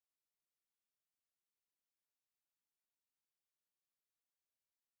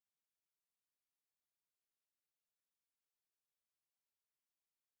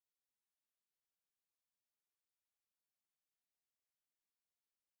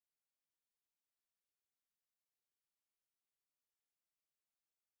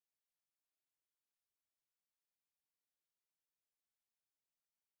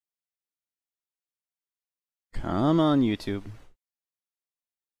I'm on YouTube.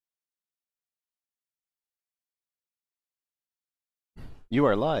 You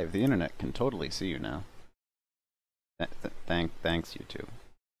are live. The internet can totally see you now. Thanks, YouTube.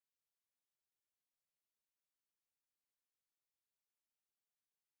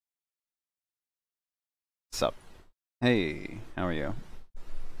 Sup? Hey, how are you?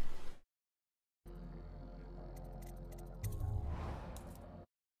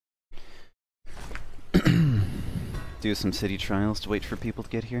 Do some city trials to wait for people to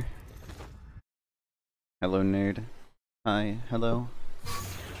get here. Hello, nerd. Hi, hello.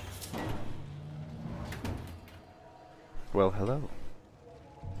 Well, hello.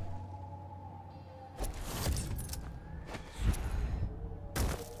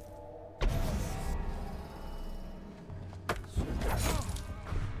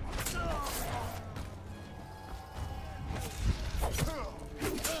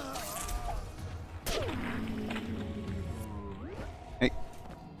 Hey.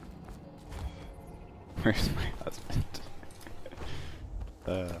 Where's my husband?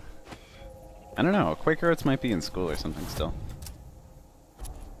 I don't know. Quaker Oats might be in school or something still.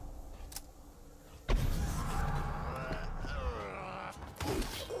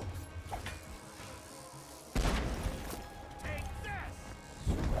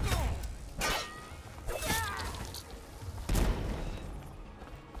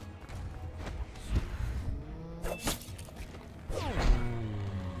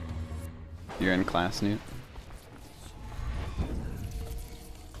 You're in class, Newt?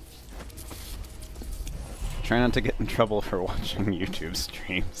 Try not to get in trouble for watching YouTube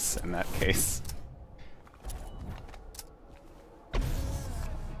streams in that case.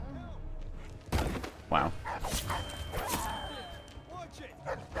 Wow. Watch it!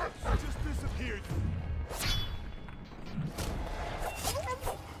 I just disappeared.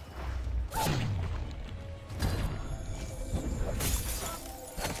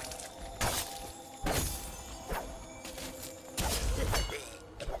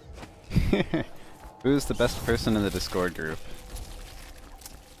 Who's the best person in the Discord group?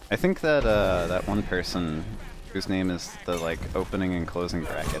 I think that that one person whose name is the like opening and closing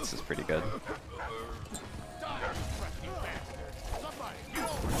brackets is pretty good.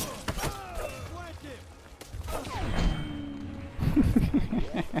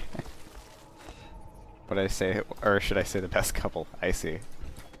 What I say, or should I say the best couple? I see.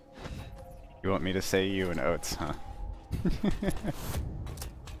 You want me to say you and Oats, huh?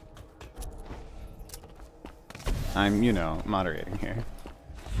 I'm, you know, moderating here.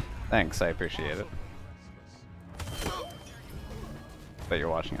 Thanks, I appreciate it. But you're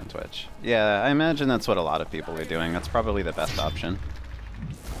watching on Twitch. Yeah, I imagine that's what a lot of people are doing. That's probably the best option.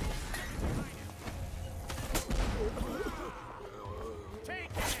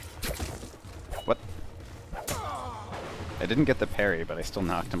 What? I didn't get the parry, but I still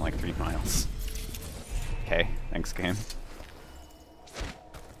knocked him like 3 miles. Okay, thanks game.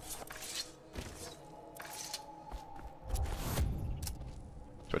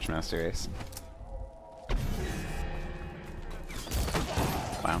 Twitchmaster Ace.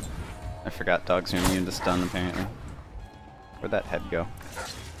 Wow. I forgot dogs are immune to stun, apparently. Where'd that head go?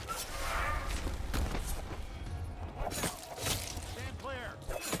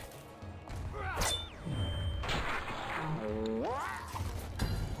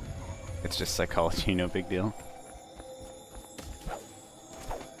 It's just psychology, no big deal.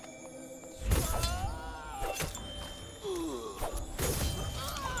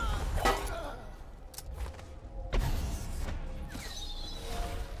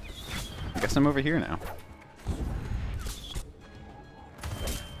 I guess I'm over here now.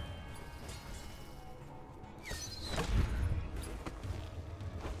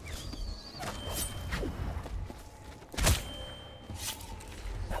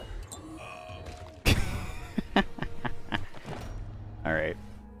 Alright.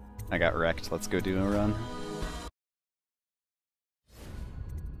 I got wrecked. Let's go do a run.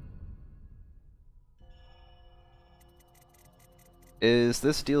 Is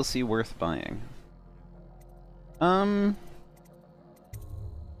this DLC worth buying?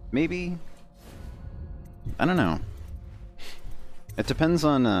 Maybe? I don't know. It depends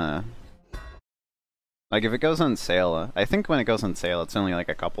on, like, if it goes on sale, I think when it goes on sale it's only like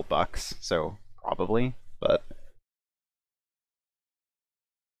a couple bucks, so probably, but...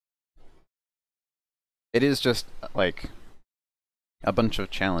 It is just, like, a bunch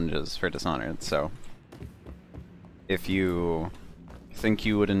of challenges for Dishonored, so... If you think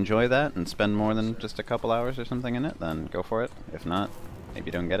you would enjoy that and spend more than just a couple hours or something in it, then go for it. If not, maybe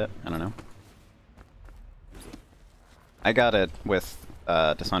don't get it. I don't know. I got it with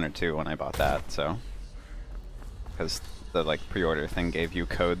Dishonored 2 when I bought that, so... because the like pre-order thing gave you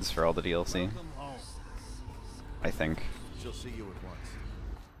codes for all the DLC. Welcome home. I think. She'll see you at once.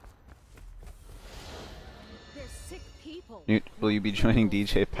 They're sick people. Newt, will you be joining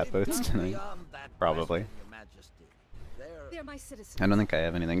DJ Peppo's tonight? Probably. They're my citizens. I don't think I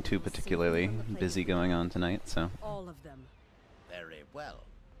have anything too particularly busy going on tonight, so. All of them. Very well.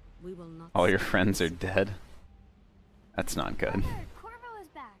 We will not. All your friends are dead. That's not good. Corvo is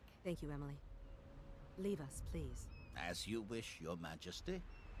back. Thank you, Emily. Leave us, please. As you wish, Your Majesty.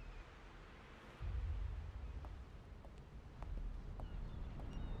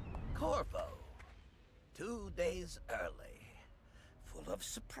 Corvo. 2 days early. Full of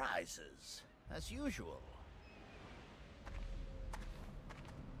surprises, as usual.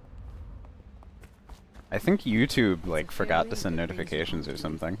 I think YouTube, like, forgot to send notifications or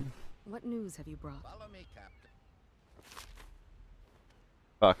something. What news have you brought? Follow me, Captain.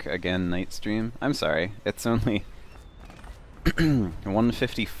 Fuck, again, night stream? I'm sorry. It's only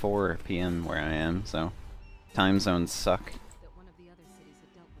 1:54 p.m. where I am, so time zones suck. That one of the other cities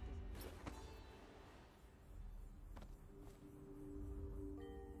had dealt with this.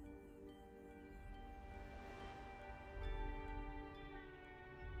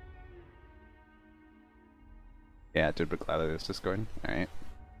 Yeah, dude, but glad there's Discord. Alright.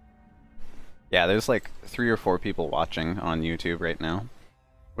 Yeah, there's like 3 or 4 people watching on YouTube right now,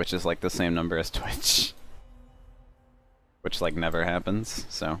 which is like the same number as Twitch. Which like never happens,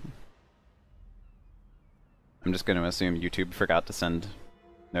 so. I'm just gonna assume YouTube forgot to send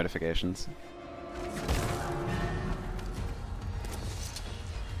notifications.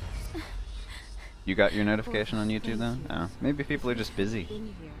 You got your notification on YouTube then? Oh, maybe people are just busy.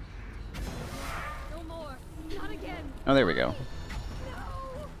 In here. No more. Not again. Oh, there we go. No.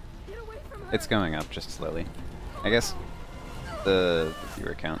 Get away from her. It's going up just slowly. I guess the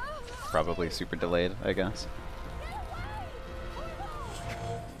viewer count probably super delayed, I guess.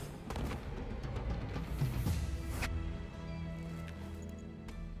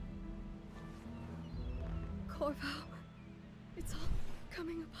 Corvo. It's all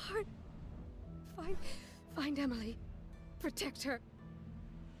coming apart. Find Emily. Protect her.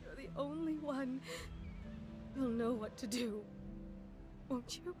 You're the only one who'll know what to do.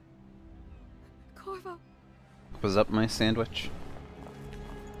 Won't you? Corvo. Was up my sandwich?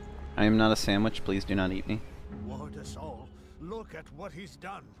 I am not a sandwich, please do not eat me. Ward us all. Look at what he's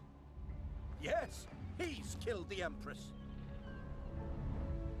done. Yes, he's killed the Empress.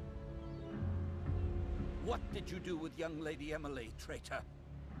 What did you do with young Lady Emily, traitor?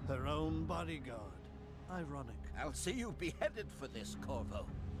 Her own bodyguard. Ironic. I'll see you beheaded for this, Corvo.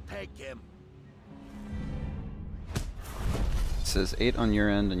 Take him. It says 8 on your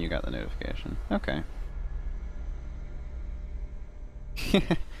end and you got the notification. Okay.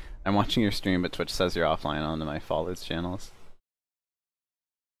 I'm watching your stream, but Twitch says you're offline on my followed channels.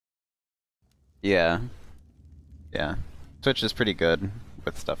 Yeah. Yeah. Twitch is pretty good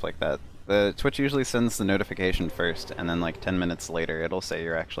with stuff like that. The Twitch usually sends the notification first, and then like 10 minutes later it'll say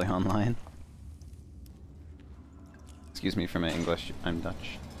you're actually online. Excuse me for my English, I'm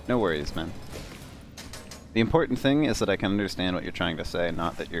Dutch. No worries, man. The important thing is that I can understand what you're trying to say,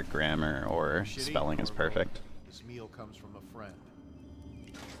 not that your grammar or spelling is perfect. This meal comes from a friend.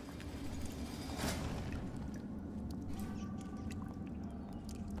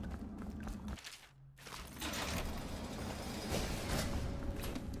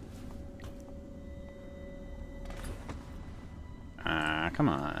 Ah, come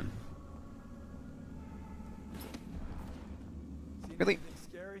on. Really?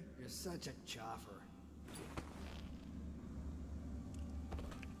 Scary? You're such a choffer.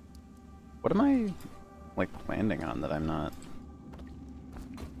 What am I, like, landing on that I'm not?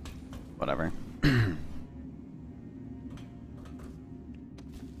 Whatever.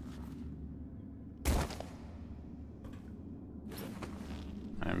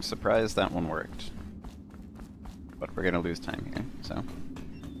 I'm surprised that one worked. But we're gonna lose time here, so.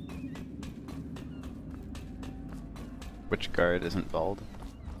 Which guard isn't bald?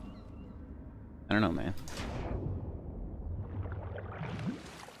 I don't know, man.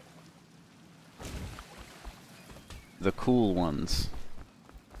 The cool ones.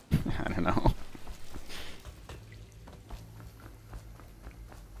 I don't know. Use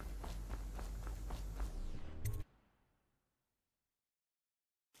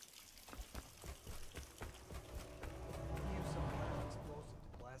some kind of explosive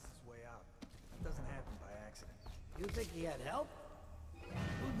to blast his way out. It doesn't happen by accident. You think he had help?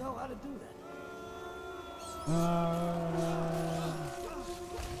 Who'd know how to do that?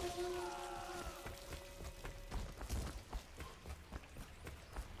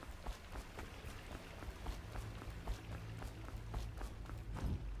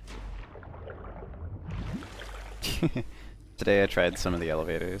 Today I tried some of the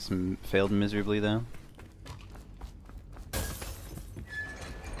elevators, failed miserably though.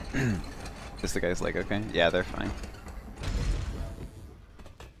 Is the guy's leg okay? Yeah, they're fine.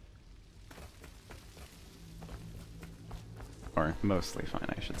 Or mostly fine,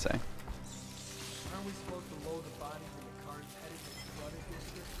 I should say. Aren't we supposed to load the bodies in the cars headed to the flooded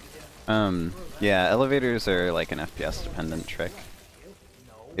district? Yeah, elevators are like an FPS dependent trick.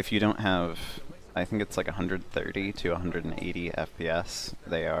 If you don't have, I think it's like 130 to 180 FPS,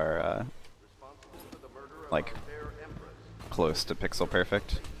 they are like close to pixel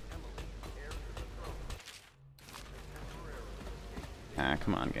perfect. Ah,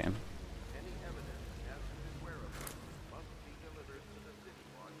 come on, game.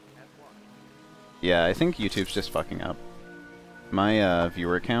 Yeah, I think YouTube's just fucking up. My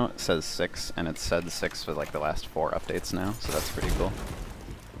viewer count says 6, and it's said 6 for like the last 4 updates now, so that's pretty cool.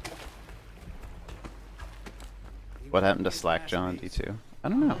 What happened to Slackjaw on D2? I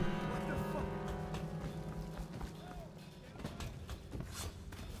don't know.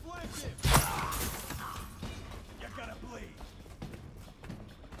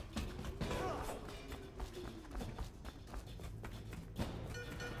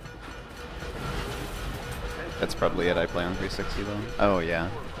 That's probably it. I play on 360 though. Oh yeah.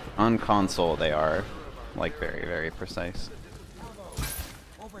 On console they are like very, very precise.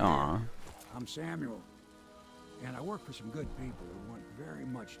 Aw. I'm Samuel, and I work for some good people who want very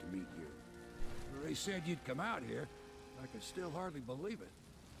much to meet you. They said you'd come out here. I can still hardly believe it.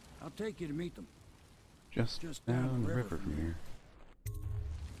 I'll take you to meet them. Just down the river from here.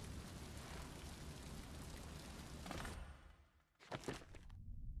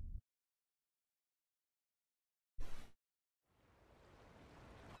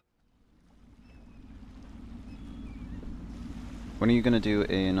 When are you gonna do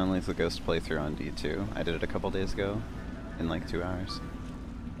a Non-Lethal Ghost playthrough on D2? I did it a couple days ago, in like 2 hours.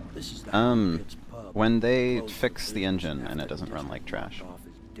 This is the When they fix the engine and it doesn't run like trash.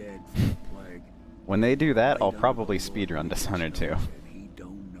 When they do that, I'll probably speedrun Dishonored 2.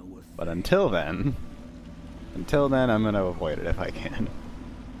 But until then, I'm gonna avoid it if I can.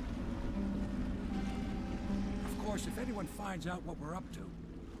 Of course, if anyone finds out what we're up to,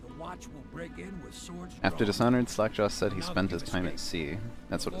 the watch will break in with swords. After Dishonored, Slackjaw said he spent his time at sea.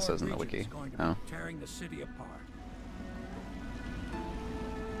 That's what it says in the wiki. Oh. Tearing the city apart.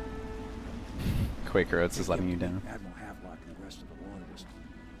 Quaker Oats is letting you down. Admiral Havelock and the rest of the loyalists.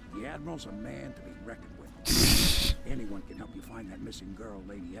 The Admiral's a man to be reckoned with. Anyone can help you find that missing girl,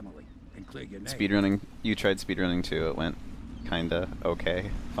 Lady Emily, and clear your name. Speedrunning. You tried speedrunning too. It went kinda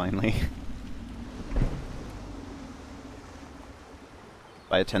okay, finally.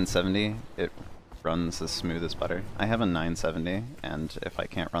 By a 1070, it runs as smooth as butter. I have a 970, and if I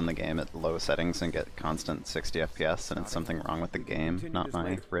can't run the game at low settings and get constant 60 FPS, then it's something wrong with the game, not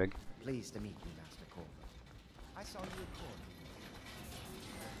my rig. Pleased to meet you, Master Corvo. I saw you record.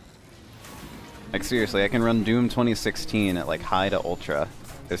 Like seriously, I can run Doom 2016 at like high to ultra.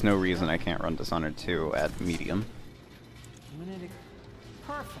 There's no reason I can't run Dishonored 2 at medium.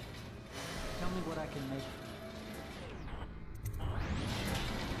 Perfect. Tell me what I can make for you.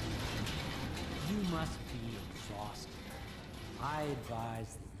 You must be exhausted. I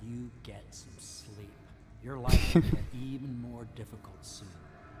advise that you get some sleep. Your life will get even more difficult soon.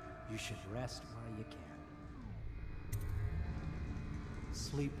 You should rest while you can.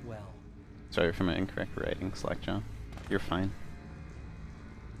 Sleep well. Sorry for my incorrect writing, Slackjaw. You're fine.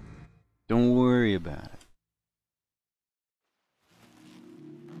 Don't worry about it.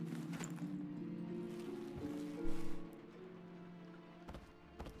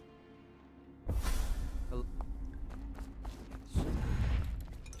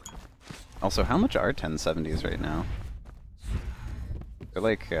 Also, how much are 1070s right now? They're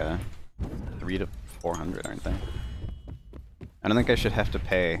like, 300 to 400, aren't they? I don't think I should have to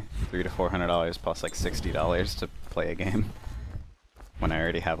pay $300 to $400 plus like $60 to play a game when I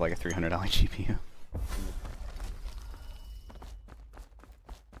already have like a $300 GPU.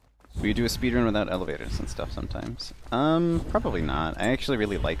 Will you do a speedrun without elevators and stuff sometimes? Probably not. I actually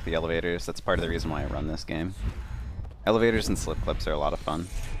really like the elevators. That's part of the reason why I run this game. Elevators and slip clips are a lot of fun.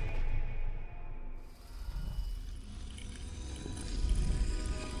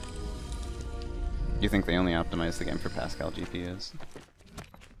 You think they only optimize the game for Pascal GPUs?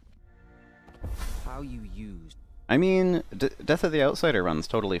 How you used. I mean, Death of the Outsider runs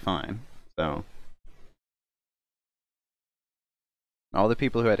totally fine, so. All the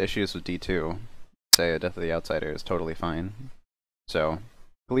people who had issues with D2 say Death of the Outsider is totally fine. So,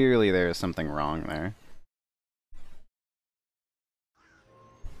 clearly there is something wrong there.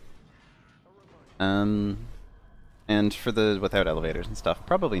 And for the without elevators and stuff,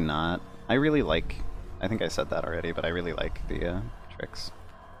 probably not. I really like, I think I said that already, but I really like the tricks.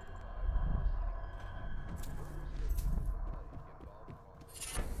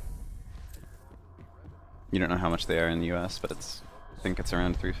 You don't know how much they are in the US, but it's, I think it's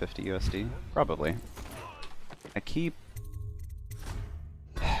around 350 USD. Probably. I keep...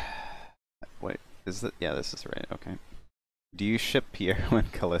 Wait, is that... Yeah, this is right, okay. Do you ship Piero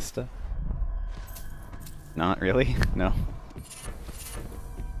and Callista? Not really? No.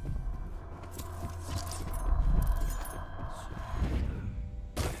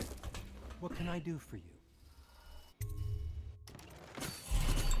 What can I do for you?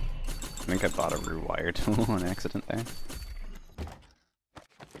 I think I bought a Rue wire tool on accident there.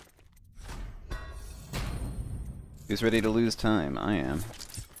 Who's ready to lose time? I am.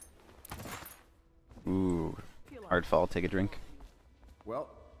 Ooh. Hard fall, take a drink. Well,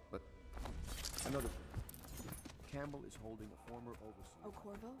 but another thing. Campbell is holding a former overseer. Oh,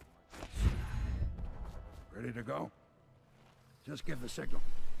 Corvo? Ready to go? Just give the signal.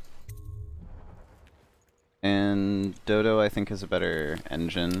 And Dodo, I think, is a better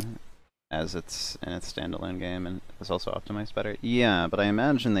engine as it's in its standalone game and is also optimized better. Yeah, but I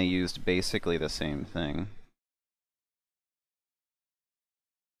imagine they used basically the same thing.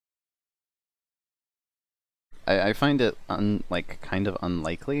 I find it kind of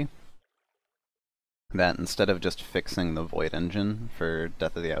unlikely that instead of just fixing the Void engine for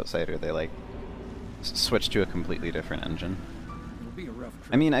Death of the Outsider, they like switch to a completely different engine. It'll be a rough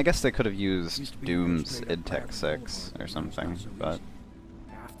trip. I mean, I guess they could have used Doom's idTech 6 or something, but...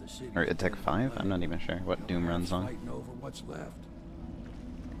 Or idTech 5? I'm not even sure what Doom runs on. Fighting over what's left.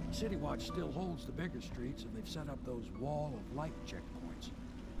 City Watch still holds the bigger streets, and they've set up those wall of light checkpoints.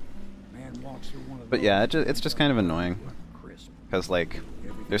 Man walks through one of But yeah, it's just kind of annoying. Because, like,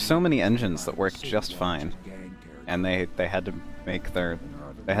 there's so many engines that work just fine. And they had to make their...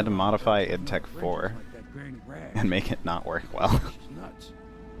 They had to modify idTech 4 and make it not work well.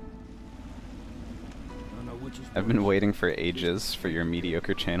 I've been waiting for ages for your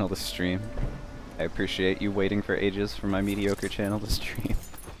mediocre channel to stream. I appreciate you waiting for ages for my mediocre channel to stream.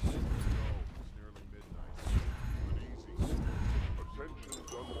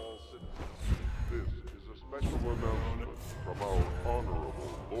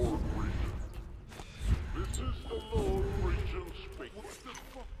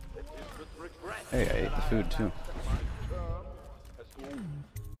 Hey, I ate the food too.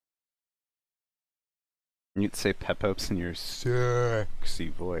 You'd say Pep Hopes in your sexy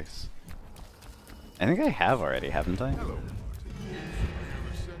voice. I think I have already, haven't I?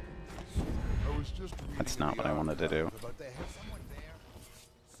 That's not what I wanted to do.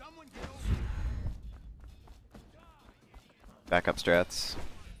 Backup strats.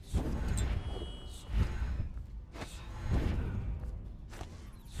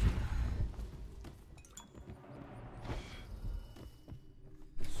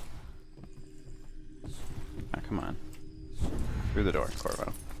 Oh, come on. Through the door,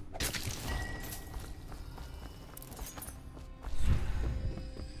 Corvo.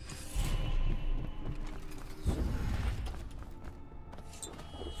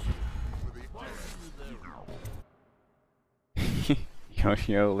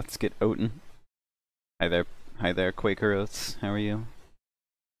 Yo, let's get Oten. Hi there, Quaker Oats. How are you?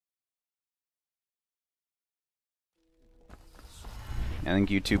 I think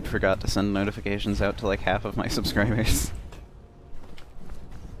YouTube forgot to send notifications out to like half of my subscribers.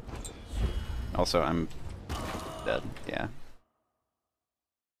 Also, I'm dead, yeah.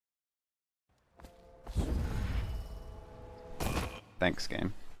 Thanks,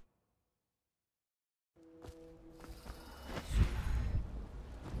 game.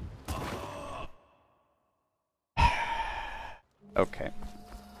 Okay.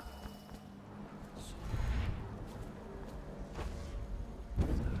 Are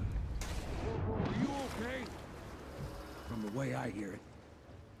you okay? From the way I hear it,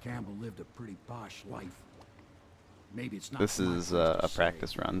 Campbell lived a pretty posh life. Maybe it's not. This is a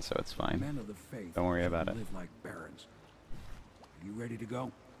practice run, so it's fine. Men of the faith Don't worry about it. live like barons. Are you ready to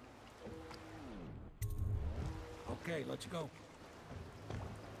go? Okay, let's go.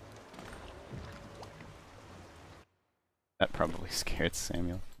 That probably scared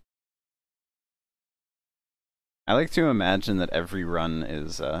Samuel. I like to imagine that every run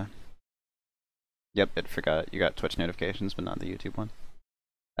is, Yep, it forgot. You got Twitch notifications, but not the YouTube one.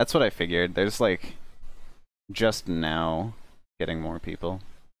 That's what I figured. There's, like, just now getting more people.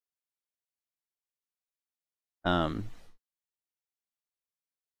 I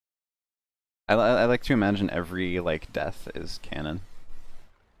like to imagine every, like, death is canon.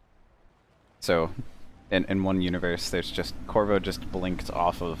 So, in one universe, there's just Corvo just blinked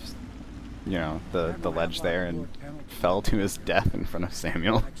off of, you know, the ledge there and fell to his death in front of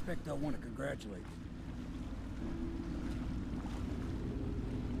Samuel. I expect they'll want to congratulate you.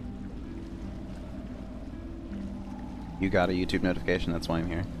 You got a YouTube notification, that's why I'm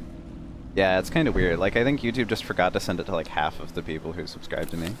here. Yeah, it's kind of weird. Like, I think YouTube just forgot to send it to like half of the people who subscribe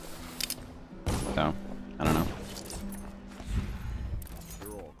to me. So, I don't know.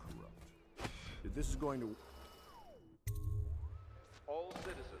 You're all corrupt. If this is going to... All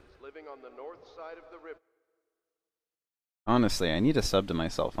citizens living on the north side of the river. Honestly, I need to sub to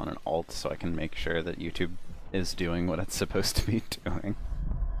myself on an alt so I can make sure that YouTube is doing what it's supposed to be doing.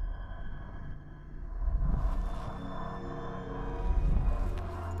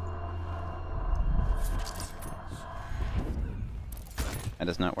 That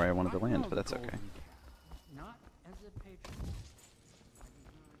is not where I wanted to land, but that's okay. Not as a patron.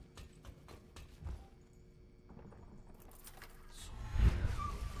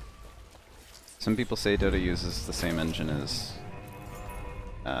 Some people say Dota uses the same engine as...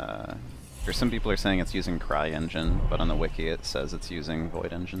 or some people are saying it's using CryEngine, but on the wiki it says it's using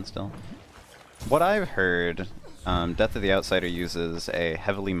Void Engine still. What I've heard, Death of the Outsider uses a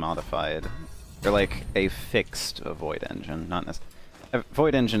heavily modified, or like a fixed Void Engine, not necessarily.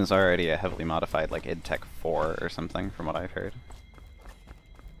 Void Engine is already a heavily modified, like IdTech 4 or something, from what I've heard.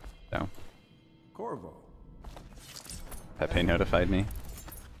 So. Corvo. Pepe notified me.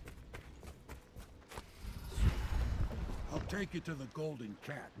 I'll take you to the Golden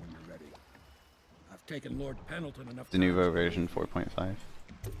Cat when you're ready. I've taken Lord Pendleton enough The Nouveau version 4.5.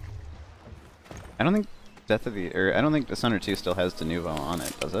 I don't think I don't think Dishonored 2 still has De Nouveau on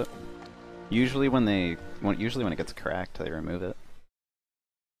it, does it? Usually when it gets cracked, they remove it.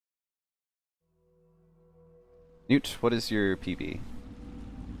 Newt, what is your PB?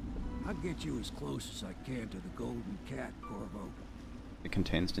 I'll get you as close as I can to the Golden Cat, Corvo. It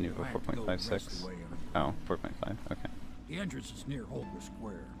contains De Nouveau 4.56. Oh, 4.5, okay. The entrance is near Holger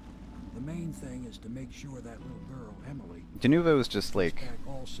Square. The main thing is to make sure that little girl, Emily... De Nouveau is just like... ...back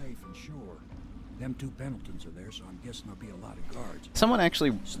all safe and sure. Them two Pendletons are there, so I'm guessing there'll be a lot of guards. Someone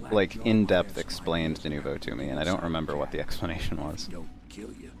actually, like, in-depth explained De Nouveau to me, and I don't remember what the explanation was. Don't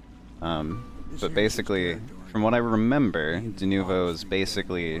kill you. But basically, from what I remember, De Nouveau is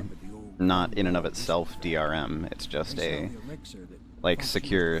basically not in and of itself DRM. It's just a, like,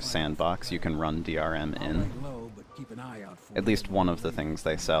 secure sandbox you can run DRM in. At least one of the things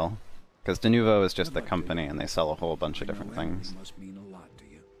they sell. Because De Nouveau is just the company, and they sell a whole bunch of different things.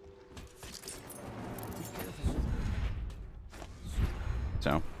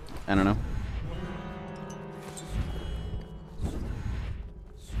 So, I don't know.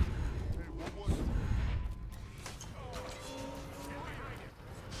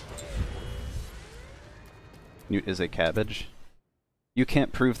 Newt is a cabbage. You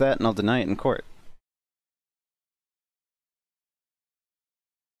can't prove that, and I'll deny it in court.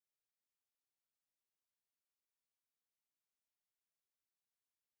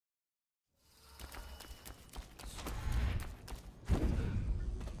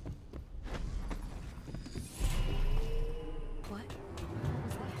 What?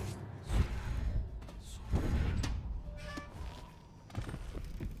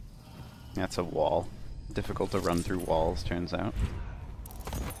 That's a wall. Difficult to run through walls, turns out.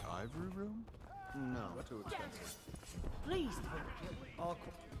 Ivory room? No. Too expensive. Please. All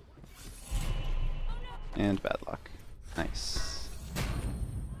And bad luck. Nice.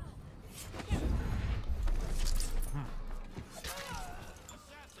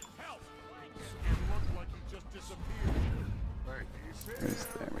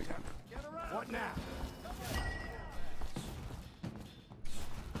 There we go. What now?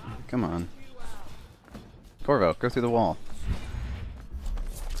 Come on. Corvo, go through the wall.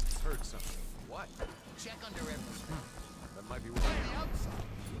 Heard something. What? Check under everything. That might be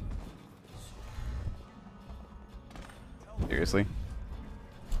Seriously?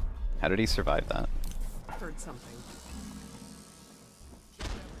 How did he survive that? Heard something.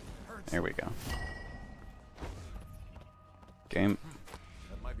 There we go. Game.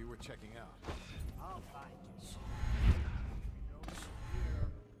 That might be worth checking out. I'll find you.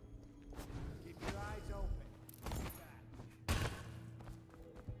 Keep your eyes open.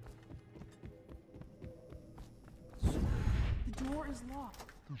 The door is locked.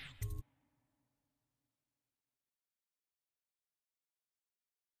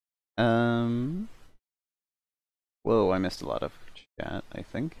 Whoa, I missed a lot of chat, I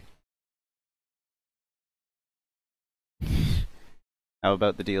think. How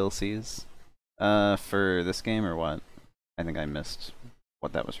about the DLCs? For this game or what? I think I missed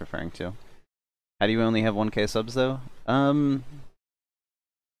what that was referring to. How do you only have 1K subs though? I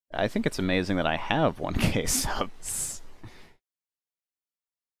think it's amazing that I have 1K subs.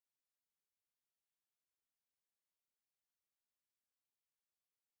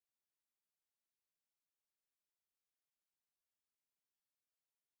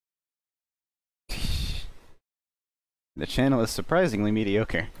 The channel is surprisingly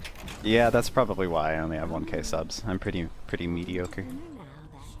mediocre. Yeah, that's probably why I only have 1K subs. I'm pretty mediocre.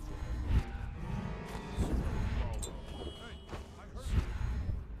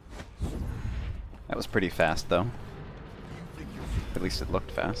 That was pretty fast though. At least it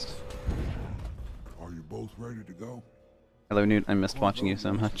looked fast. Are you both ready to go? Hello Newt, I missed watching you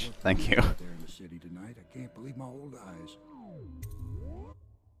so much. Thank you. Out there in the city tonight, I can't believe my old eyes.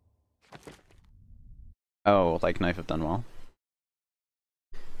 Oh, like Knife of Dunwall.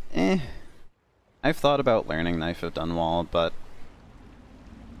 I've thought about learning Knife of Dunwall, but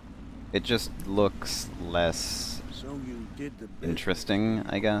it just looks less So you did the best. interesting,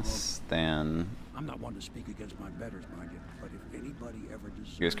 I guess, than... I'm not one to speak against my betters, mind you, but if anybody ever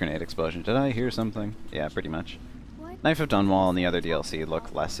deserves... Here's Grenade Explosion. Did I hear something? Yeah, pretty much. What? Knife of Dunwall and the other DLC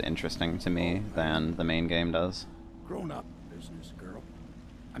look less interesting to me than the main game does. Grown up business, girl.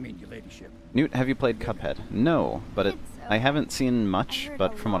 I mean, your ladyship. Newt, have you played Cuphead? No, but I haven't seen much,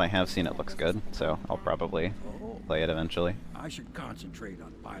 but from what I have seen it looks good, so I'll probably play it eventually. I should concentrate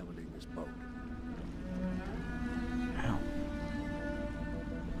on piloting this boat. Ow.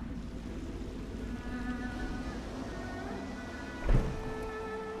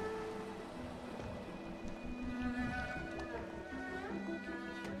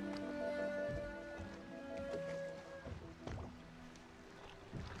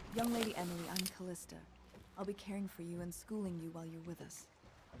 Young Lady Emily, I'm Callista. I'll be caring for you and schooling you while you're with us.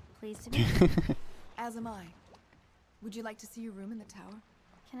 Pleased to meet you. As am I. Would you like to see your room in the tower?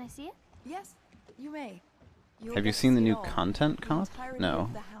 Can I see it? Yes, you may. You'll Have you get to seen the see new it all. content The comp? entirety No.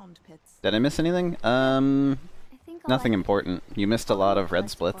 of the Hound Pits. Did I miss anything? I think I'll Nothing like important. You missed a lot of red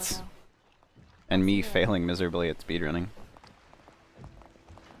West splits. Bordeaux. And me failing miserably at speedrunning.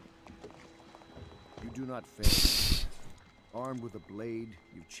 You do not fail. Armed with a blade,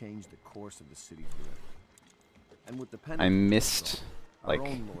 you've changed the course of the city forever. And with the I missed, our like,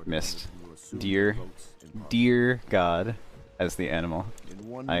 own Lord missed. will assume Dear, the votes in Parliament. dear God, as the animal. In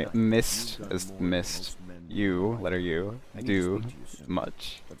one I night, missed, you've done as more than missed, most men you, combined. letter U, I need to do speak to you soon.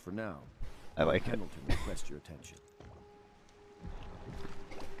 much. But for now, I like it. Hamilton requests your attention.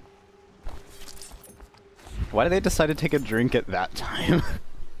 Why did they decide to take a drink at that time?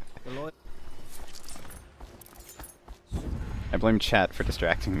 I blame chat for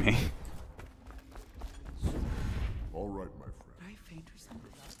distracting me. All right, my friend.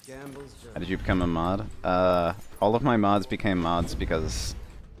 How did you become a mod? All of my mods became mods because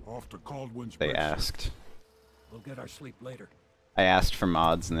Off to Caldwin's they Bridge. asked. We'll get our sleep later. I asked for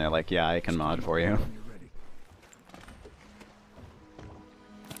mods and they're like, yeah, I can mod for you. When you're ready.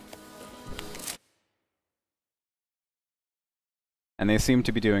 And they seem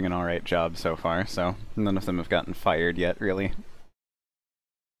to be doing an alright job so far, so none of them have gotten fired yet, really.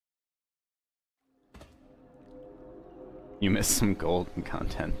 You missed some golden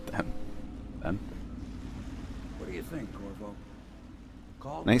content then. What do you think, Corvo?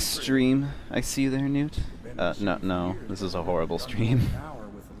 Caldwin's Nice Bridge. stream. I see you there, Newt. Been in the city for No, years. this is a horrible Done stream. an hour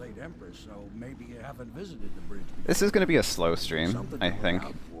with the late Empress, so maybe you haven't visited the bridge before. This is gonna be a slow stream, Something to I look think.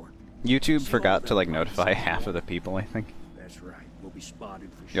 out for. YouTube Slow forgot to down like by notify the half of sidewalk. the people, I think. That's right. We'll be spotted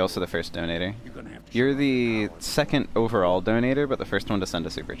for sure. You're also the first donator. You're gonna have to You're show the your power. second overall donator, but the first one to send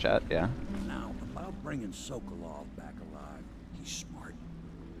a super chat, yeah. Now, about bringing Sokolov back alive. He's smart.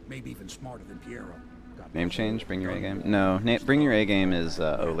 Maybe even smarter than Piero. Got Name the change, whole bring your A gun game. war No, bring your A stuff. game is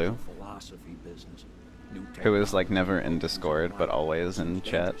That's Olu, a philosophy business. New who is like technology never in opens Discord, the but mind. always in Seems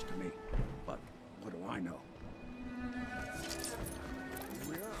chat. dangerous to me. But what do I know?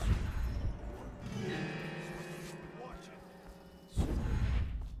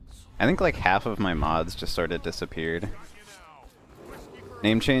 I think like half of my mods just sort of disappeared.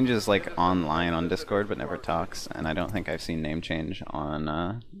 Name change is like online on Discord, but never talks, and I don't think I've seen name change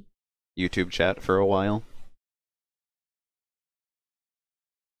on YouTube chat for a while.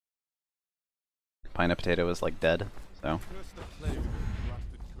 Pina Potato is like dead, so.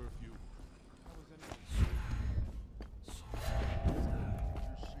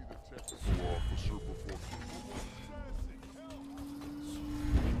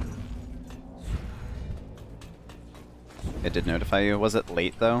 It did notify you. Was it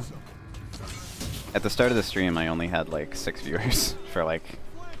late though? At the start of the stream, I only had like 6 viewers for like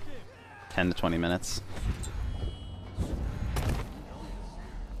 10 to 20 minutes.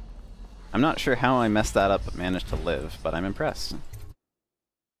 I'm not sure how I messed that up but managed to live, but I'm impressed.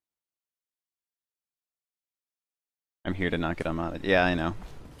 I'm here to not get unmodded. Yeah, I know.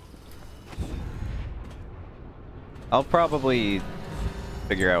 I'll probably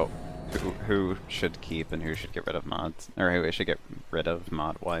figure out who should keep and who should get rid of mods, or who I should get rid of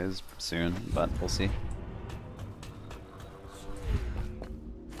mod-wise soon, but we'll see.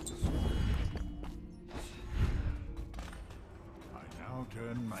 I now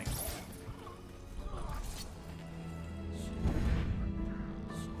turn my...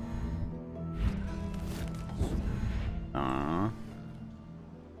 Aww.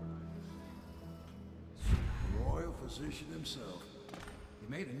 Royal physician himself. He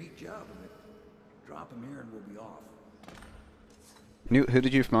made a neat job of it. Drop him here and we'll be off. Who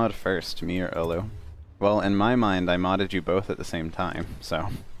did you mod first, me or Olu? Well, in my mind, I modded you both at the same time, so...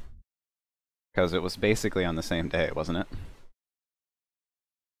 Because it was basically on the same day, wasn't it?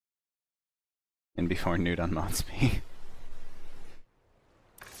 And before Newt unmods me.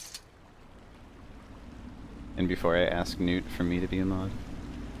 And before I ask Newt for me to be a mod.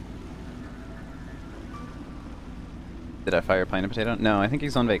 Did I fire Pine and Potato? No, I think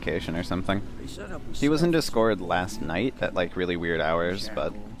he's on vacation or something. He was in Discord last night at like really weird hours,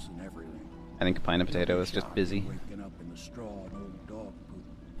 but I think Pine and Potato is just busy.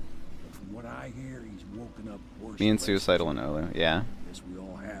 Me and Suicidal and Olu, yeah. Guess we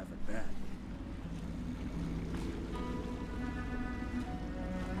all have at that.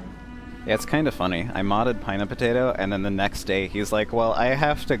 Yeah, it's kind of funny. I modded Pine and Potato, and then the next day he's like, well, I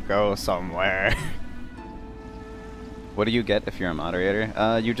have to go somewhere. What do you get if you're a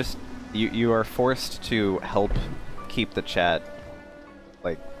moderator? You are forced to help keep the chat,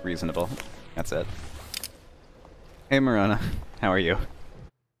 like, reasonable. That's it. Hey Marona, how are you?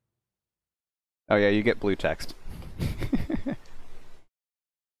 Oh yeah, you get blue text.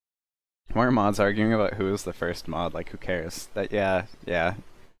 Why are mods arguing about who is the first mod? Like, who cares? That, yeah.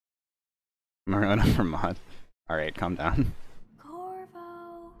 Marona for mod. Alright, calm down.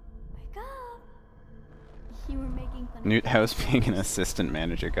 Corvo, wake up. You were making fun Newt, how's being an assistant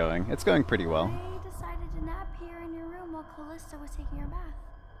manager going? It's going pretty well. I decided to nap here in your room while Callista was taking her bath.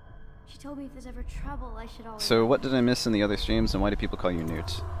 She told me if there's ever trouble, I should always... So what did I miss in the other streams, and why do people call you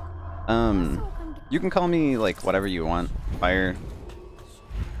Newt? You can call me, like, whatever you want. Fire.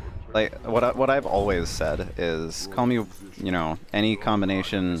 Like, what I've always said is, call me, you know, any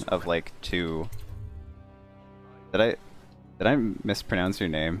combination of, like, two... Did I mispronounce your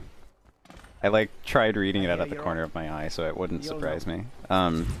name? I, like, tried reading it out at the corner of my eye, so it wouldn't surprise me.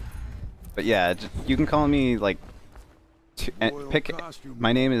 But yeah, you can call me, like, pick...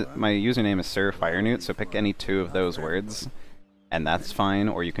 my username is Sir Firenewt, so pick any two of those words, and that's fine,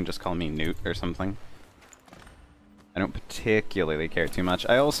 or you can just call me Newt or something. I don't particularly care too much.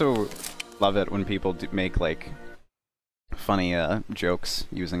 I also love it when people make, like, funny jokes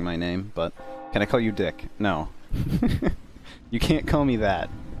using my name, but can I call you Dick? No. You can't call me that.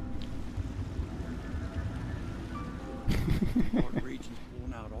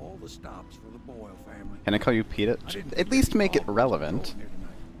 Can I call you Pete? At least make it relevant.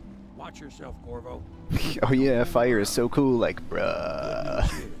 Watch yourself, Corvo. Oh yeah, fire is so cool, like, bruh.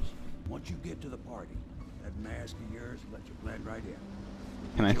 Once you get to the party, that mask of yours will let you blend right in.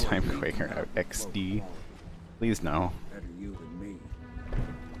 Can I time Quaker out XD? Please no. Better you than me.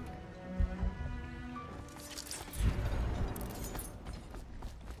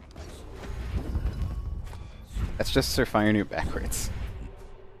 That's just Sir Firenewt backwards.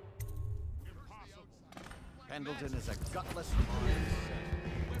 Pendleton is a gutless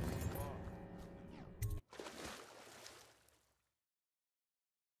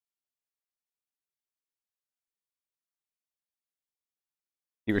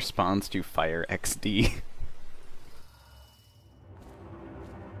He responds to Fire XD.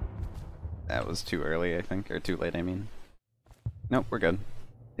 That was too early, I think, or too late, I mean. Nope, we're good.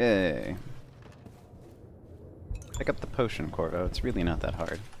 Yay. Pick up the potion, Corvo. It's really not that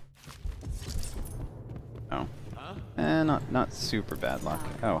hard. Oh. Not super bad luck.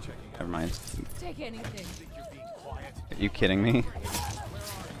 Oh, never mind. Take anything. Are you kidding me?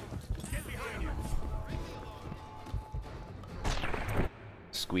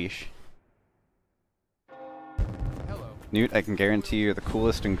 Squeesh. Hello. Newt, I can guarantee you're the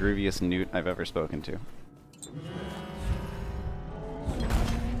coolest and grooviest Newt I've ever spoken to.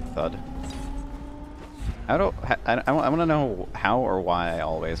 Thud. I want to know how or why I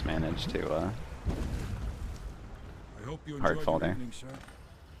always manage to hard fall there.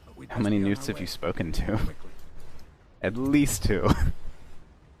 How many Newts have you spoken to? At least 2.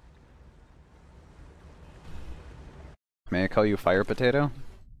 May I call you Fire Potato?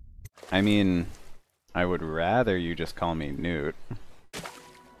 I mean, I would rather you just call me Newt.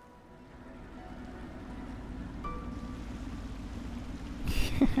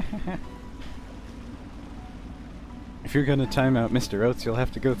 If you're gonna time out Mr. Oates, you'll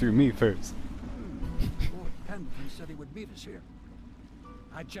have to go through me first. Lord Pendleton said he would meet us here.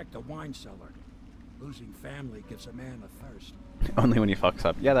 I checked the wine cellar. Losing family gives a man a thirst. Only when he fucks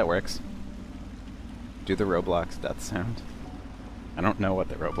up. Yeah, that works. Do the Roblox death sound. I don't know what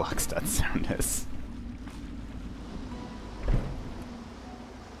the Roblox death sound is.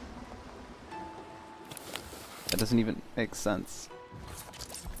 That doesn't even make sense.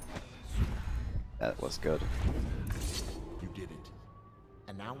 That was good. You did it.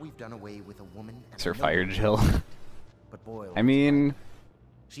 And now we've done away with a woman and Sir a Fire nobleman. Jill. But Boyle I mean,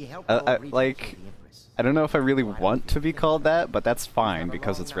 she helped all regions like, for the Empress. I don't know if I really want to be called that, but that's fine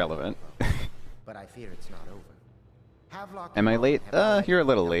because it's relevant. But I fear it's not over. Havelock Am I and late? Bond have already You're a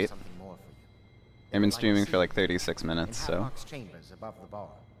little done late. something more for you. I've They been would like to streaming see for like you 36 minutes, in so Havelock's chambers above the bar.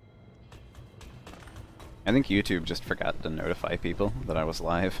 I think YouTube just forgot to notify people that I was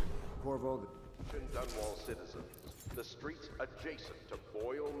live. Corvo, the Dunwall citizens, the streets adjacent to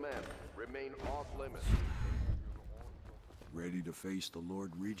Boyle Manor remain off limits. Ready to face the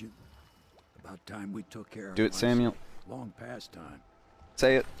Lord Regent? About time we took care of Do it, Samuel. Long past time.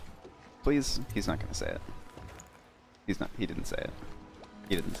 Say it. Please. He's not gonna say it. He's not. He didn't say it.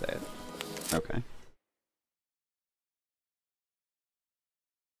 He didn't say it. Okay.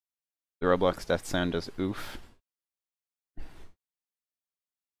 The Roblox death sound is oof.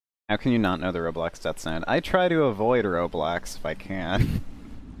 How can you not know the Roblox death sound? I try to avoid Roblox if I can.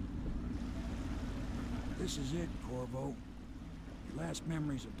 This is it, Corvo. Your last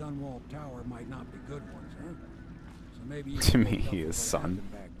memories of Dunwall Tower might not be good ones, huh? So maybe you To can me, make up he for is what son.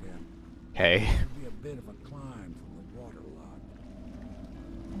 happened back then. Hey. It'll be a bit of a climb from the water log.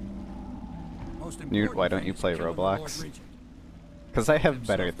 Most Newt, why important don't thing you is play killing the Lord Roblox? Regent. Because I have Himself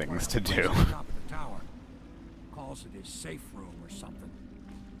better quite things a to place do. on top of the tower. Calls it his safe room or something.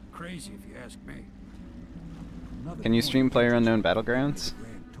 Crazy if you ask me. Another Can you point stream of PlayerUnknown interest Battlegrounds?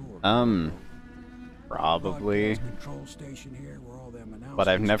 Grand Tour. Probably. Broadcast control station here where all them But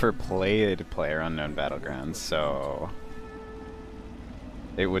I've announcements never come from. played PlayerUnknown Battlegrounds, so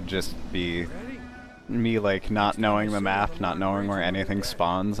it would just be me like not knowing the map, not knowing where anything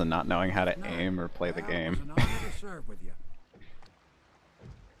spawns, and not knowing how to aim or play the game. An honor to serve with you.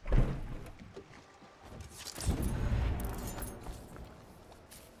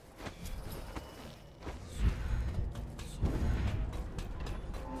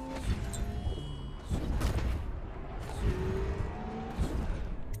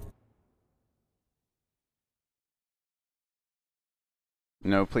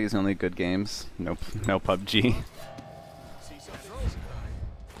 No, please, only good games. No, no PUBG.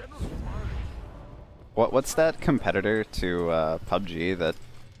 What's that competitor to PUBG that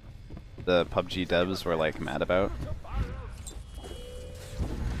the PUBG devs were like mad about?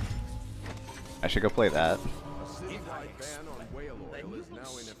 I should go play that. A citywide ban on whale oil is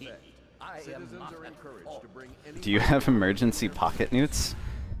now in effect. Citizens are encouraged to bring any... Do you have emergency pocket newts?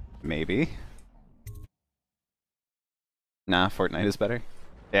 Maybe. Nah, Fortnite is better.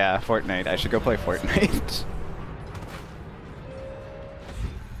 Yeah, Fortnite. I should go play Fortnite.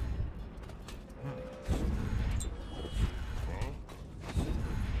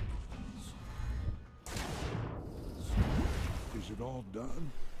 Is it all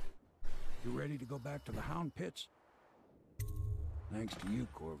done? You ready to go back to the Hound Pits? Thanks to you,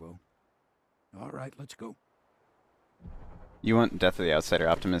 Corvo. All right, let's go. You want Death of the Outsider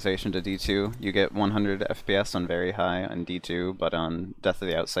optimization to D2. You get 100 FPS on very high on D2, but on Death of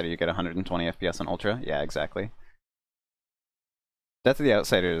the Outsider you get 120 FPS on ultra. Yeah, exactly. Death of the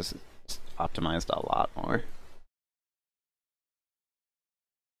Outsider is optimized a lot more.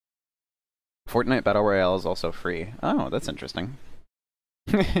 Fortnite Battle Royale is also free. Oh, that's interesting.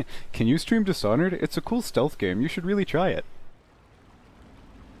 Can you stream Dishonored? It's a cool stealth game. You should really try it.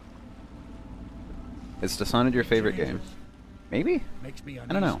 Is Dishonored your favorite game? Maybe? Makes me I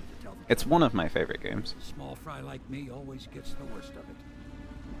don't know. uneasy to tell the It's one of my favorite games. Small fry like me always gets the worst of it.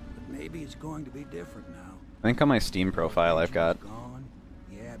 But maybe it's going to be different now. I think on my Steam profile I've got Gone.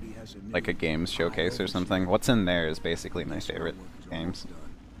 The Abbey has a new like a games showcase or something. What's in there is basically my favorite games.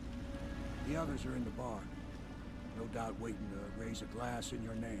 The others are in the bar. No doubt waiting to raise a glass in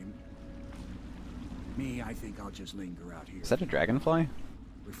your name. Me, I think I'll just linger out here. Is that a dragonfly?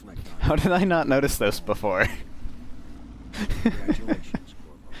 Reflect on How did I not notice this before? Congratulations,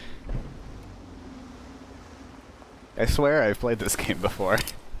 Corvo. I swear I've played this game before.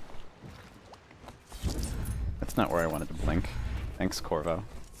 That's not where I wanted to blink. Thanks, Corvo.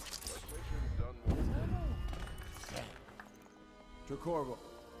 To Corvo.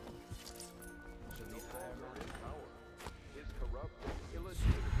 His corrupt,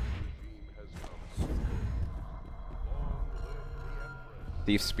 illegitimate regime has come. Long live the Empress.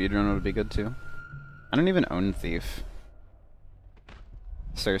 Thief speedrun would be good too. I don't even own Thief.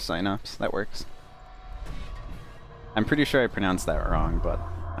 Sir Synops, that works. I'm pretty sure I pronounced that wrong, but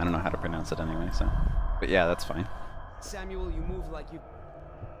I don't know how to pronounce it anyway, so. But yeah, that's fine. Samuel, you move like you...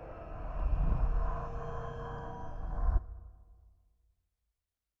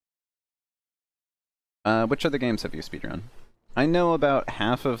 Which other games have you speedrun? I know about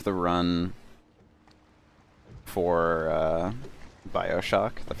half of the run for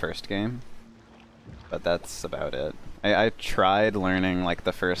Bioshock, the first game, but that's about it. I tried learning like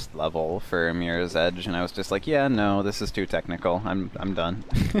the first level for Mirror's Edge, and I was just like, yeah, no, this is too technical. I'm done.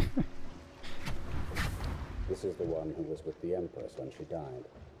 This is the one who was with the Empress when she died.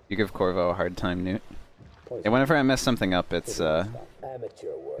 You give Corvo a hard time, Newt. Yeah, whenever I mess something up, it's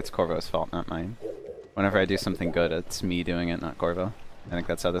Corvo's fault, not mine. Whenever I do something good, it's me doing it, not Corvo. I think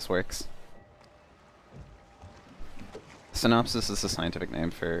that's how this works. Synopsis is a scientific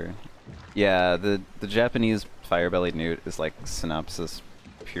name for... Yeah, the Japanese fire-bellied newt is like Synopsis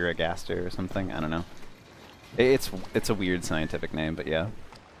puragaster or something. I don't know. It's a weird scientific name, but yeah.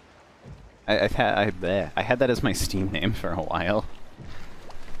 I had that as my Steam name for a while.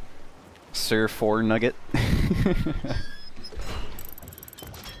 Sir Four Nugget.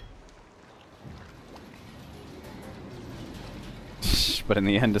 But in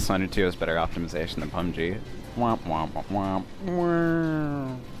the end, Dishonored 2 has better optimization than PUBG. Womp womp womp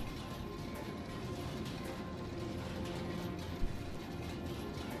womp.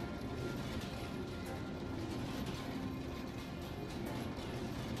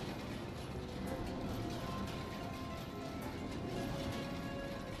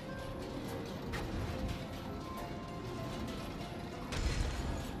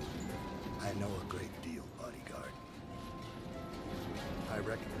 I know a great deal, bodyguard. I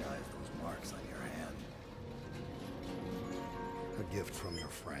recognize those marks on your hand. A gift from your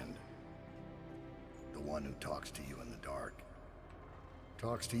friend. The one who talks to you in the dark.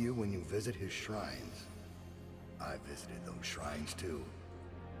 Talks to you when you visit his shrines. I visited those shrines too.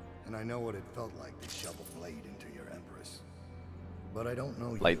 And I know what it felt like to shove a blade into your Empress. But I don't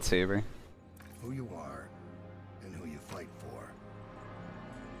know you, Lightsaber. who you are, and who you fight for.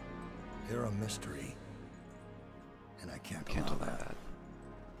 You're a mystery. And I can't allow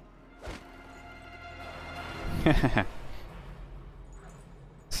that.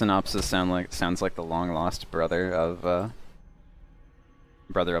 Synopsis sounds like the long lost brother of a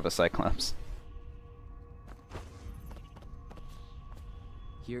Cyclops.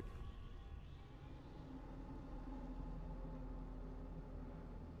 Here.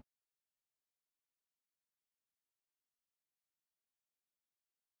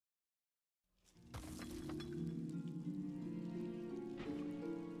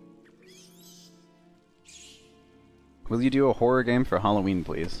 Will you do a horror game for Halloween,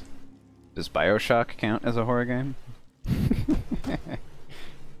 please? Does Bioshock count as a horror game?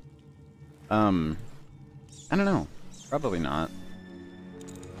 I don't know. Probably not.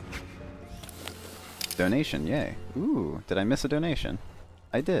 Donation, yay. Ooh, did I miss a donation?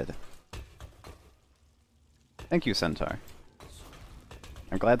 I did. Thank you, Centaur.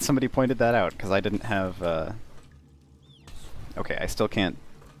 I'm glad somebody pointed that out, because I didn't have, Okay, I still can't...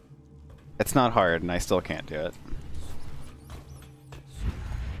 It's not hard, and I still can't do it.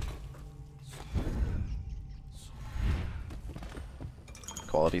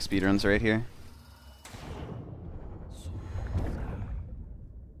 Quality speedruns right here.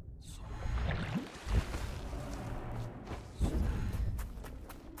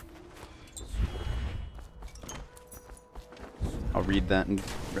 I'll read that and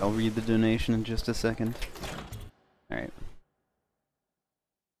I'll read the donation in just a second. Alright.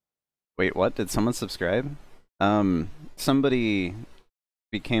 Wait, what? Did someone subscribe? Somebody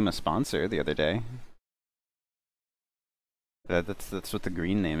became a sponsor the other day. That's what the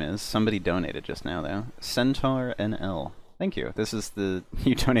green name is. Somebody donated just now, though. Centaur NL. Thank you. This is the...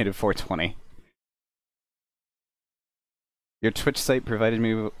 You donated 420. Your Twitch site provided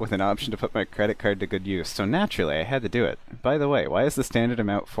me with an option to put my credit card to good use, so naturally I had to do it. By the way, why is the standard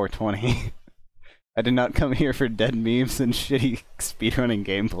amount 420? I did not come here for dead memes and shitty speedrunning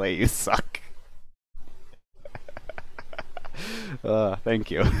gameplay, you suck.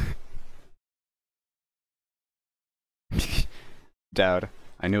 Thank you. Dowd,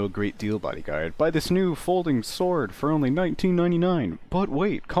 I know a great deal, bodyguard. Buy this new folding sword for only $19.99. But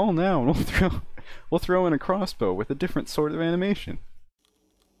wait, call now and we'll throw in a crossbow with a different sort of animation.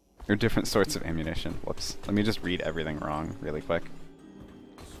 Or different sorts of ammunition. Whoops. Let me just read everything wrong really quick.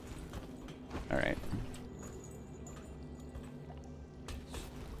 Alright.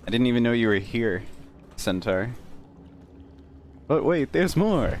 I didn't even know you were here, Centaur. But wait, there's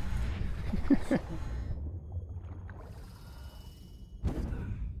more!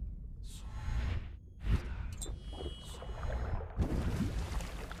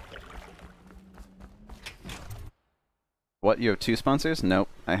 What, you have 2 sponsors? Nope,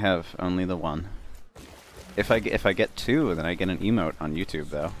 I have only the 1. If I get 2, then I get an emote on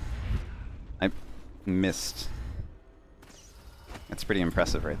YouTube, though. I missed. That's pretty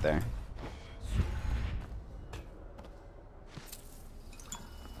impressive right there.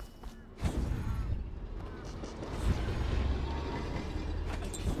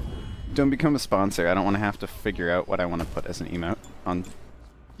 Don't become a sponsor. I don't want to have to figure out what I want to put as an emote on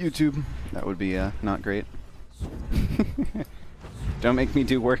YouTube. That would be not great. Don't make me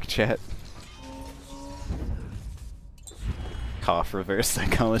do work, chat. Cough, reverse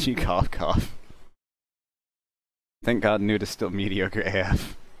psychology, cough, cough. Thank God Newt is still mediocre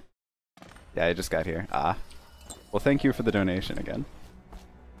AF. Yeah, I just got here. Ah. Well, thank you for the donation again.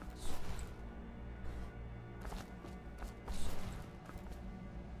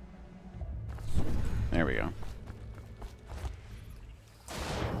 There we go.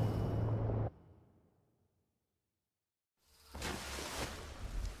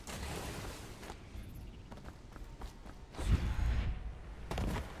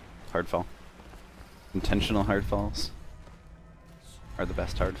 Hard fall. Intentional hard falls are the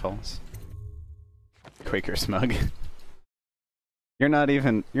best hard falls. Quaker smug. You're not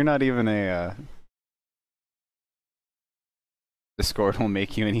even a Discord will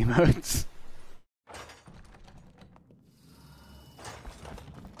make you an emotes.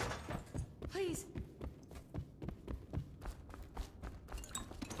 Please.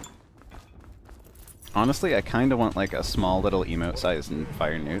 Honestly, I kind of want like a small little emote size in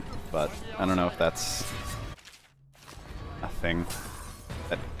Fire Newt, but I don't know if that's a thing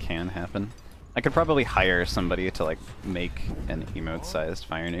that can happen. I could probably hire somebody to like make an emote sized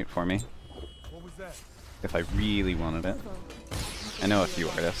Fire Newt for me. If I really wanted it. I know a few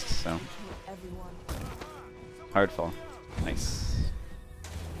artists, so. Hardfall. Nice.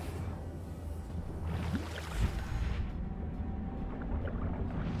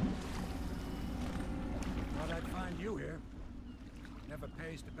 Thought I'd find you here. Never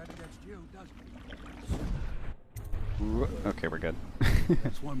pays to bet against you, does it? Okay, we're good.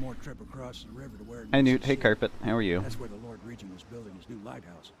 That's one more trip across the river to where. Hi Newt, hey Carpet, how are you? That's where the Lord Regent was building his new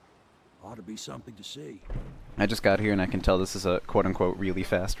lighthouse. Ought to be something to see. I just got here and I can tell this is a quote-unquote really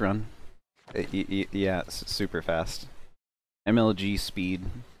fast run. Yeah, it's super fast. MLG speed.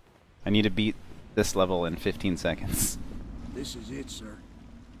 I need to beat this level in 15 seconds. This is it, sir.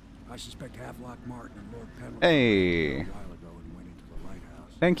 I suspect Havelock Martin and Lord Pendleton Hey. a while ago and went into the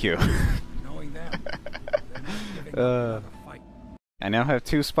lighthouse. Thank you. Knowing that, they're not giving up another fight. I now have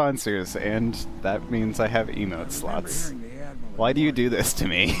 2 sponsors, and that means I have emote slots. Why do you do this to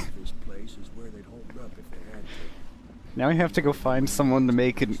me? This place is where they'd hold up if they had to. Now I have to go find someone to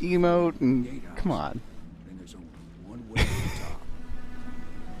make an emote, and come on. Then there's only one way to the top.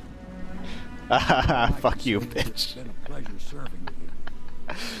 Ah, fuck you, bitch. It's been a pleasure serving with you.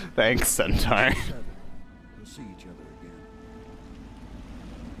 Thanks, Centaur. We'll see each other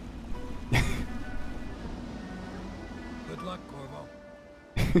again. Good luck, Corvo.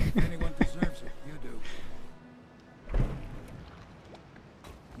 If anyone deserves it, you do.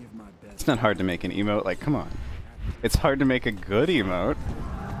 Give my best. It's not hard to make an emote, like, come on. It's hard to make a good emote.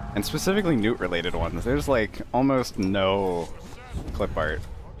 And specifically Newt-related ones. There's, like, almost no clip art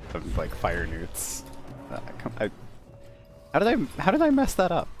of, like, Fire Newts. How did I mess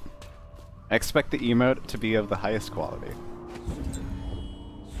that up? I expect the emote to be of the highest quality.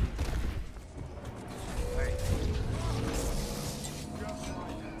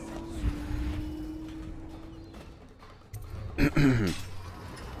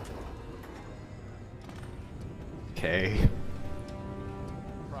 Okay.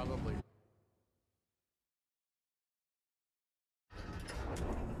 Probably.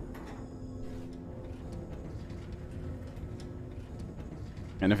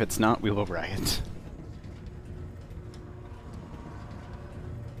 And if it's not, we will riot.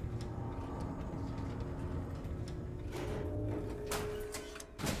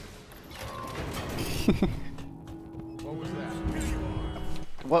 What was that?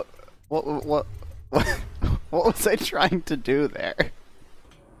 What what was I trying to do there?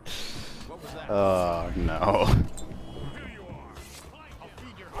 What was that? Oh no.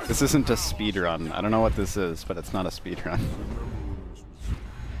 This isn't a speed run. I don't know what this is, but it's not a speed run. Did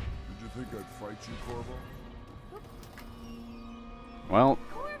you think I'd fight you, Corvo? Well,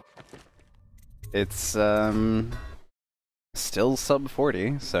 It's still sub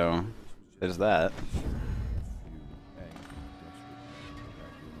 40, so there's that.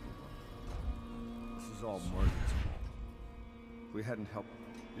 This is all Morgan's fault. If we hadn't helped.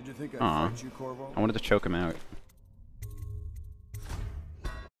 Did you think I'd Aw. fight you, Corvo? I wanted to choke him out.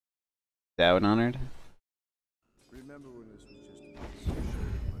 Dishonored? Remember when this was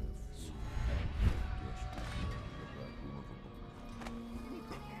just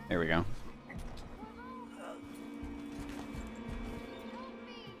There we go.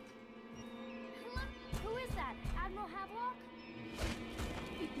 Who is that? Admiral Havelock?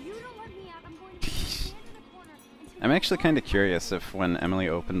 If you don't let me out, I'm going to stand in the corner until I'm actually kind of curious if when Emily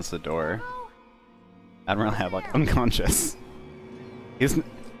opens the door, Admiral Havelock unconscious.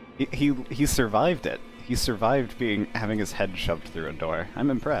 He survived it. He survived having his head shoved through a door. I'm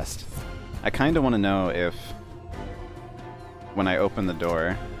impressed. I kind of want to know if when I open the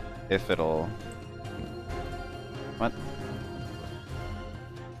door, if it'll... What?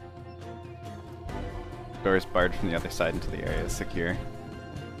 Door is barred from the other side until the area is secure.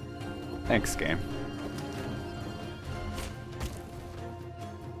 Thanks, game.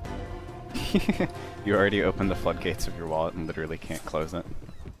 You already opened the floodgates of your wallet and literally can't close it.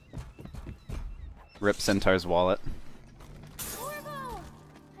 Rip Centaur's wallet. Corvo!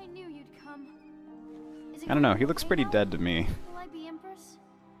 I knew you'd come. Is it I don't know, going he looks okay pretty now? dead to me. Will I be Empress?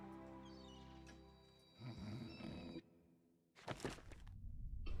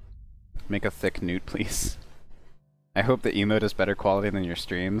 Make a thick nude, please. I hope the emote is better quality than your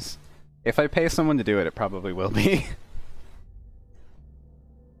streams. If I pay someone to do it, it probably will be.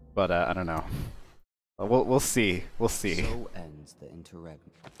 But, I don't know. We'll see. We'll see. So ends the interregnum.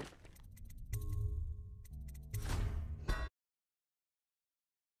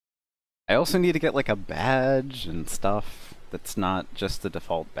 I also need to get, like, a badge and stuff that's not just the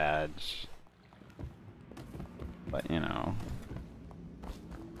default badge. But, you know.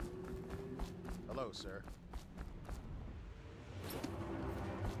 Hello, sir.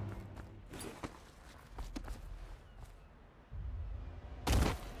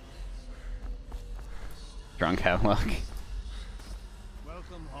 Drunk Havelock.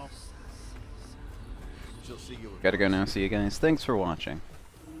 Welcome home. She'll see you. Gotta go now, see you guys. Thanks for watching.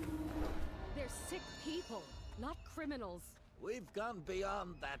 They're sick people, not criminals. We've gone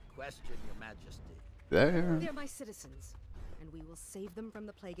beyond that question, Your Majesty. There. They're my citizens, and we will save them from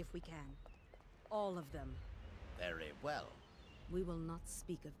the plague if we can. All of them. Very well. We will not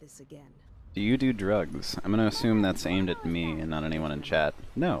speak of this again. Do you do drugs? I'm gonna assume that's aimed at me and not anyone in chat.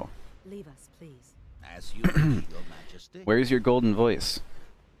 No. Leave us, please. As you wish, Your Majesty. Where's your golden voice?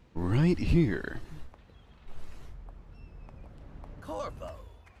 Right here. Corvo.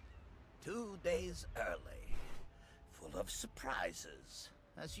 2 days early. Full of surprises,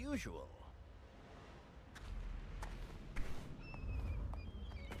 as usual.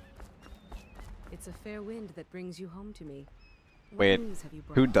 It's a fair wind that brings you home to me. What Wait, news have you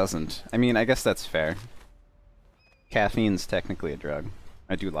brought? who doesn't? I mean, I guess that's fair. Caffeine's technically a drug.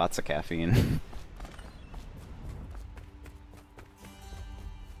 I do lots of caffeine.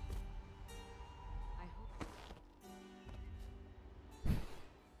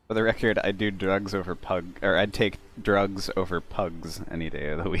 For the record, I do drugs over I'd take drugs over pugs any day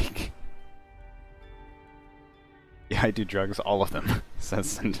of the week. Yeah, I do drugs, all of them, says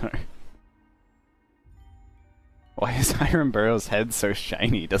Centaur. Why is Hiram Burrow's head so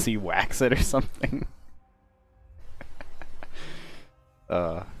shiny? Does he wax it or something?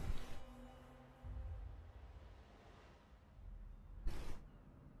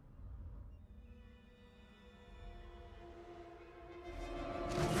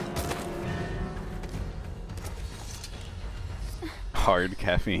 Hard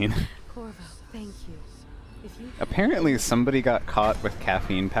caffeine. Corvo, thank you. If you Apparently somebody got caught with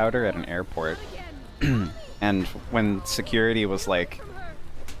caffeine powder at an airport. And when security was like,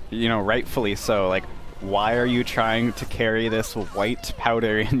 you know, rightfully so, like, why are you trying to carry this white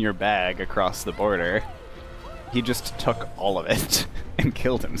powder in your bag across the border? He just took all of it and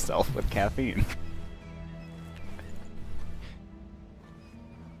killed himself with caffeine.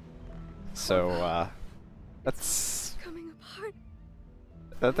 So, that's... coming apart.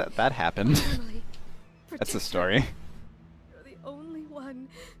 That happened. Emily, That's the protect story. her. You're the only one.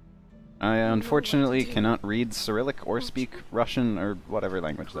 I unfortunately cannot read Cyrillic or speak Russian or whatever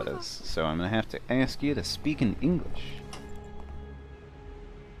language that is, so I'm gonna have to ask you to speak in English.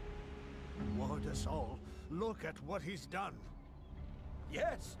 Lord us all, look at what he's done.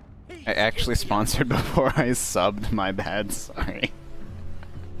 Yes. I actually sponsored before I subbed, my bad, sorry.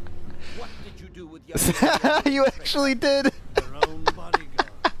 What did you do with your You actually did! Her own bodyguard.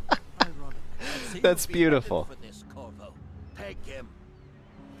 Ironic. That's beautiful. For this, Corvo. Take him.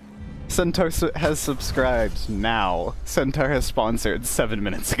 Centaur has subscribed now. Centaur has sponsored 7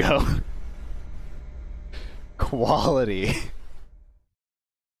 minutes ago. Quality.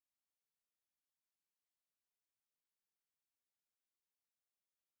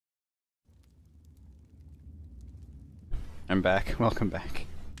 I'm back. Welcome back.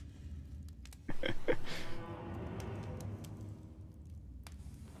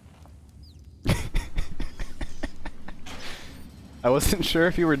 I wasn't sure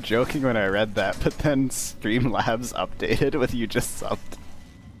if you were joking when I read that, but then Streamlabs updated with you just subbed.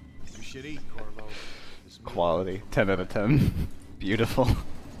 You should eat, Corvo. Quality. 10 out of 10. Beautiful.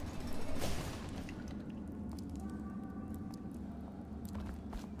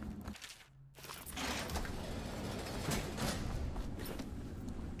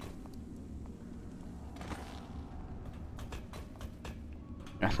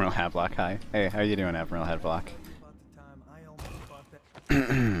 Admiral Havelock, hi. Hey, how you doing, Admiral Havelock?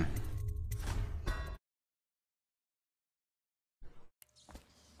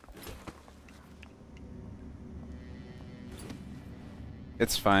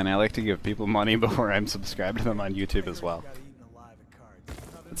 It's fine, I like to give people money before I'm subscribed to them on YouTube as well.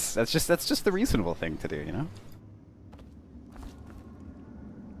 That's just the reasonable thing to do, you know?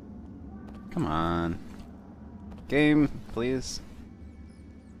 Come on. Game, please.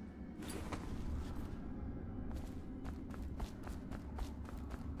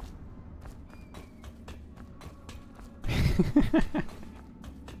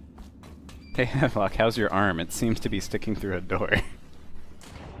 Hey Havelock, how's your arm? It seems to be sticking through a door.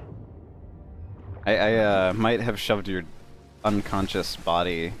 I might have shoved your unconscious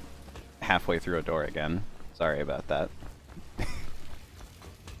body halfway through a door again. Sorry about that.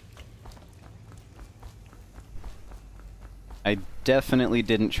 I definitely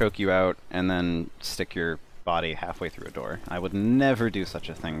didn't choke you out and then stick your body halfway through a door. I would never do such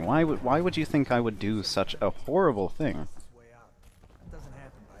a thing. Why would you think I would do such a horrible thing?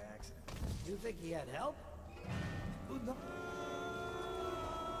 You think he had help?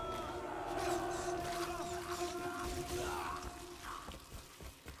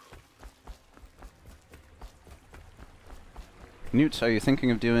 Newt, are you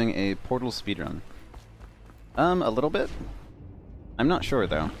thinking of doing a Portal speedrun? A little bit. I'm not sure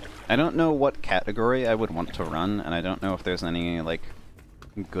though. I don't know what category I would want to run, and I don't know if there's any, like,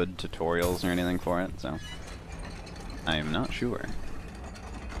 good tutorials or anything for it, so I am not sure.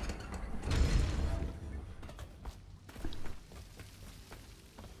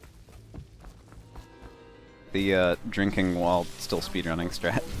 The drinking while still speedrunning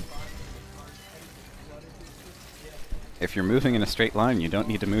strat. If you're moving in a straight line, you don't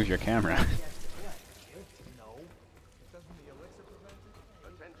need to move your camera.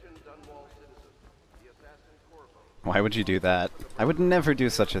 Why would you do that? I would never do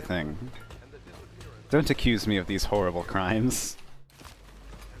such a thing. Don't accuse me of these horrible crimes.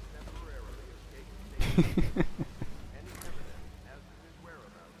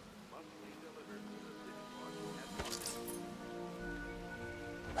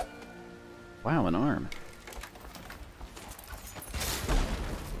 Wow, an arm.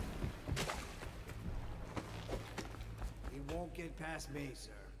 He won't get past me,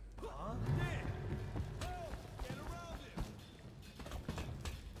 sir. Huh?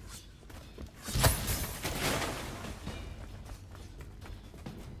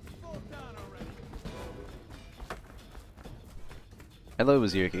 Hello,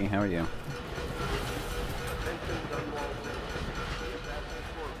 Wazuki. How are you?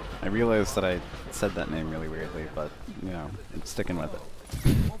 I realized that I said that name really weirdly, but, you know, I'm sticking with it.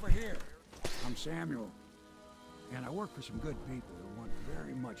 Over here. I'm Samuel, and I work for some good people who want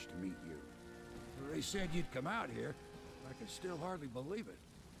very much to meet you. They said you'd come out here. I can still hardly believe it.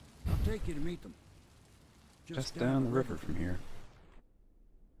 I'll take you to meet them. Just down the river from here.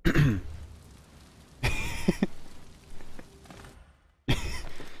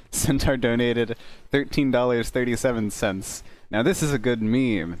 Centaur donated $13.37. Now this is a good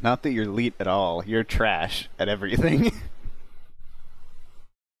meme. Not that you're elite at all. You're trash at everything.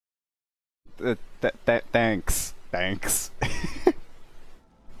 Thanks. Thanks. I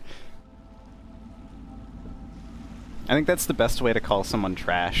think that's the best way to call someone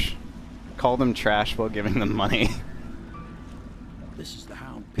trash. Call them trash while giving them money. This is the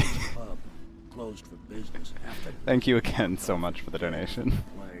Hound Pits pub, closed for business after. Thank you again so much for the donation.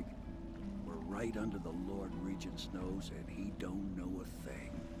 Flag. We're right under the Lord Regent's nose, and he don't know a thing.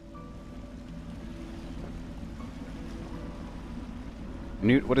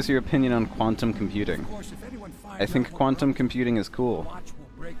 Newt, what is your opinion on quantum computing? Of course, if anyone finds I think out quantum what computing is cool. watch will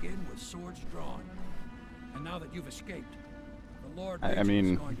break in with swords drawn. And now that you've escaped, the Lord I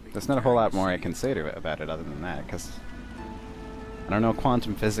mean, there's not a whole lot more I can say about it other than that, because I don't know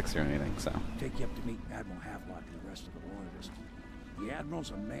quantum physics or anything, so. Take you up to meet Admiral Havelock and the rest of the Loyalists. The Admiral's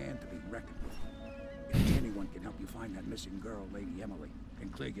a man to be reckoned with. If anyone can help you find that missing girl, Lady Emily,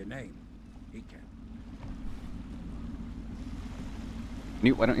 and clear your name, he can.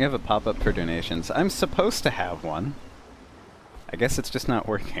 Newt, why don't you have a pop-up for donations? I'm supposed to have one. I guess it's just not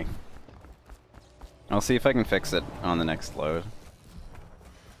working. I'll see if I can fix it on the next load.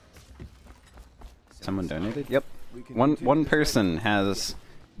 Someone donated? Yep. One person has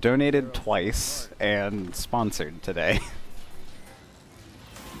donated twice and sponsored today.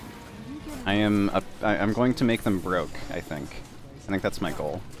 I'm going to make them broke, I think. I think that's my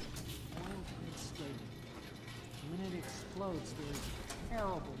goal. When it explodes, there's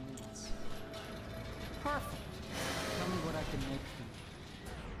terrible meats. Perfect. Tell me what I can make for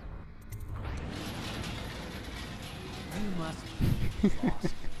you. You must be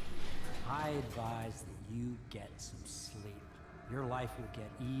exhausted. I advise that you get some sleep. Your life will get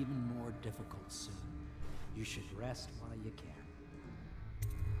even more difficult soon. You should rest while you can.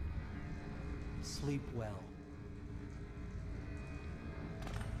 Sleep well.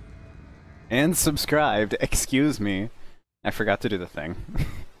 And subscribed. Excuse me. I forgot to do the thing.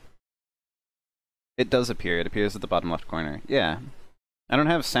 It does appear. It appears at the bottom left corner. Yeah. I don't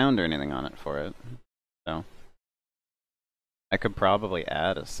have sound or anything on it for it. So. I could probably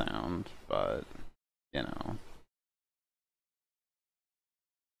add a sound, but, you know.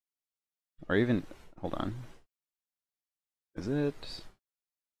 Or even, hold on. Is it?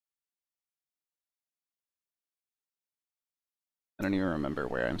 I don't even remember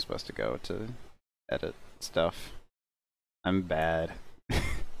where I'm supposed to go to edit stuff. I'm bad.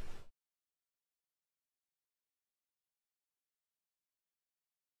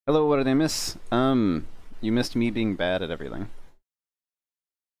 Hello, what did I miss? You missed me being bad at everything.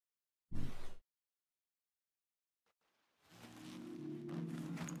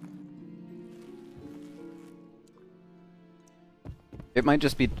 It might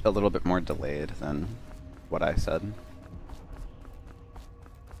just be a little bit more delayed than what I said.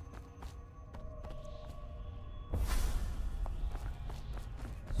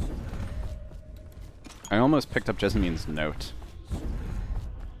 I almost picked up Jessamines' note.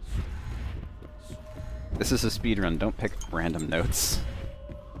 This is a speedrun, don't pick random notes.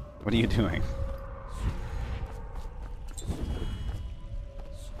 What are you doing?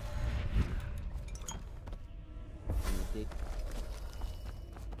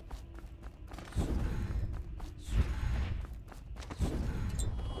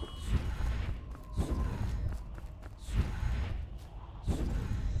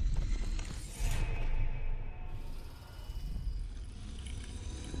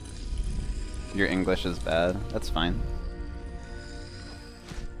 Your English is bad. That's fine.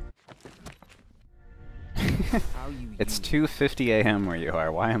 It's 2:50 a.m. where you are.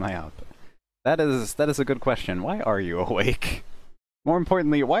 Why am I up? That is a good question. Why are you awake? More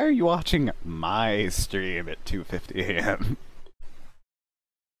importantly, why are you watching my stream at 2:50 a.m.?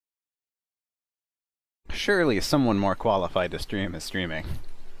 Surely someone more qualified to stream is streaming.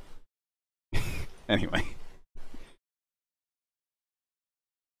 Anyway.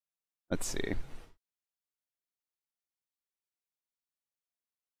 Let's see.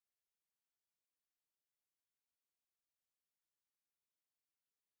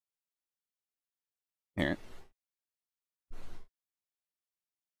 Here.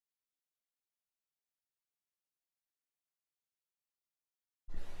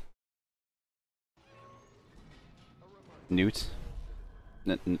 Newt?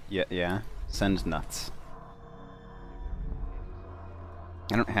 Yeah. Send nuts.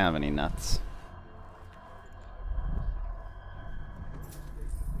 I don't have any nuts.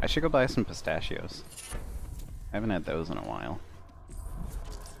 I should go buy some pistachios. I haven't had those in a while.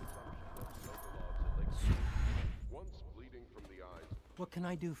 What can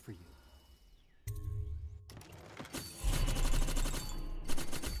I do for you?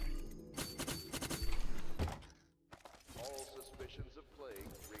 All suspicions of plague,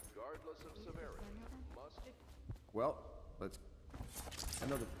 regardless of severity, must... Well, let's...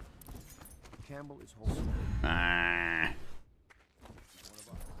 Another... Campbell is holding... Ah.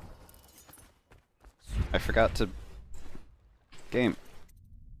 I forgot to... Game.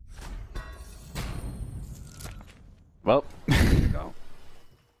 Well... There you go.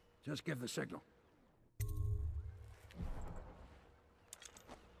 Just give the signal.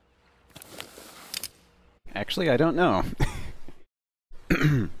 Actually, I don't know.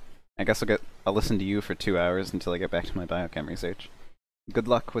 I guess I'll listen to you for 2 hours until I get back to my biochem research. Good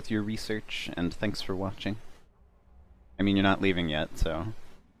luck with your research, and thanks for watching. I mean, you're not leaving yet, so...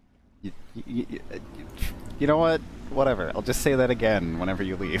 You know what? Whatever. I'll just say that again whenever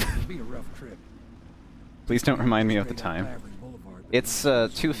you leave. It'll be a rough trip. Please don't remind me of the time. It's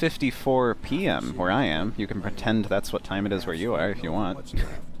 2:54 p.m. where I am. You can pretend that's what time it is where you are if you want.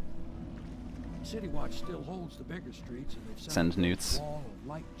 City Watch still holds the bigger streets, and they've Send newts. a wall of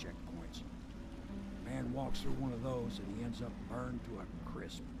light checkpoints. Man walks through one of those and he ends up burned to a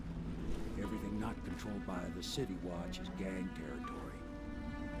crisp. Everything not controlled by the City Watch is gang territory.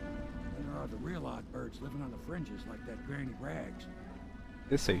 Then there are the real odd birds living on the fringes like that Granny Rags.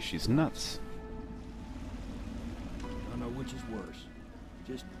 They say she's nuts. I don't know which is worse.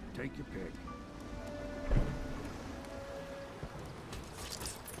 Just take your pick.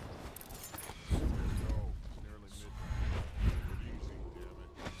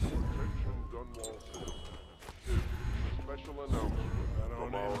 Special announcement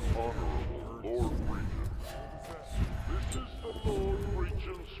from our honorable Lord Regent. This is the Lord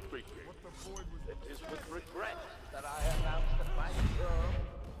Regent speaking. It is with regret that I announce that my term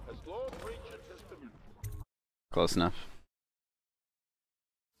as Lord Regent has been... Close enough.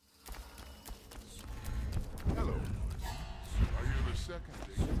 Hello. Are you the second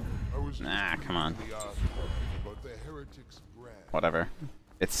agent? I was Nah, come on. but the heretics brand. Whatever.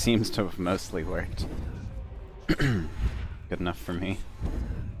 It seems to have mostly worked. Good enough for me.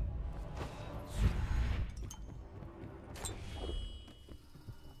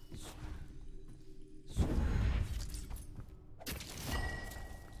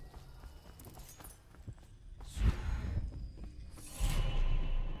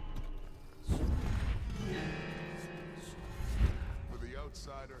 For the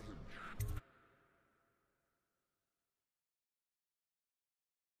outsider who...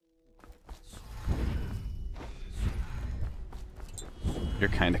 You're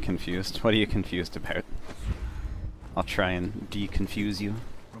kinda confused. What are you confused about? I'll try and de-confuse you.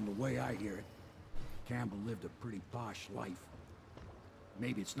 From the way I hear it, Campbell lived a pretty posh life.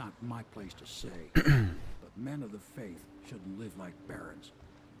 Maybe it's not my place to say, but men of the faith shouldn't live like barons.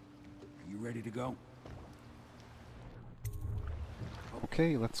 Are you ready to go?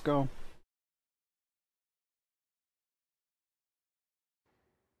 Okay, let's go.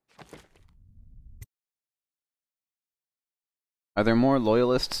 Are there more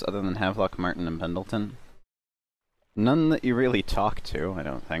loyalists other than Havelock, Martin, and Pendleton? None that you really talk to, I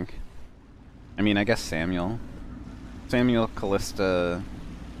don't think. I mean, I guess Samuel. Samuel, Callista,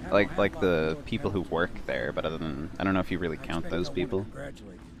 like the people who work there, but other than... I don't know if you really count those people.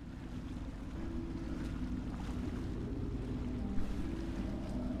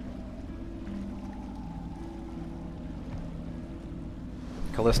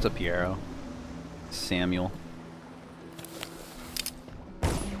 Callista, Piero, Samuel.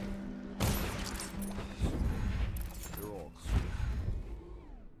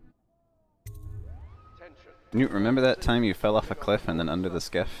 Newt, remember that time you fell off a cliff and then under the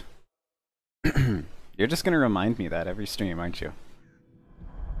skiff? You're just gonna remind me that every stream, aren't you?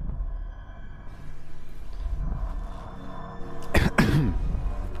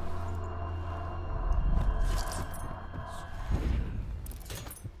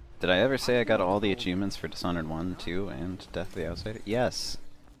 Did I ever say I got all the achievements for Dishonored 1, 2, and Death of the Outsider? Yes.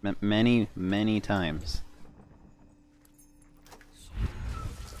 Many, many times.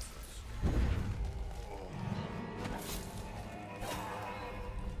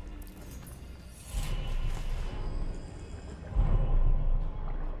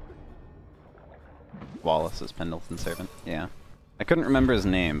 Wallace is Pendleton's servant. Yeah. I couldn't remember his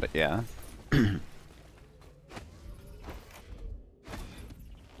name, but yeah.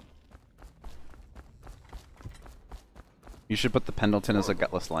 You should put the Pendleton as a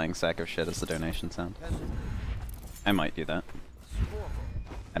gutless lying sack of shit as the donation sound. I might do that.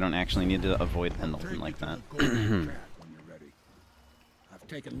 I don't actually need to avoid Pendleton like that. I've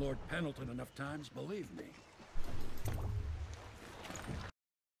taken Lord Pendleton enough times, believe me.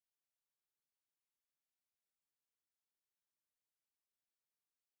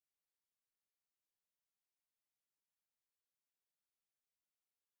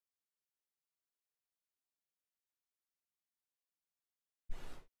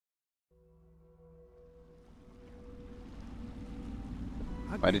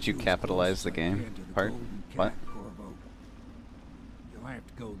 Why did you capitalize the game part? What?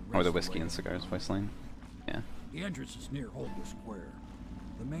 Or the whiskey and cigars voice line? Yeah. The entrance is near Holder Square.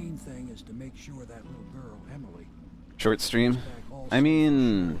 The main thing is to make sure that little girl, Emily... Short stream? I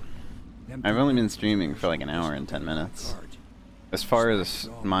mean... I've only been streaming for like an hour and 10 minutes. As far as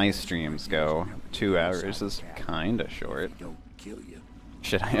my streams go, 2 hours is kinda short.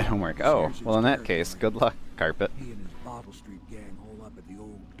 Shit, I had homework. Oh, well in that case, good luck, Carpet. He and his Bottle Street gang hole up at the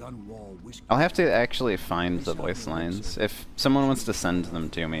old Dunwall whiskey. I'll have to actually find the voice lines. If someone wants to send them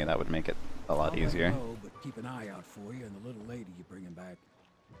to me, that would make it a lot easier. Know, but keep an eye out for you and the little lady you bring him back.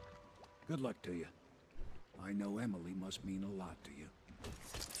 Good luck to you. I know Emily must mean a lot to you.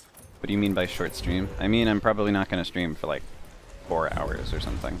 What do you mean by short stream? I mean, I'm probably not going to stream for like 4 hours or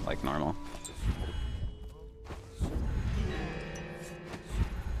something, like normal.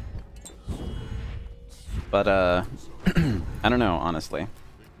 But, I don't know, honestly.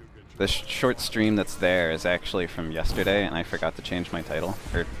 The short stream that's there is actually from yesterday, and I forgot to change my title.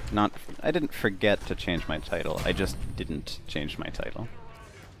 Or, not, I didn't forget to change my title, I just didn't change my title.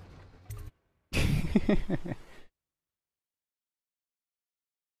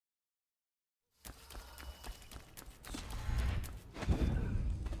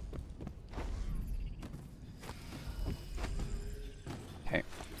 Okay.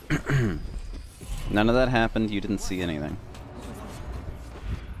 None of that happened, you didn't see anything.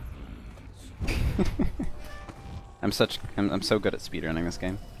 I'm so good at speedrunning this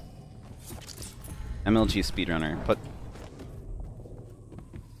game. MLG speedrunner, but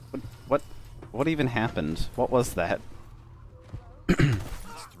what even happened? What was that? It's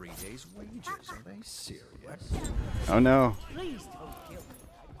 3 days' wages. Are they serious? Oh no. Please don't kill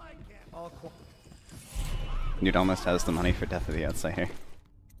me. Dude almost has the money for Death of the Outsider.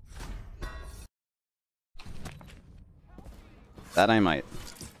 That I might.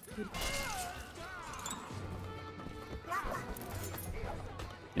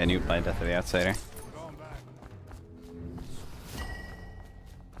 Yeah, you buy Death of the Outsider.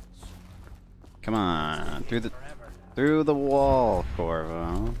 Come on, through the wall,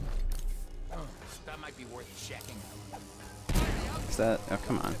 Corvo. That might be worth checking. Is that? Oh,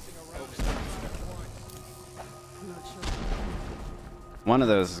 come on. One of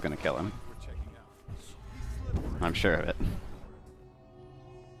those is gonna kill him. I'm sure of it.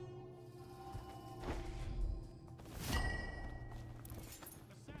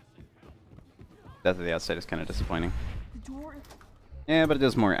 Death of the Outside is kind of disappointing. Yeah, but it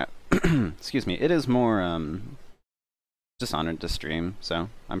is more. Excuse me. It is more Dishonored to stream, so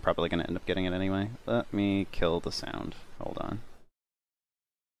I'm probably gonna end up getting it anyway. Let me kill the sound. Hold on.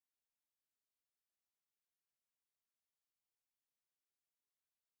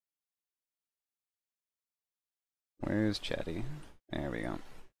 Where's Chatty? There we go.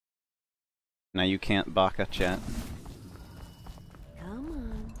 Now you can't baka chat. Come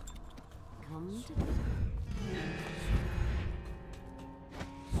on. Come to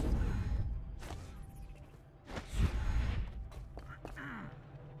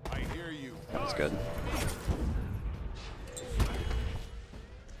I hear you. That's good.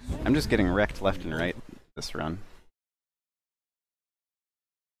 I'm just getting wrecked left and right this run.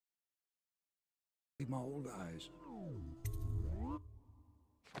 My old eyes.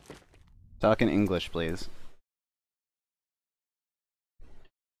 Talk in English, please.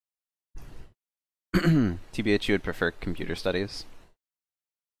 TBH, you would prefer computer studies?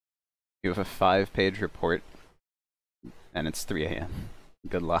 You have a 5-page report, and it's 3 AM.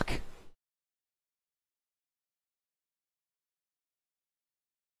 Good luck.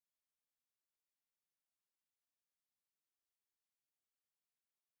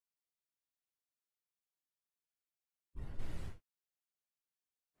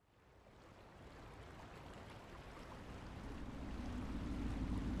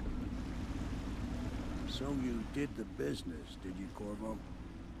 So you did the business, did you, Corvo?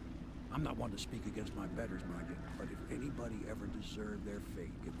 I'm not one to speak against my betters, mind you, but if anybody ever deserved their fate,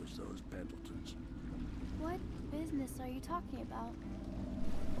 it was those Pendletons. What business are you talking about?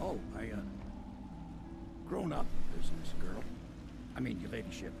 Oh, grown-up business, girl. I mean, your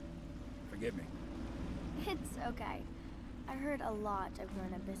ladyship. Forgive me. It's okay. I heard a lot of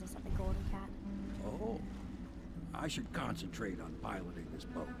grown-up business at the Golden Cat. Oh, I should concentrate on piloting this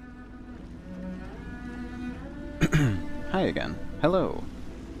boat. Hi again. Hello.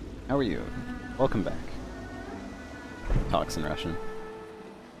 How are you? Welcome back. Talks in Russian.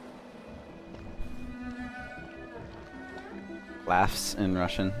 Laughs in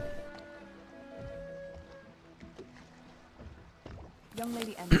Russian. Young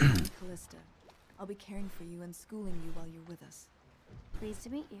Lady Emily, I'm Callista. I'll be caring for you and schooling you while you're with us. Pleased to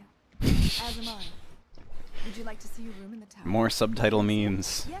meet you. As am I. Would you like to see your room in the tower? More subtitle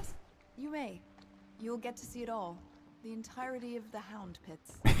memes. Yes, you may. You'll get to see it all. The entirety of the Hound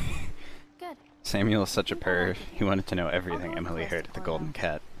Pits. Good. Samuel is such a perv. He wanted to know everything Emily heard at the Golden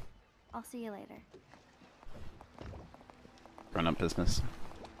Cat. I'll see you later. Run up business.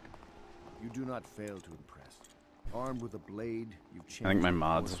 You do not fail to impress. Armed with a blade, you've changed I think my the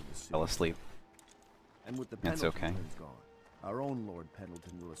mods course of the city. fell asleep. And with the That's Pendleton okay. twins gone, our own Lord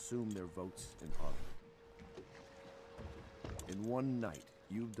Pendleton will assume their votes in Parliament. In one night,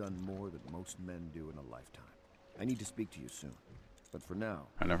 you've done more than most men do in a lifetime. I need to speak to you soon. But for now,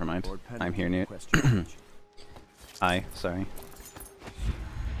 Oh, never mind. Lord I'm here, Pendleton Newt. requests your attention. Hi, sorry.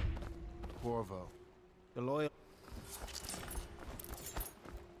 Corvo, the loyal.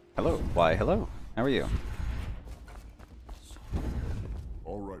 Hello. Why, hello. How are you?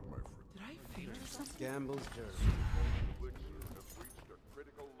 All right, my friend. Did I faint or something? Gamble's dirt.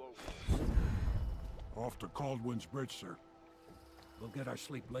 Off to Caldwin's Bridge, sir. We'll get our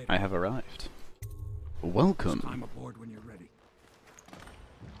sleep later. I have arrived. Welcome. Climb aboard when you're ready.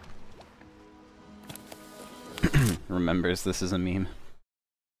 Remembers this is a meme.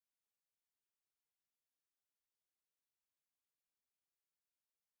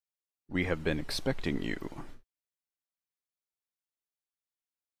 We have been expecting you.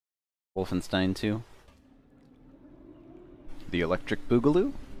 Wolfenstein 2. The Electric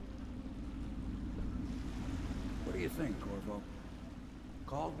Boogaloo? What do you think, Corvo?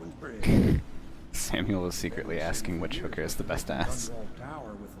 Caldwin's Bridge. Samuel was secretly asking which hooker is the best ass. Dunwall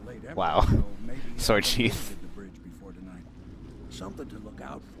Tower with the late Wow. Emperor, so maybe Sword he sheath. visited the bridge before tonight. Something to look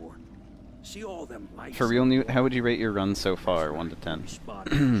out for. See all them lights. For real, Newt, how would you rate your run so far, 1 to 10?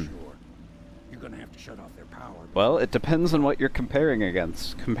 Spotted for sure. You're gonna have to shut off their power. Well, it depends on what you're comparing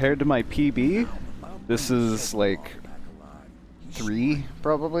against. Compared to my PB, this is like 3,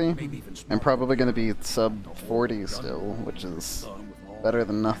 probably. I'm probably going to be sub 40 still, which is better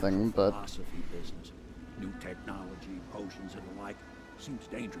than nothing, but... Philosophy business, new technology, potions and the like. Seems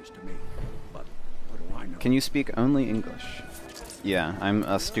dangerous to me, but what do I know? Can you speak only English? Yeah, I'm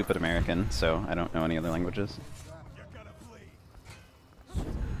a stupid American, so I don't know any other languages.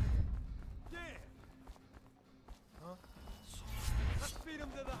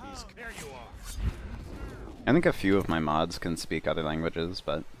 I think a few of my mods can speak other languages,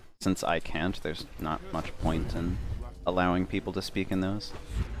 but since I can't, there's not much point in allowing people to speak in those.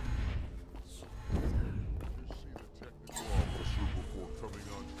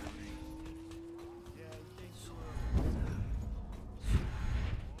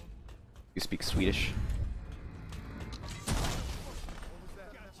 You speak Swedish?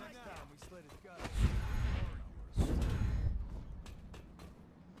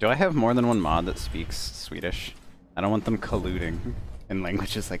 Do I have more than one mod that speaks Swedish? I don't want them colluding in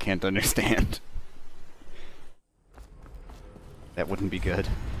languages I can't understand. That wouldn't be good.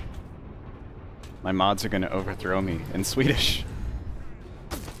 My mods are gonna overthrow me in Swedish.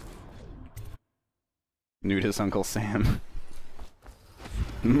 Nude is Uncle Sam.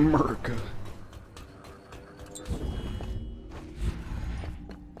 Merca.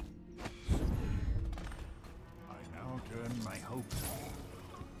 I now turn my hopes.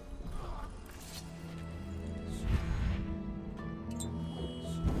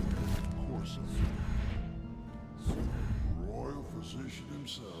 Royal physician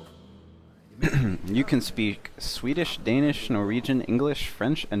himself. You can speak Swedish, Danish, Norwegian, English,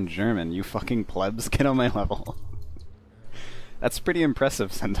 French, and German. You fucking plebs, get on my level. That's pretty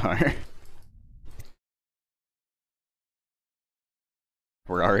impressive, Centaur.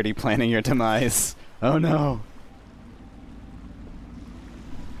 We're already planning your demise. Oh no.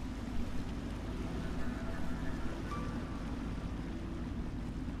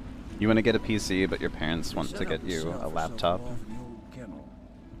 You want to get a PC, but your parents want to get you a laptop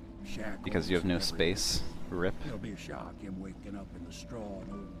because you have no space. Rip. It'll be a shock, him waking up in the straw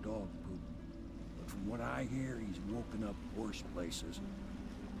and old dog poop. But from what I hear, he's woken up worse places.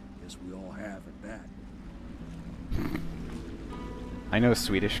 Guess we all have at that. I know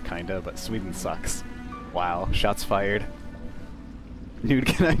Swedish, kinda, but Sweden sucks. Wow, shots fired. Dude,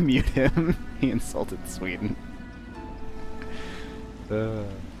 can I mute him? He insulted Sweden.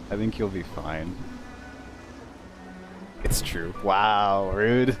 I think you'll be fine. It's true. Wow,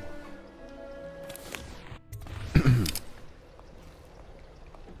 rude.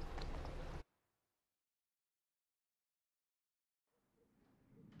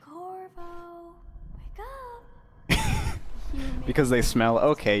 Corvo, wake up. Because they smell.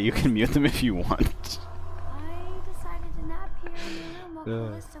 Okay, you can mute them if you want. I decided to nap here in the room while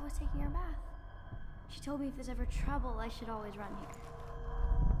Callista was taking her bath. She told me if there's ever trouble, I should always run here.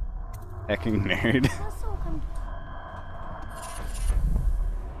 Hecking nerd. Callista will come.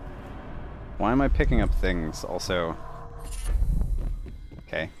 Why am I picking up things also?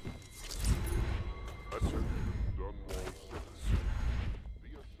 Okay.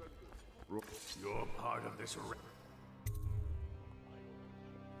 You're part of this.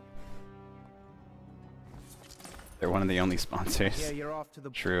 They're one of the only sponsors. Yeah, you're off to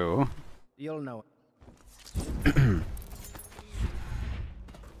the. True. You'll know it. The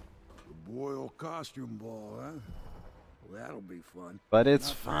Boyle costume ball, huh? Well, that'll be fun. But it's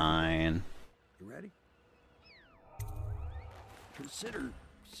Not fine. You ready? Consider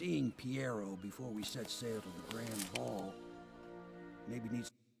seeing Piero before we set sail to the grand ball. Maybe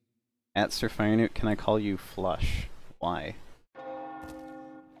needs. At Sir Firenewt, can I call you Flush? Why?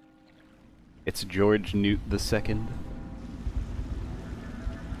 It's George Newt II.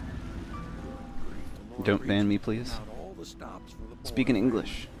 Don't ban me, please. All the stops for the Speak in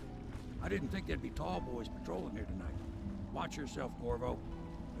English. I didn't think there'd be tall boys patrolling here tonight. Watch yourself, Corvo.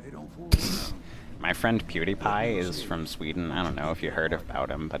 They don't fool around. My friend PewDiePie is from Sweden. I don't know if you heard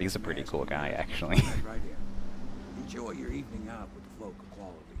about him, but he's a pretty cool guy, actually. Right here. Enjoy your evening out with the folk of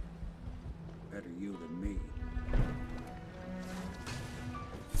quality. Better you than me.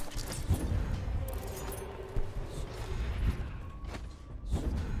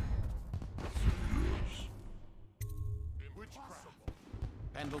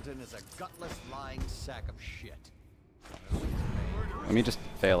 Pendleton is a gutless, lying sack of shit. Let me just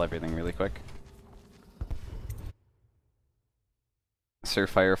fail everything really quick. Sir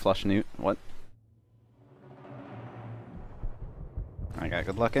Fire Flush Newt, what? I got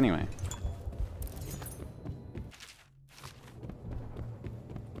good luck anyway.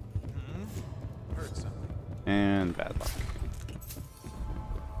 Heard something. And bad luck.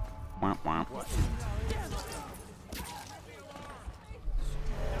 Womp womp.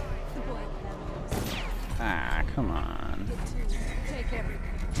 Ah, come on. Take everything.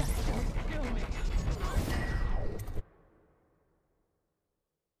 Just don't kill me.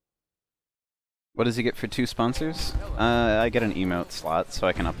 What does he get for 2 sponsors? I get an emote slot, so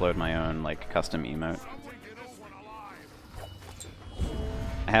I can upload my own, like, custom emote.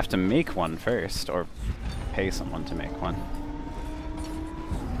 I have to make one first, or pay someone to make one.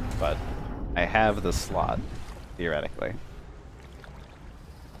 But I have the slot, theoretically.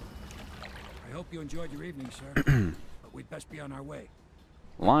 I hope you enjoyed your evening, sir. But we'd best be on our way.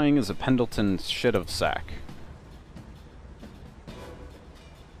 Lying is a Pendleton shit of sack.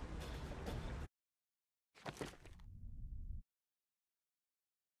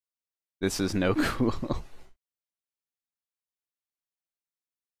 This is no cool.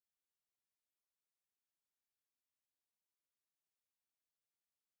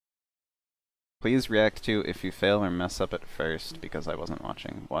 Please react to if you fail or mess up at first, because I wasn't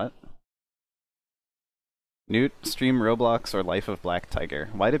watching. What? Newt, stream Roblox or Life of Black Tiger.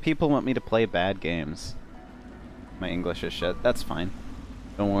 Why do people want me to play bad games? My English is shit. That's fine.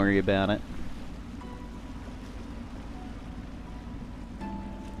 Don't worry about it.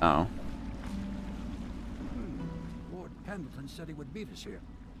 Oh. Lord Pendleton said he would meet us here.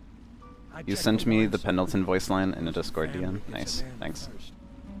 You sent me the Pendleton voice line in a Discord DM. Nice. Thanks.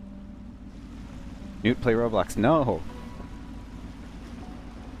 Newt, play Roblox. No!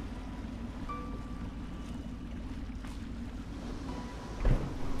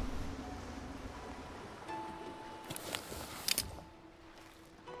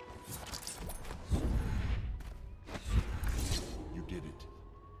 You did it.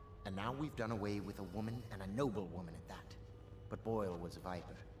 And now we've done away with a woman, and a noble woman at that. But Boyle was a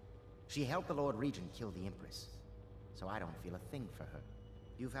viper. She helped the Lord Regent kill the Empress. So I don't feel a thing for her.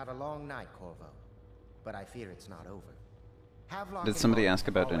 You've had a long night, Corvo. But I fear it's not over. Havelock Did and somebody Boyle ask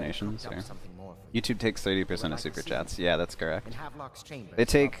about already donations? cooked up Or? something more for you. YouTube takes 30% of super chats. Yeah, that's correct. In Havelock's chamber, They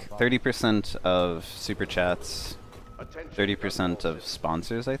take 30% of super chats, 30% of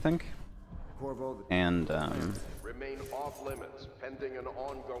sponsors, I think, and Remain off limits pending an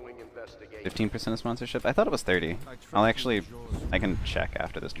ongoing investigation. 15% of sponsorship. I thought it was 30. I'll actually, I can check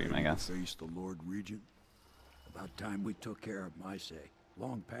after the stream, I guess. Face the Lord Regent. About time we took care of my say.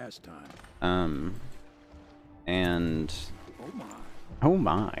 Long past time. And Oh my. oh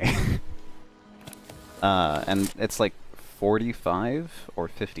my. And it's like 45 or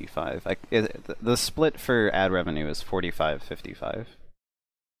 55. The split for ad revenue is 45-55.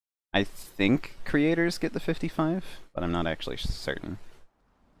 I think creators get the 55, but I'm not actually certain.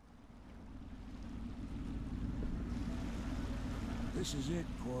 This is it,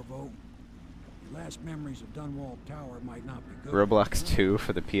 Corvo. Your last memories of Dunwall Tower might not be good. Roblox 2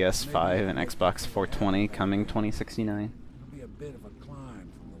 for the PS5 and Xbox 420 coming 2069. It'll be a bit of a climb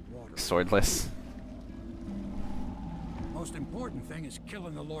from the water. Swordless. Most important thing is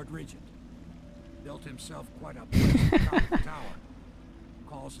killing the Lord Regent. Built himself quite a place atop the tower.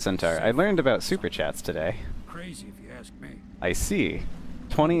 Calls it Centaur, I learned about super chats today. crazy if you ask me. I see.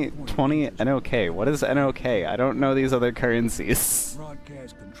 20 NOK. What is NOK? I don't know these other currencies.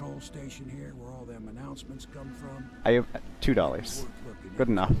 Broadcast control station here, where all them announcements come from. I have $2. Good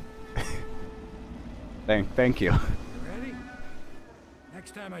enough. Thank you. Ready?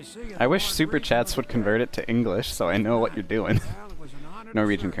 Next time I see you, I wish Super Chats would convert it to English so I know what you're doing.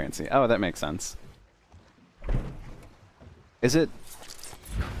 Norwegian currency. Oh, that makes sense. Is it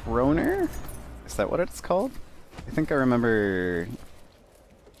kroner? Is that what it's called? I think I remember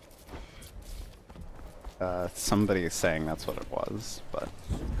somebody saying that's what it was, but...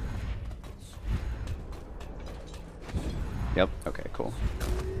 Yep, okay, cool.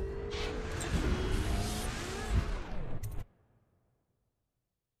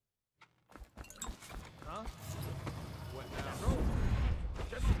 Huh? What now?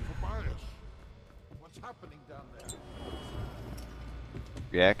 General Tobias. What's happening down there?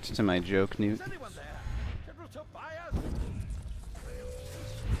 React to my joke, Newt. Is anyone there? General Tobias?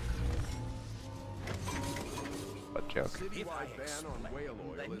 What joke? Citywide ban on whale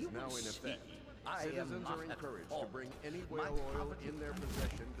oil is now in effect. Citizens are encouraged to bring any whale oil in their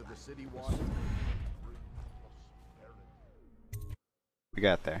possession to the city water. We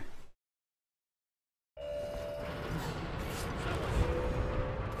got there.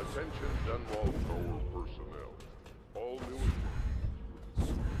 Attention Dunwall Tower personnel. All new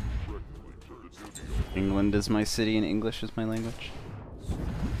directly to the duty office. England is my city and English is my language.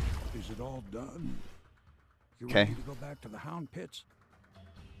 Is it all done? You Okay. ready to go back to the Hound Pits?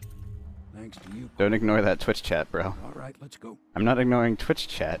 Thanks to you. Don't ignore that Twitch chat, bro. All right, let's go. I'm not ignoring Twitch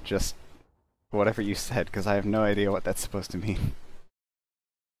chat, just whatever you said, because I have no idea what that's supposed to mean.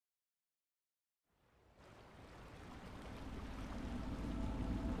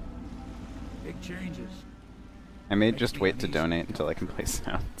 Big changes. I may just wait to donate until I can play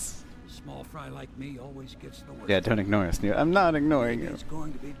sounds. Small fry like me always gets the worst. Yeah, don't ignore us, Newt. I'm not ignoring you. It's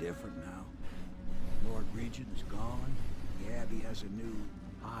going to be different now. Lord Regent is gone. The Abbey has a new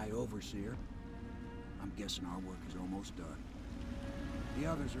High Overseer. I'm guessing our work is almost done. The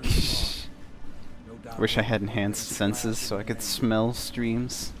others are involved. No doubt. Wish I had enhanced senses so I could smell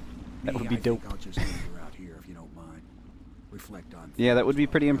streams. That would be dope. I'll just linger out here if you don't mind. Reflect on. Yeah, that would be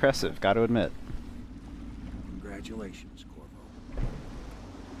pretty impressive, gotta admit. Congratulations, Corvo.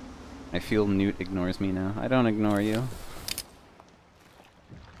 I feel Newt ignores me now. I don't ignore you.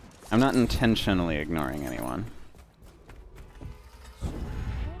 I'm not intentionally ignoring anyone.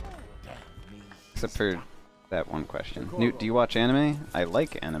 Except for that one question. Newt, do you watch anime? I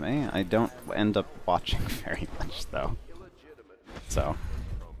like anime. I don't end up watching very much, though. So,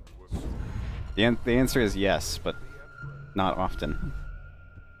 the answer is yes, but not often.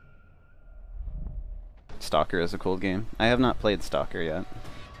 Stalker is a cool game. I have not played Stalker yet.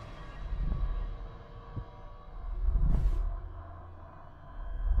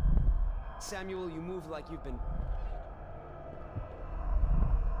 Samuel, you move like you've been...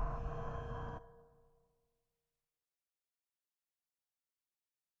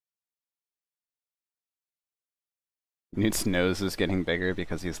 Newt's nose is getting bigger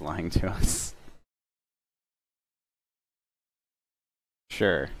because he's lying to us.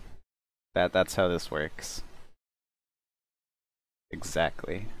 Sure. That's how this works.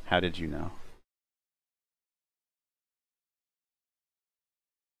 Exactly. How did you know?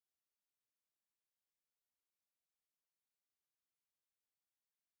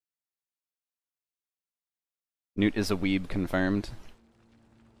 Newt is a weeb confirmed.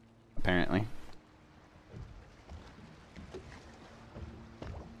 Apparently.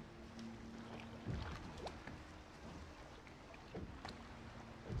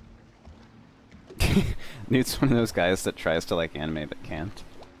 Newt's one of those guys that tries to like anime but can't.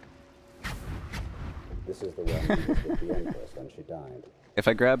 This is the one who was with the Empress when she died. If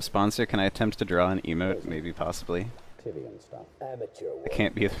I grab sponsor, can I attempt to draw an emote? Maybe, possibly. Tivian stuff. Amateur work. I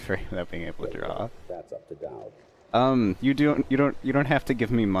can't be afraid without being able to draw. That's up to Dowd. You don't have to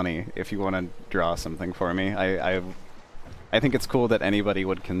give me money if you want to draw something for me. I think it's cool that anybody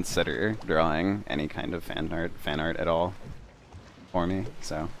would consider drawing any kind of fan art at all for me.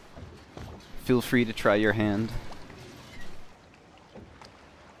 So feel free to try your hand.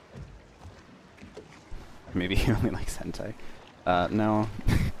 Maybe he only likes hentai. No.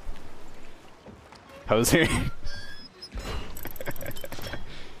 Poser.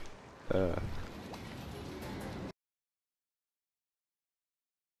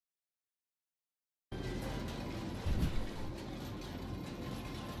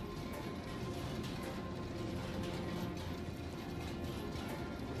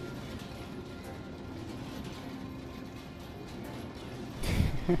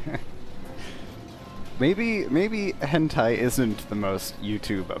 maybe hentai isn't the most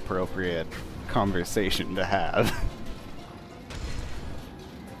YouTube appropriate conversation to have.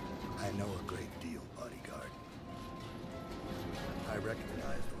 I know a great deal, bodyguard. I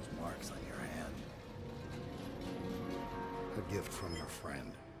recognize those marks on your hand. A gift from your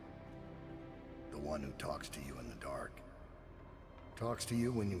friend. The one who talks to you in the dark. Talks to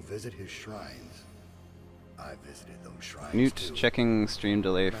you when you visit his shrines. I visited those shrines Mute too. checking stream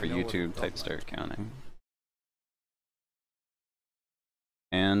delay for YouTube, type start counting.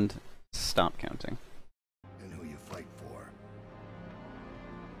 And stop counting. And who you fight for.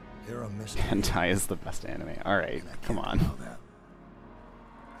 You're a mystery. Hentai is the best anime. Alright, come on.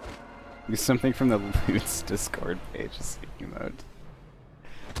 Do something from the Loot's Discord page, speaking mode.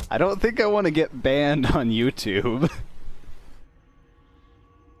 I don't think I want to get banned on YouTube.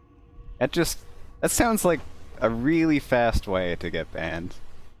 That sounds like a really fast way to get banned.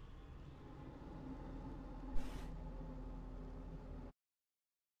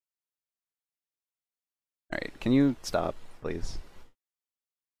 Alright, can you stop, please?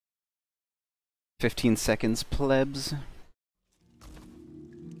 15 seconds, plebs.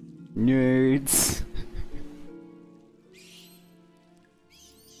 Nerds.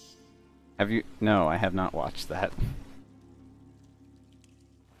 Have you? No, I have not watched that.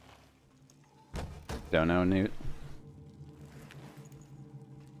 Don't know, Newt.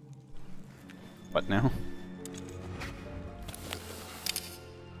 What now?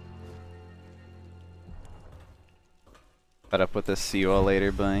 Fed up with this. See you all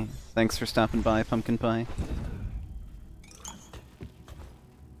later. Bye. Thanks for stopping by, Pumpkin Pie.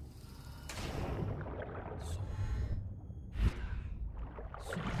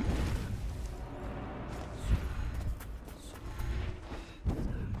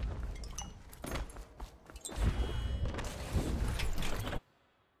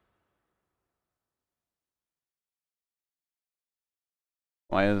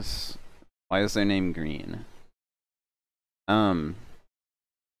 Why is their name green?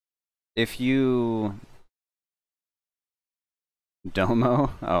 If you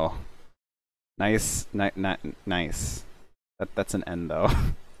Domo? Oh. Nice, nice. That's an N though.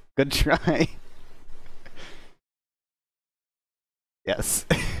 Good try. Yes.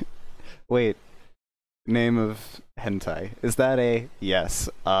 Wait. Name of hentai. Is that a yes?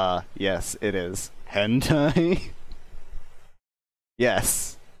 Yes, it is. Hentai?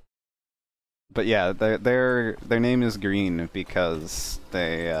 Yes. But yeah, their name is green because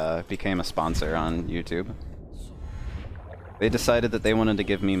they became a sponsor on YouTube. They decided that they wanted to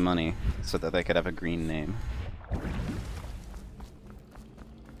give me money so that they could have a green name.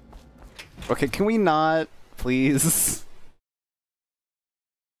 Okay, can we not, please?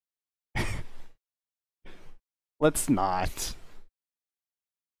 Let's not.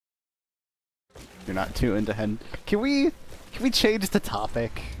 You're not too into hen. Can we change the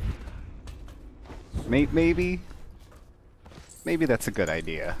topic? Maybe that's a good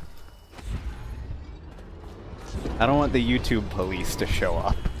idea. I don't want the YouTube police to show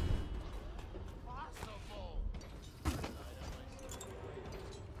up.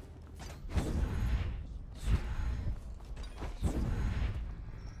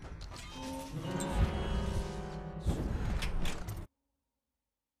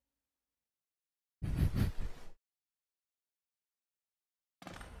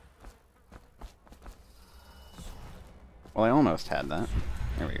 Well, I almost had that.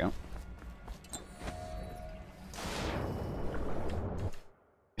 There we go.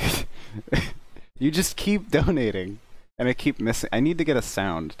 You just keep donating, and I keep missing. I need to get a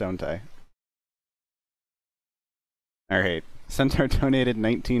sound, don't I? Alright. Centaur donated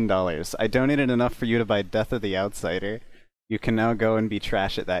 $19. I donated enough for you to buy Death of the Outsider. You can now go and be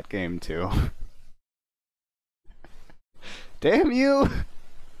trash at that game, too. Damn you!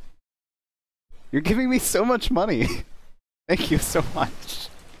 You're giving me so much money! Thank you so much.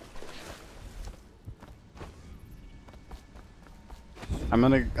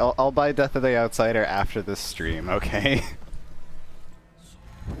 I'll buy Death of the Outsider after this stream, okay?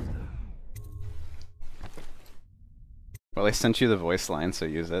 Well, I sent you the voice line, so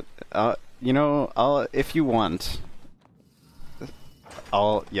use it. You know, if you want.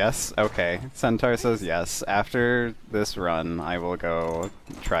 Yes? Okay. Centaur says yes. After this run, I will go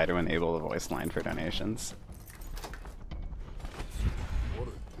try to enable the voice line for donations.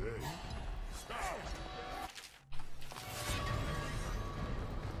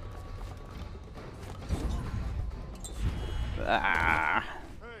 Ah.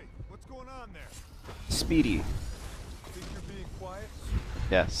 Hey, what's going on there? Speedy. Think you're being quiet?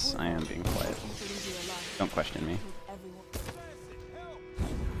 Yes, I am being quiet. Don't question me.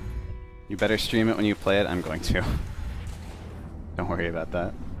 You better stream it when you play it. I'm going to. Don't worry about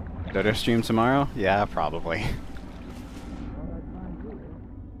that. Dodo stream tomorrow? Yeah, probably.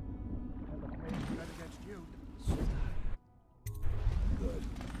 Good.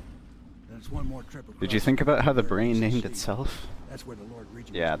 That's one more trip across. Did you think about how the brain named itself? That's where the Lord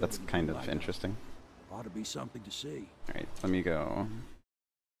Regent Yeah, was that's building kind the of lighthouse. interesting. Ought to be something to see. Alright, let me go.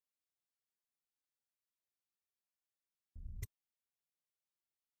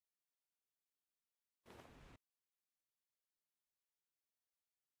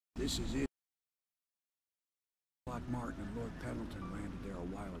 This is it. Lock Martin and Lord Pendleton landed there a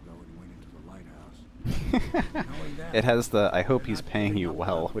while ago and went into the lighthouse. Knowing that, It has the I hope he's paying you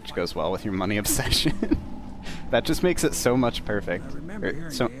well, which goes well with your money obsession. That just makes it so much perfect.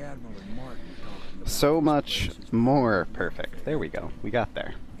 So much more perfect. There we go. We got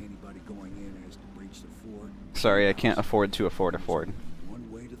there. anybody going in has to breach the fort. Sorry, I can't afford to afford.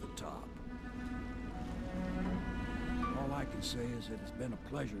 One way to the top. All I can say is that it's been a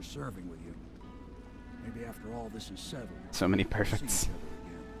pleasure serving with you. Maybe after all this is settled. So many we'll see perfects. each other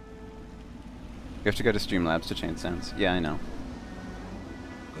again. You have to go to Streamlabs to change sounds. Yeah, I know.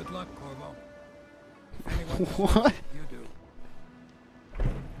 Good luck, Corvo. If anyone What? you do.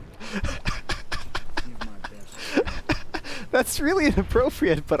 Give my best. That's really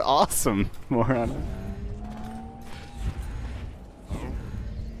inappropriate, but awesome, moron.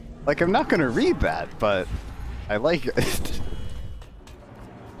 Like, I'm not gonna read that, but I like it.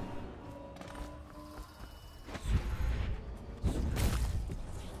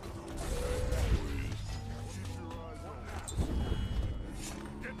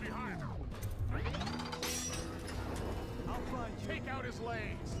 Take out his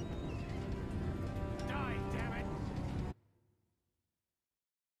legs. Die, damn it.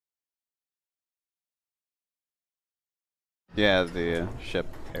 Yeah, the ship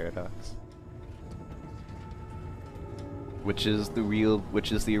paradox. Which is the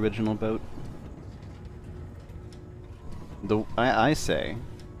original boat? I say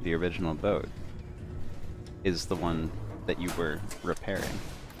the original boat is the one that you were repairing.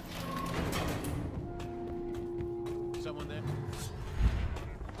 Someone there?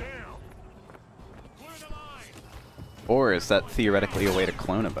 Down. Clear the line. Or is that theoretically a way to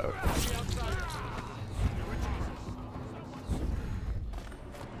clone a boat?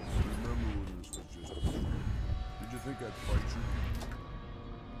 Did you think I'd fight you?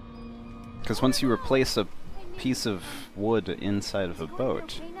 Because once you replace a piece of wood inside of a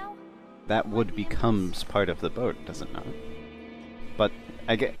boat, that wood becomes part of the boat, does it not? But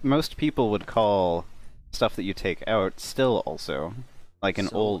I get most people would call stuff that you take out still also like an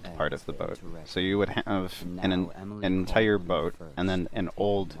old part of the boat. So you would have an entire boat and then an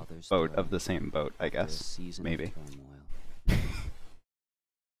old boat of the same boat, I guess. Maybe.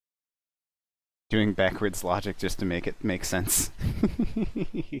 Doing backwards logic just to make it make sense.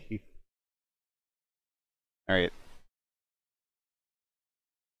 Alright.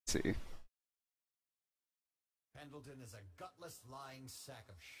 Let's see. Pendleton is a gutless, lying sack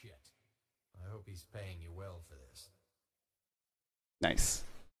of shit. I hope he's paying you well for this. Nice.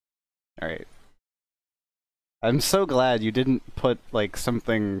 Alright. I'm so glad you didn't put, like,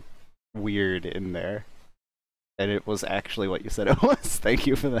 something weird in there. And it was actually what you said it was. Thank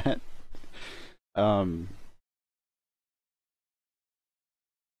you for that.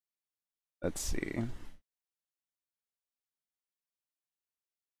 Let's see.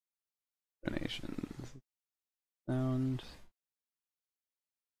 Donations. Sound.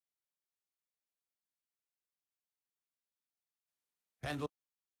 Pendleton.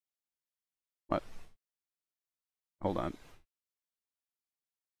 What? Hold on.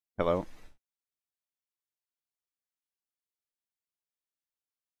 Hello?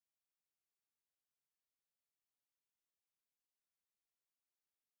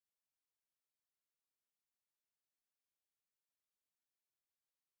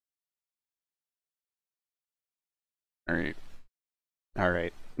 Alright.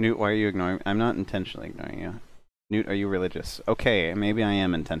 Alright. Newt, why are you ignoring me? I'm not intentionally ignoring you. Newt, are you religious? Okay, maybe I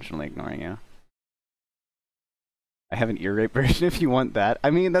am intentionally ignoring you. I have an ear rape version if you want that. I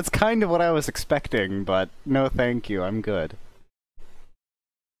mean, that's kind of what I was expecting, but no thank you, I'm good.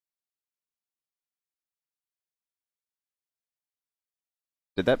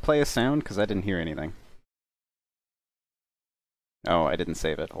 Did that play a sound? Because I didn't hear anything. Oh, I didn't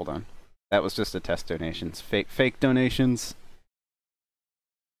save it. Hold on. That was just a test donations. Fake donations.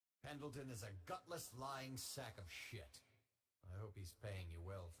 Pendleton is a gutless, lying sack of shit. I hope he's paying you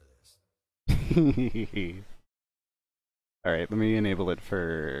well for this. Alright, let me enable it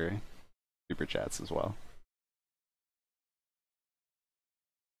for super chats as well.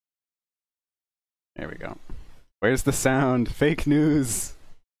 There we go. Where's the sound? Fake news!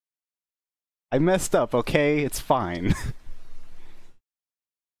 I messed up, okay? It's fine.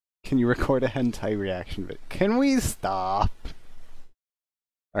 Can you record a hentai reaction vid? Can we stop?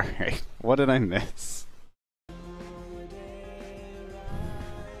 Alright, what did I miss?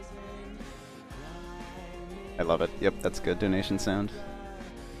 I love it. Yep, that's good donation sound.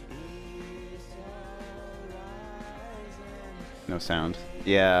 No sound.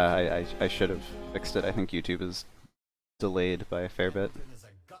 Yeah, I should have fixed it. I think YouTube is delayed by a fair bit. Is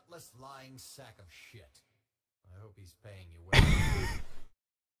a gutless, lying sack of shit. I hope he's paying you well.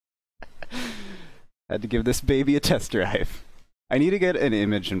 Had to give this baby a test drive. I need to get an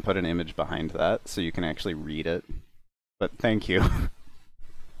image and put an image behind that so you can actually read it. But thank you.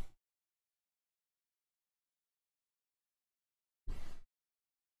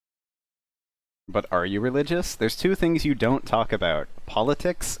 But are you religious? There's two things you don't talk about: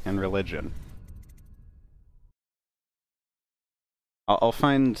 politics and religion. I'll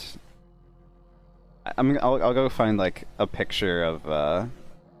find. I'll go find like a picture of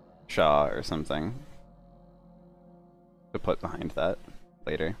Shaw or something to put behind that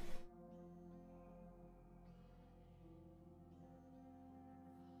later.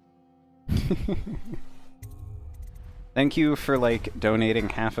 Thank you for like donating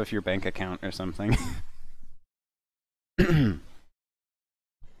half of your bank account or something. Put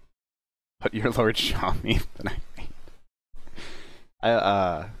your Lord Shaw meme that I made.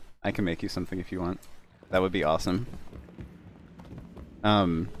 I can make you something if you want. That would be awesome.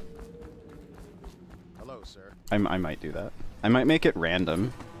 Hello, sir. I might do that. I might make it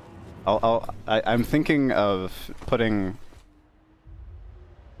random. I'm thinking of putting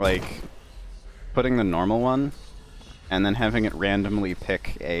the normal one and then having it randomly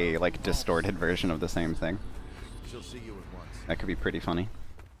pick a like distorted version of the same thing. She'll see you at once. That could be pretty funny.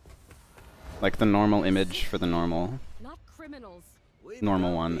 Like the normal image for the normal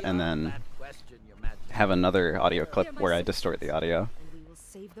one, and then have another audio clip where I distort the audio. And we will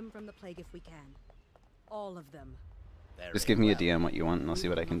save them from the plague if we can. All of them. Just give me a DM what you want and I'll see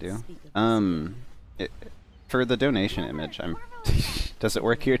what I can do. For the donation image, does it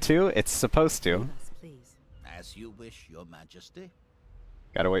work here too? It's supposed to. As you wish, Your Majesty.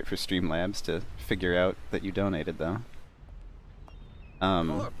 Gotta wait for Streamlabs to figure out that you donated, though.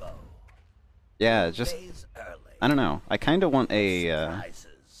 Yeah, just I don't know. I kind of want a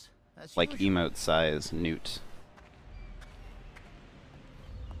like emote size newt.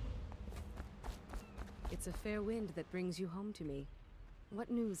 It's a fair wind that brings you home to me.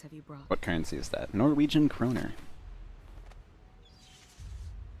 What news have you brought? What currency is that? Norwegian kroner.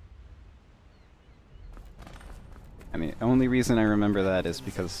 I mean, the only reason I remember that is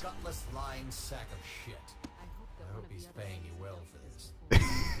because Gutless, lying sack of shit. I hope he's paying you well for this.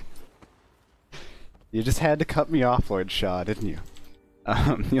 you just had to cut me off, Lord Shaw, didn't you?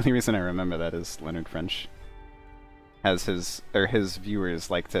 The only reason I remember that is Leonard French has his viewers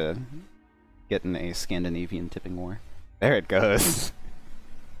like to get in a Scandinavian tipping war. There it goes.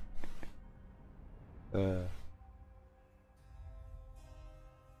 When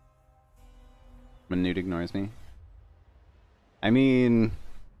Newt ignores me. I mean,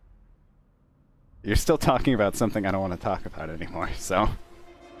 you're still talking about something I don't want to talk about anymore, so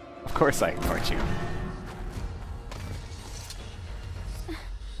of course I ignored you.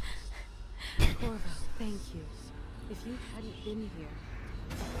 Corvo, thank you. If you hadn't been here...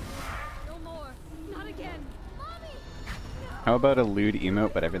 No more! Not again! Mommy! How about a lewd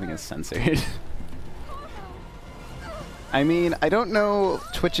emote, but everything is censored? I mean, I don't know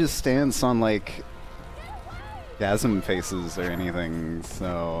Twitch's stance on, like, gasm faces or anything,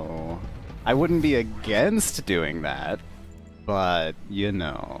 so I wouldn't be against doing that, but, you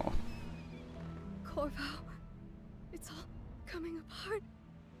know. Corvo, it's all coming apart.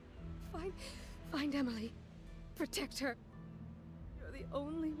 Find Emily. Protect her. You're the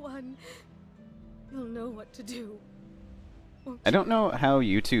only one. You'll know what to do. I don't know how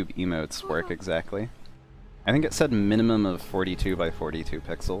YouTube emotes work exactly. I think it said minimum of 42 by 42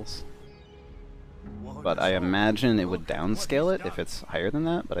 pixels. But I imagine it would downscale it if it's higher than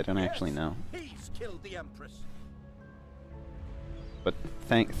that, but I don't actually know. He's killed the Empress. But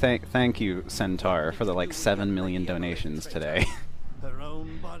thank you, Centaur, for the like 7 million donations today. Her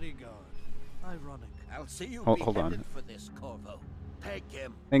own bodyguard. Ironic. I'll see you Hold on. beheaded for this, Corvo. Take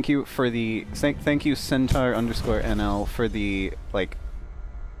him. Thank you for the thank you Centaur_NL for the like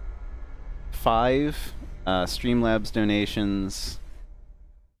 5 Streamlabs donations,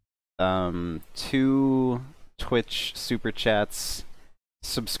 2 Twitch super chats,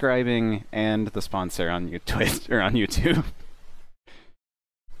 subscribing, and the sponsor on Twitch or on YouTube.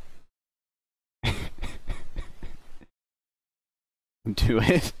 Do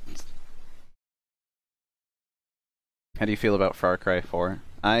it. How do you feel about Far Cry 4?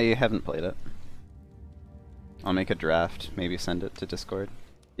 I haven't played it. I'll make a draft, maybe send it to Discord.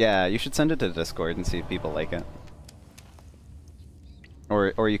 Yeah, you should send it to Discord and see if people like it.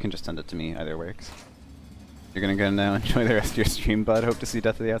 Or you can just send it to me, either works. You're gonna go now, enjoy the rest of your stream, bud. Hope to see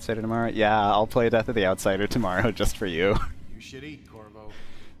Death of the Outsider tomorrow. Yeah, I'll play Death of the Outsider tomorrow just for you. You should eat, Corvo.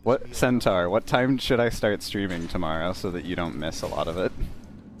 What, Centaur, what time should I start streaming tomorrow so that you don't miss a lot of it?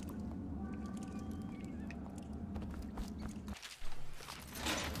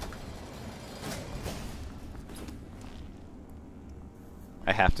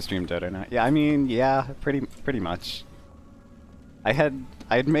 I have to stream Dodo now. Yeah, I mean, yeah, pretty much.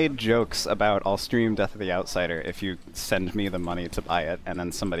 I'd made jokes about I'll stream Death of the Outsider if you send me the money to buy it, and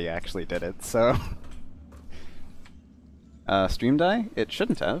then somebody actually did it, so... stream die? It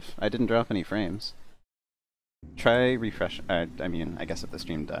shouldn't have. I didn't drop any frames. Try refresh... I mean, I guess if the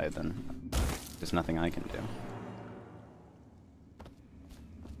stream died, then there's nothing I can do.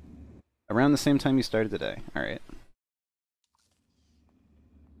 Around the same time you started today. Alright.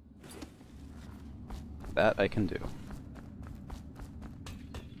 That I can do.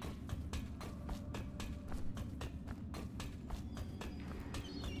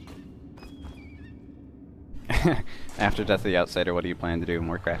 After Death of the Outsider, what do you plan to do?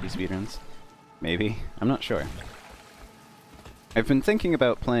 More crappy speedruns? Maybe? I'm not sure. I've been thinking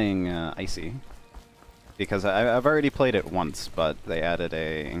about playing Icy. Because I've already played it once, but they added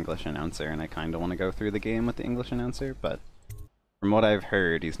a English announcer, and I kinda want to go through the game with the English announcer, but from what I've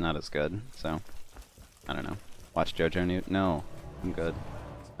heard, he's not as good, so... I don't know. Watch JoJo Newt? No. I'm good.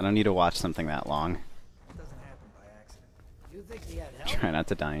 I don't need to watch something that long. Try not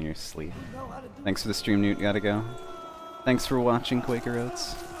to die in your sleep. Thanks for the stream, Newt. Gotta go. Thanks for watching, Quaker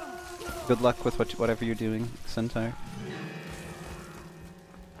Oats. Good luck with whatever you're doing, Centaur.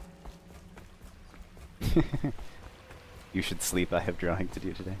 You should sleep. I have drawing to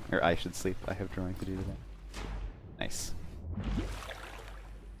do today. Or I should sleep. I have drawing to do today. Nice.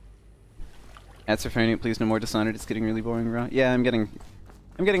 Answer for Newt, please no more Dishonored. It's getting really boring. Yeah, I'm getting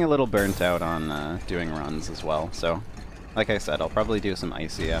a little burnt out on doing runs as well. So, like I said, I'll probably do some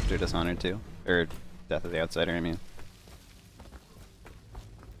Icy after Dishonored 2. Or Death of the Outsider, I mean.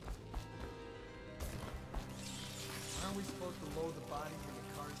 Aren't we supposed to load the body when the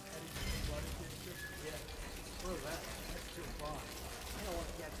car's heading to the blood district? Yeah. Screw that. That's too far. I don't want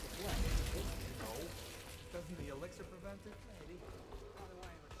to catch the flesh. No. Doesn't the elixir prevent it? Maybe.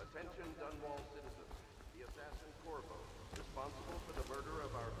 Attention, Dunwall citizens. The assassin Corvo, responsible for the murder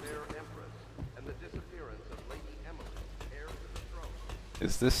of our fair Empress and the disappearance of Lady Emily, heir to the throne.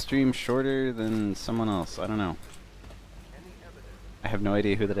 Is this stream shorter than someone else? I don't know. I have no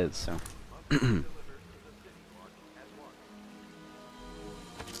idea who that is, so...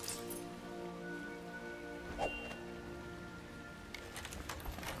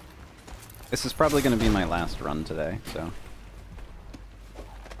 This is probably going to be my last run today, so...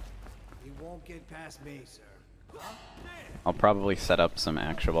 You won't get past me, sir. I'll probably set up some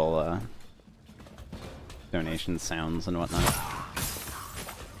actual, donation sounds and whatnot.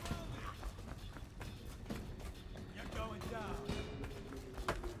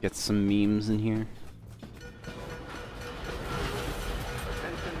 Get some memes in here.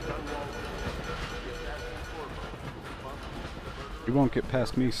 You won't get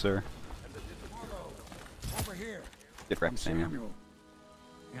past me, sir. Over here. Get wrecked, Samuel.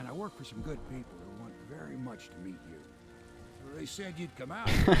 And I work for some good people who want very much to meet you. They said you'd come out.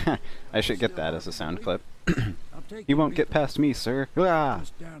 I should get that as a sound clip. You won't get past me, sir. Ah!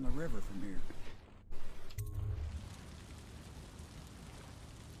 Just down the river from here.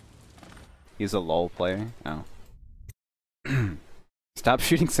 He's a LOL player? Oh. Stop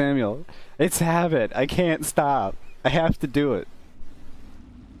shooting Samuel. It's habit. I can't stop. I have to do it.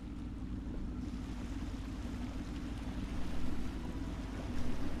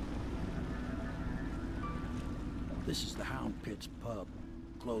 This is the Hound Pit's pub.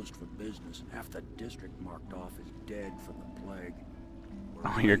 Closed for business. Half the district marked off as dead from the plague.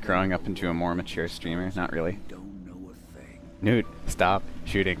 Oh, you're growing up into a more mature streamer? Not really. Don't know a thing. Newt, stop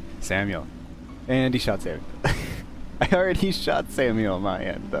shooting Samuel. And he shot Samuel. I already shot Samuel on my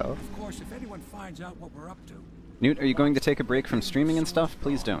end, though. Of course, if anyone finds out what we're up to. Newt, are you going to take a break from streaming and stuff?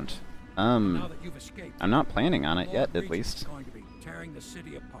 Please don't. I'm not planning on it yet, at least. Going to be tearing the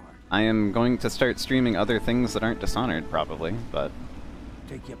city apart. I am going to start streaming other things that aren't Dishonored, probably, but...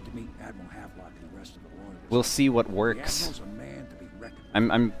 Take you up to meet Admiral Havelock and the rest of the lawyers. We'll see what works. The Admiral's a man to be reckoned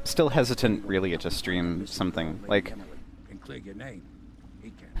with. I'm still hesitant, really, to stream something, like... And clear your name. He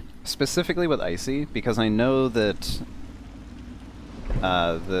can. Specifically with Icy, because I know that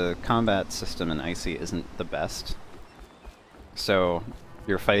the combat system in Icy isn't the best. So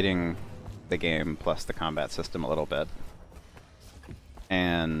you're fighting the game plus the combat system a little bit.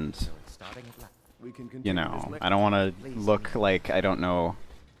 And, you know, I don't want to look like I don't know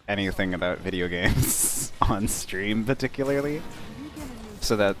anything about video games on stream particularly.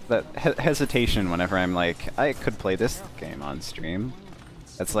 So that hesitation whenever I'm like, I could play this game on stream.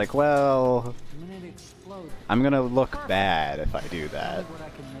 It's like, well, I'm gonna look bad if I do that.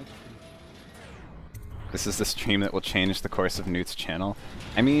 This is the stream that will change the course of Newt's channel.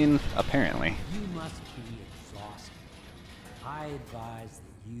 I mean, apparently. You must be exhausted. I advise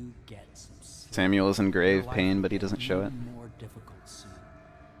that you get some sleep. Samuel is in grave pain, but he doesn't show it. More difficult soon.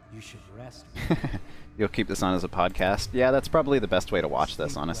 You should rest. You'll keep this on as a podcast? Yeah, that's probably the best way to watch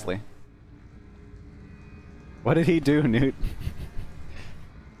this, honestly. What did he do, Newt?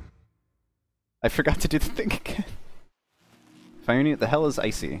 I forgot to do the thing again. Fire Newt, the hell is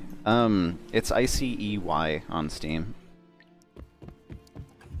Icy? It's ICEY on Steam.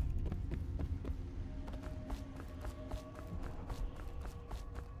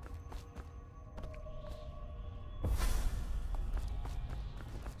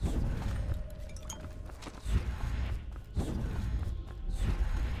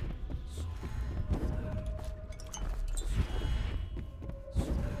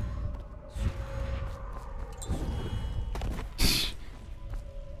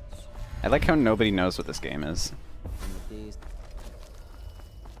 I like how nobody knows what this game is.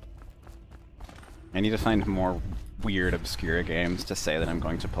 I need to find more weird, obscure games to say that I'm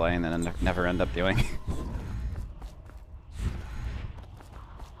going to play and then never end up doing.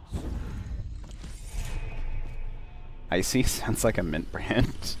 Icy sounds like a mint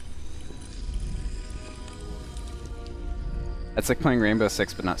brand. That's like playing Rainbow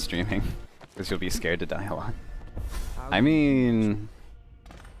Six but not streaming, because you'll be scared to die a lot. I mean...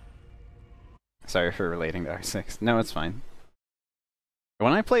 Sorry for relating to R6. No, it's fine.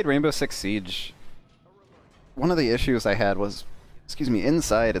 When I played Rainbow Six Siege, one of the issues I had was, excuse me,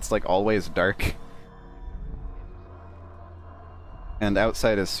 inside it's like always dark. And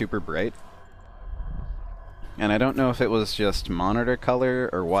outside is super bright. And I don't know if it was just monitor color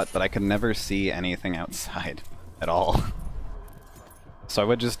or what, but I could never see anything outside at all. So I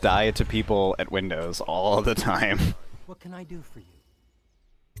would just die to people at windows all the time. What can I do for you?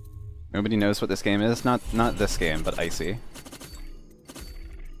 Nobody knows what this game is? Not this game, but Icy.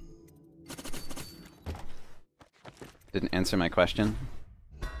 Didn't answer my question.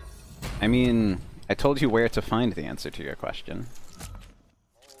 I mean, I told you where to find the answer to your question.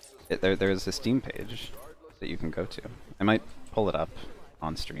 There's a Steam page that you can go to. I might pull it up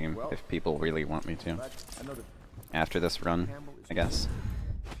on stream if people really want me to. After this run, I guess.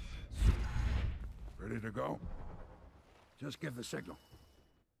 Ready to go? Just give the signal.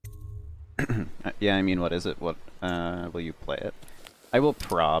 Yeah, I mean, what is it? What, will you play it? I will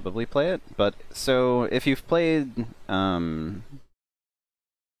probably play it, but, so, if you've played,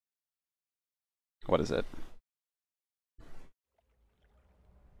 what is it?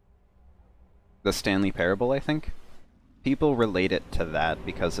 The Stanley Parable, I think? People relate it to that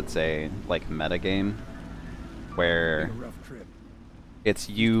because it's a, like, meta game, where it's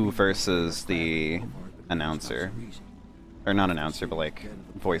you versus the announcer. Or not announcer, but like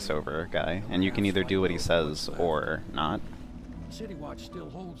voiceover guy, and you can either do what he says or not. City Watch still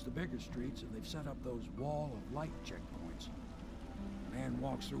holds the bigger streets, and they've set up those wall of light checkpoints. A man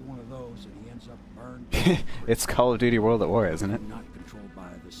walks through one of those, and he ends up burned. It's Call of Duty World at War, isn't it? Not controlled by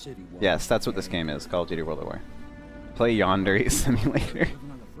the city wall. Yes, that's what this game is. Call of Duty World at War. Play Yandere Simulator.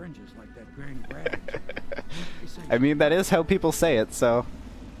 I mean, that is how people say it, so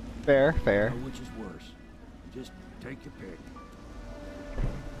fair, fair. Which is worse? Just take your pick.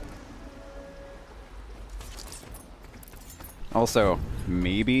 Also,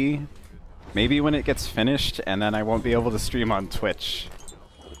 maybe when it gets finished, and then I won't be able to stream on Twitch.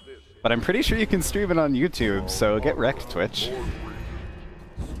 But I'm pretty sure you can stream it on YouTube, so get wrecked, Twitch.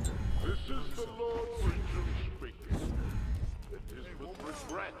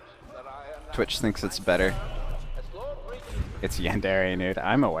 Twitch thinks it's better. It's Yandere, dude.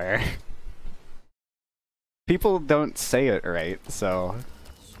 I'm aware. People don't say it right, so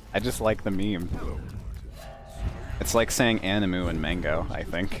I just like the meme. It's like saying Animu and Mango, I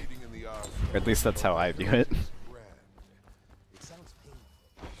think. Or at least that's how I view it.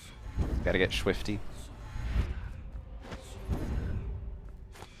 Gotta get Swifty.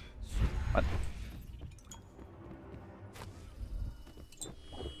 What?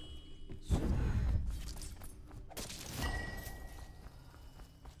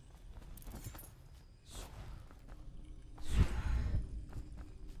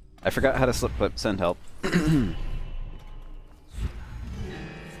 I forgot how to slip clip. Send help.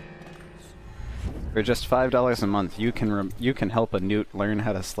 For just $5 a month, you can help a newt learn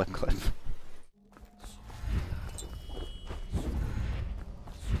how to slip clip.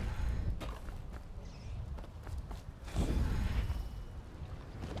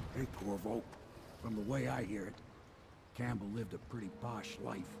 Hey, Corvo. From the way I hear it, Campbell lived a pretty posh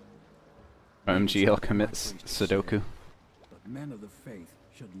life. OMG, I'll commit Sudoku. But men of the faith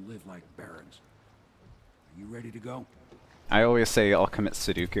shouldn't live like barons. Are you ready to go? I always say I'll commit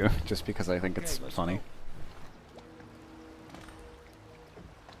Sudoku, just because I think it's funny.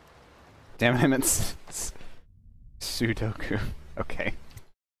 Damn it, I meant Sudoku. Okay.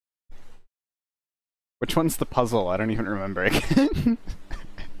 Which one's the puzzle? I don't even remember again.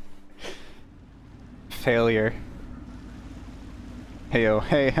 Failure. Heyo,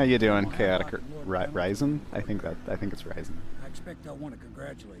 hey, how you doing? Chaotic Ryzen? I think it's Ryzen. I expect I'll want to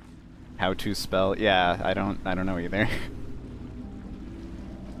congratulate you. How to spell? Yeah, I don't know either.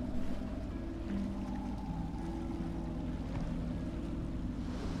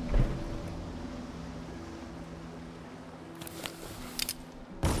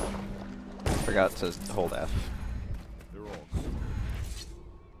 Forgot to hold F. They're all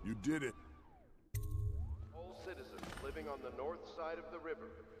You did it. All citizens living on the north side of the river.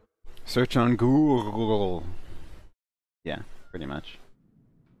 Search on Google. Yeah, pretty much.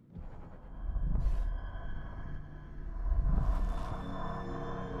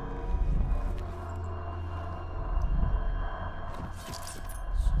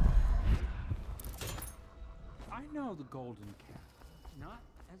 I know the golden cat. Not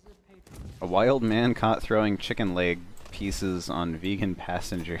as a patron. A wild man caught throwing chicken leg pieces on vegan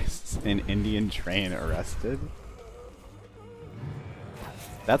passengers in Indian train arrested.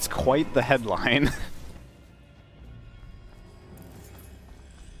 That's quite the headline.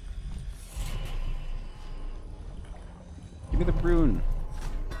 Give me the Brune.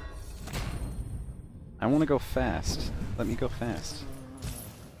 I want to go fast. Let me go fast.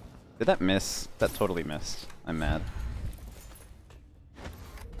 Did that miss? That totally missed. I'm mad.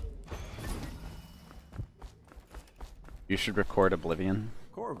 You should record Oblivion.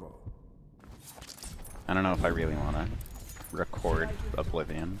 Corvo. I don't know if I really want to record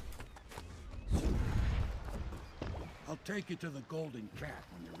Oblivion. I'll take you to the golden cat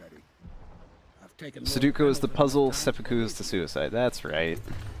when you're ready. I've taken Sudoku is the puzzle, seppuku is the suicide. That's right.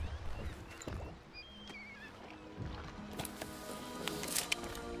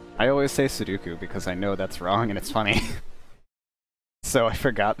 I always say Sudoku because I know that's wrong and it's funny. So I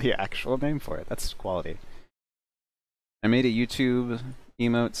forgot the actual name for it. That's quality. I made a YouTube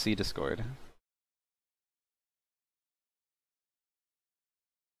emote, see Discord.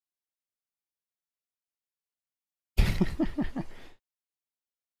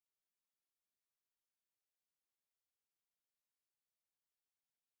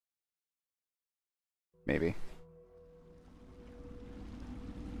 Maybe.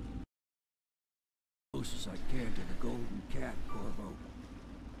 Close as I can to the golden cat, Corvo.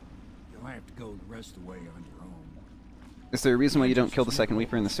 You'll have to go the rest of the way on your own. Is there a reason why you don't kill the second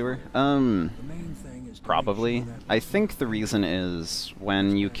Weeper in the sewer? Probably. I think the reason is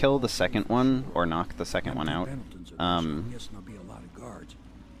when you kill the second one, or knock the second one out,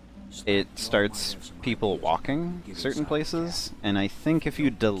 it starts people walking certain places, and I think if you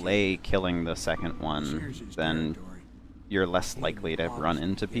delay killing the second one, then you're less likely to run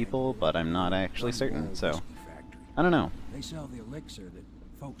into people, but I'm not actually certain, so I don't know. They sell the elixir that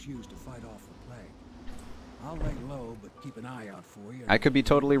folks use to fight off the plague. I'll lay low, but keep an eye out for you. I could be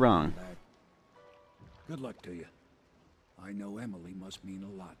totally wrong. Good luck to you. I know Emily must mean a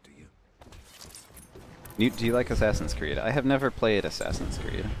lot to you. Do you like Assassin's Creed? I have never played Assassin's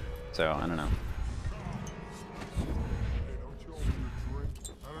Creed, so I don't know.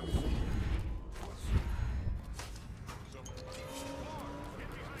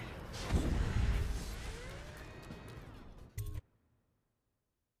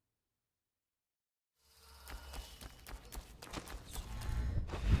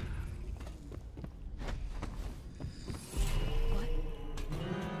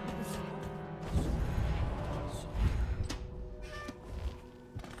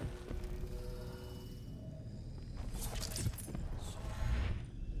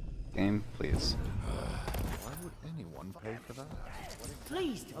 Game, please. Why would anyone pay for that?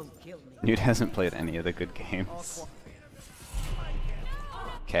 Please don't kill me. Newt hasn't played any of the good games.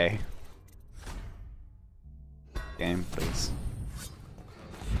 Okay. Game, please.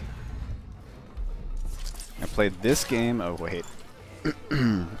 I played this game. Oh, wait.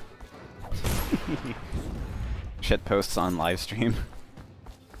 Shit posts on live stream.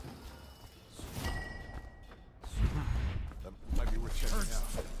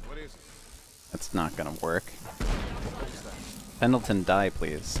 That's not gonna work. Pendleton, die,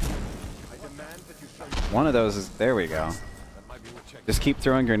 please. One of those is... There we go. Just keep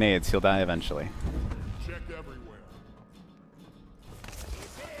throwing grenades. He'll die eventually. Check everywhere.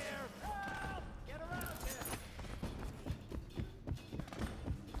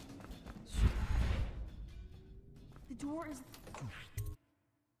 The door is...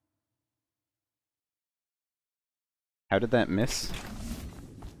 How did that miss?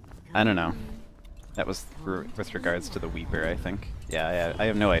 I don't know. That was with regards to the Weeper, I think. Yeah, I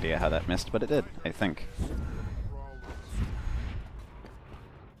have no idea how that missed, but it did, I think.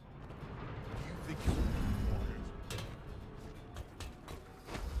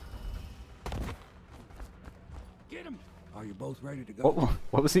 Get him! Are you both ready to go?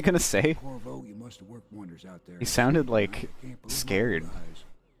 What was he gonna say? Corvo, you must have worked wonders out there. He sounded like scared.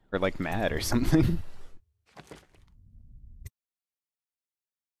 Or like mad or something.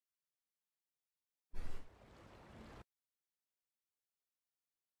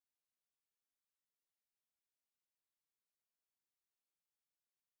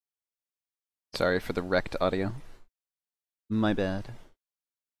 Sorry for the wrecked audio. My bad.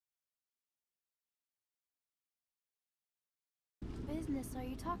 Business are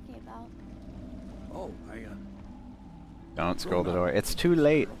you talking about? Oh, Don't scroll the door. It's too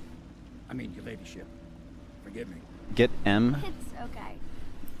late. I mean, your ladyship. Forgive me. Get M? It's okay.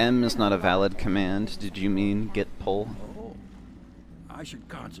 M is not a valid command. Did you mean get pull? Oh. I should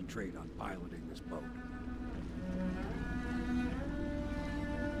concentrate on piloting this boat.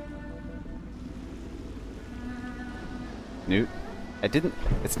 Newt? I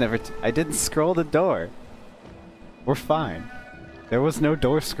didn't scroll the door. We're fine. There was no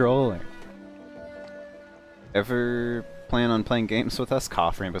door scrolling. Ever plan on playing games with us?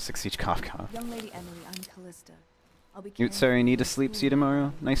 Cough, Rainbow Six Siege, cough, cough. Young Lady Emily, I'm Callista. I'll be Newt, sorry, need to sleep. See you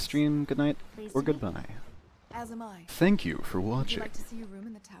tomorrow. Nice stream. Good night. Or goodbye. As am I. Thank you for Would you watching. like to see your room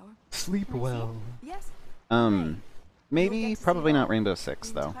in the tower? Sleep well. Yes. Maybe, probably not Rainbow Six,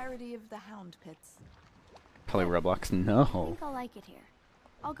 The though. entirety of the Hound Pits. Probably Roblox. I No. think I'll like it here.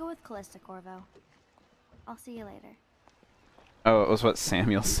 I'll go with Callista, Corvo. I'll see you later. Oh, it was what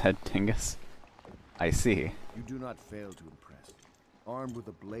Samuel said, Dingus. I see. You do not fail to impress. Armed with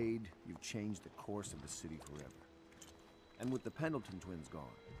a blade, you've changed the course of the city forever. And with the Pendleton twins gone,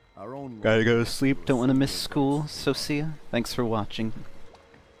 our own... Gotta go to sleep. Don't want to miss school. So see ya. Thanks for watching.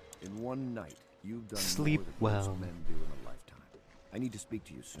 In one night, you've done Sleep more than most well. men do in a lifetime. I need to speak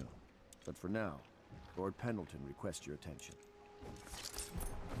to you soon. But for now, Lord Pendleton requests your attention.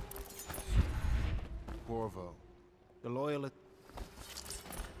 Corvo, the loyalist...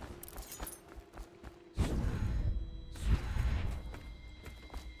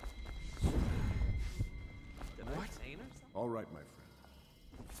 What? All right, my friend.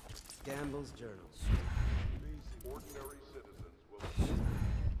 Gamble's journals. Ordinary citizens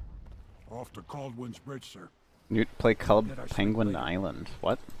will... Off to Caldwin's Bridge, sir. Newt, play Club Get our sleep Penguin later. Island.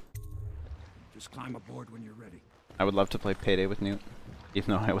 What? Just climb aboard when you're ready. I would love to play Payday with Newt.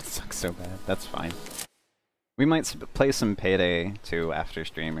 Even though I would suck so bad. That's fine. We might play some Payday 2 after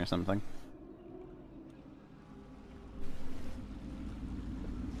stream or something.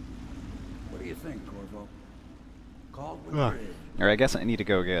 What do you think, Corvo? Caldwin Bridge. Or I guess I need to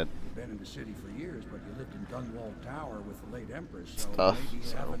go get... You've been in the city for years, but you lived in Dunwall Tower with the late Empress, so Tough, maybe you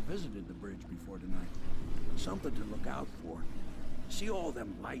so. haven't visited the bridge before tonight. Something to look out for. See all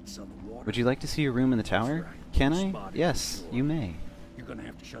them lights on the water? Would you like to see your room in the tower? Can I? Spotted Yes, before. you may. You're gonna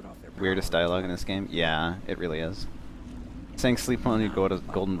have to shut off their power. Weirdest dialogue in this game? Yeah, it really is. Saying sleep when you go to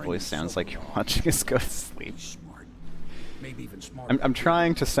Golden Voice sounds like you're watching us go to sleep. Smart. Maybe even smarter. I'm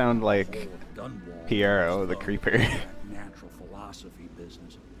trying to sound like Dunwall Piero, the creeper. Natural philosophy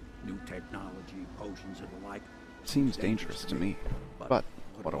business, new technology, potions and the like. Seems dangerous to me, but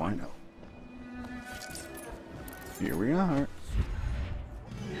what do I know? Here we are.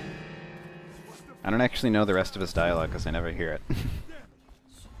 I don't actually know the rest of his dialogue because I never hear it.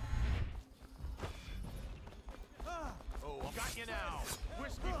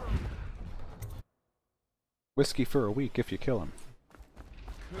 Whiskey for a week if you kill him.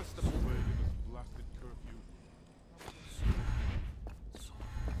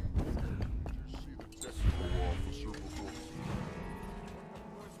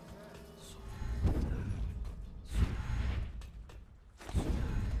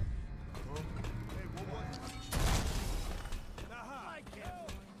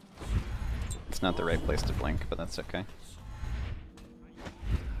 It's not the right place to blink, but that's okay.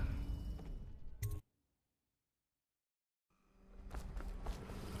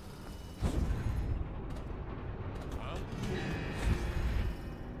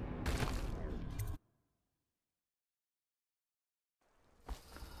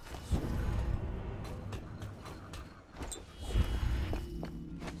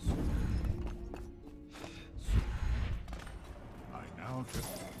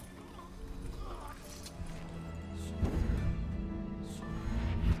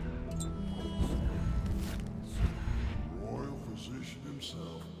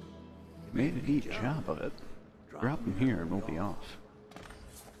 Made a neat job of it. Drop him here and we'll be off.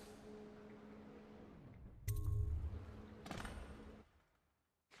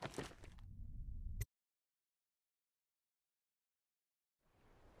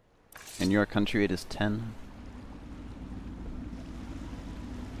 In your country it is 10.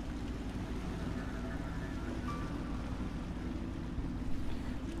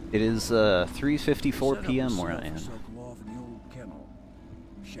 It is 3:54 p.m. where I am. Off in the old kennel,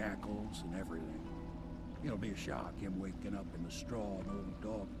 shackles and everything. It'll be a shock him waking up in the straw and old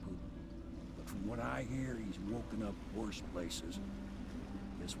dog poop. But from what I hear, he's woken up worse places.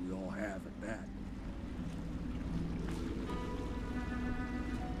 Guess we all have at that.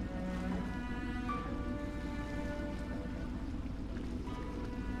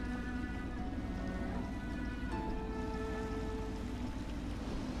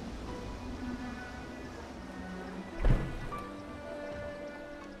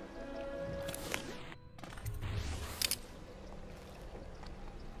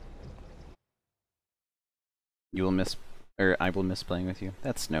 You will miss, or I will miss playing with you.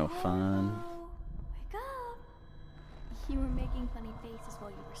 That's no fun. Wake up! You were making funny faces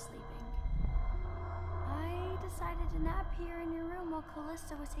while you were sleeping. I decided to nap here in your room while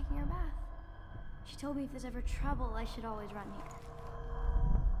Callista was taking her bath. She told me if there's ever trouble, I should always run here.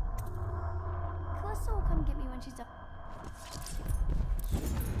 Callista will come get me when she's up.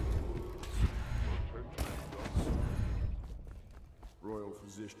 Royal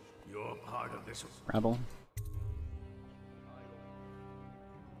physician, you're part of this. Rebel.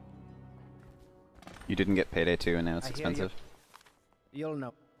 You didn't get Payday 2 and now it's expensive. You'll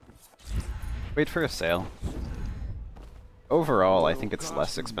know. Wait for a sale. Overall, I think it's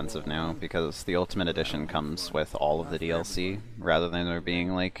less expensive now because the Ultimate Edition comes with all of the DLC rather than there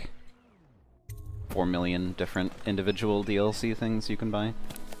being like 4 million different individual DLC things you can buy.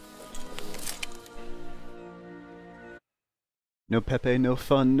 No Pepe, no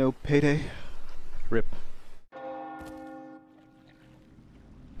fun, no Payday. RIP.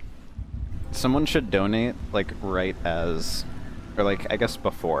 Someone should donate, like, right as, or like, I guess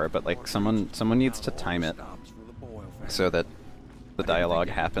before, but like, someone needs to time it so that the dialogue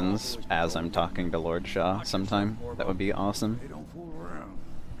happens as I'm talking to Lord Shaw sometime. That would be awesome.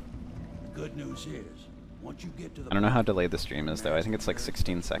 Good news is, once you get to the I don't know how delayed the stream is though, I think it's like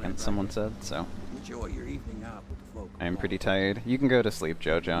 16 seconds, someone said, so. enjoy your evening out with the folk. I am pretty tired. You can go to sleep,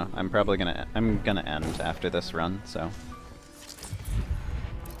 Jojo. I'm gonna end after this run, so.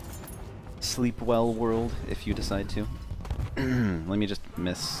 Sleep well, world, if you decide to. Let me just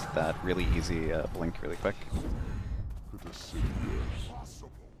miss that really easy blink really quick.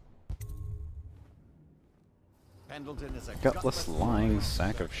 Pendleton is a Gutless lying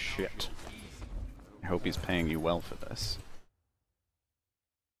sack of shit. I hope he's paying you well for this.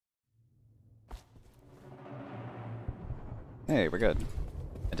 Hey, we're good.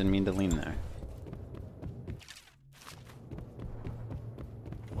 I didn't mean to lean there.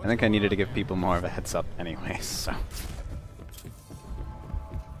 I think I needed to give people more of a heads up anyways, so.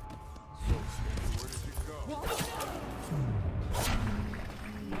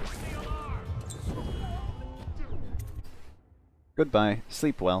 Goodbye.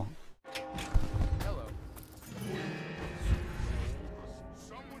 Sleep well. Hello.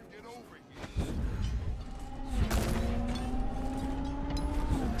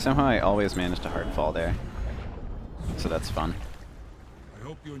 Somehow I always manage to hard fall there. So that's fun. I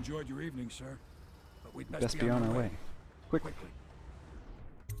hope you enjoyed your evening, sir. But we'd Best be on our way. Quickly.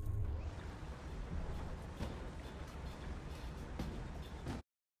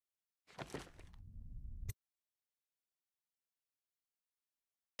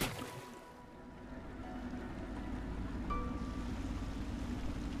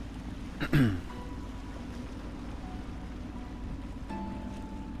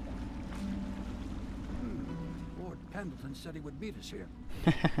 Lord Pendleton said he would meet us here.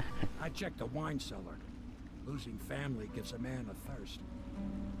 I checked the wine cellar. Losing family gives a man a thirst.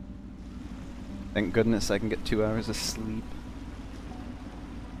 Thank goodness I can get 2 hours of sleep.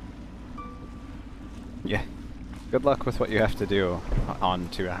 Yeah. Good luck with what you have to do on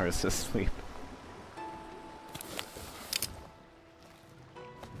 2 hours of sleep.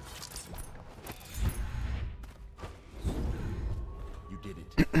 You did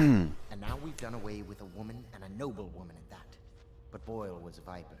it. And now we've done away with a woman, and a noble woman at that. But Boyle was a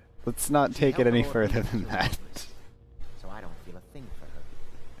viper. Let's not take it any further than that. So I don't feel a thing for her.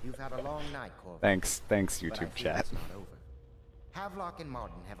 You've had a long night, Corvo. Thanks But I YouTube fear chat. it's not over. Havelock and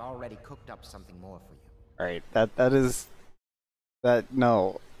Martin have already cooked up something more for you. Alright,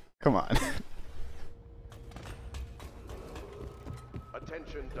 no. Come on.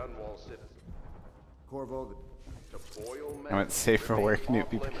 Attention, Dunwall citizens. Corvo, To Boyle I went safe for remain work, new off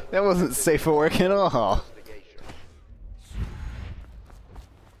people. limits That wasn't safe for work at all. investigation.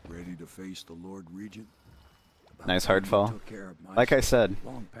 Ready to face the Lord Regent? Nice hard fall. Took care of my Like I said,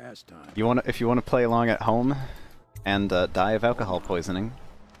 long past time. if you want to play along at home and die of alcohol poisoning,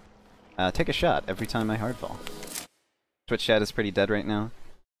 take a shot every time I hard fall. Twitch chat is pretty dead right now.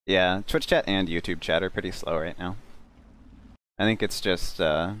 Yeah, Twitch chat and YouTube chat are pretty slow right now. I think it's just,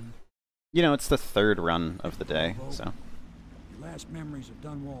 you know, it's the third run of the day, so. Your last memories of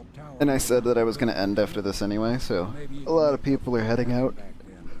Dunwall Tower. And I said that I was going to end after this anyway, so a lot of people are heading out.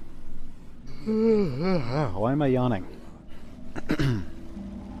 Why am I yawning?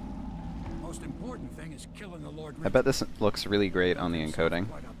 Most important thing is killing the Lord I bet this looks really great on the encoding.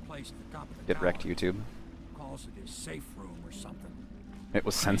 Get wrecked, YouTube. Calls it his safe room or something. It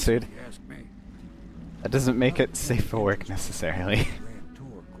was censored. If you ask me. That doesn't make it safe for work necessarily. Grand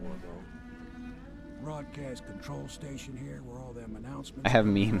tour, Corvo. Broadcast control station here where all them announcements. I have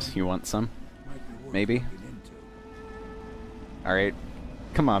memes. You want some? Maybe? Alright.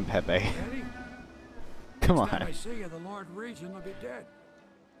 Come on, Pepe. Come Next time on. I see you, the Lord Regent will be dead.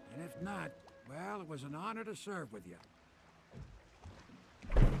 And if not, well, it was an honor to serve with you.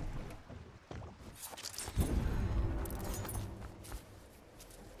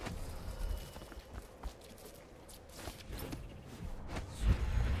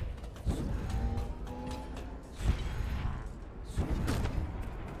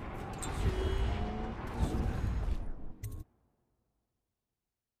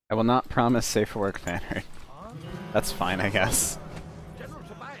 I will not promise safe for work fan art. That's fine, I guess. General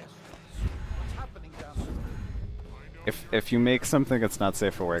Tobias, what's happening down there? If you make something that's not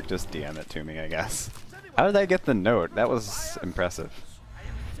safe for work, just DM it to me, I guess. How did I get the note? That was impressive.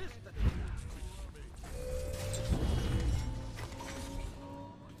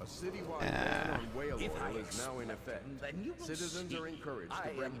 A citywide ban on whale oil is now in effect. Citizens are encouraged to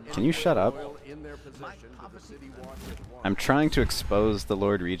bring Can you shut up? oil in their possession to the city watch at once. I'm trying to expose the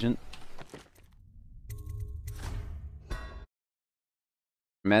Lord Regent.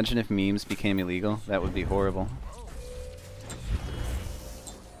 Imagine if memes became illegal. That would be horrible.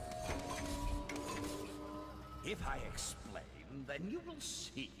 If I explain, then you will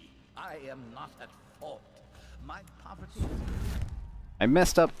see I am not at fault. My poverty. I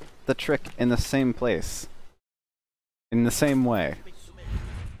messed up the trick in the same place. In the same way.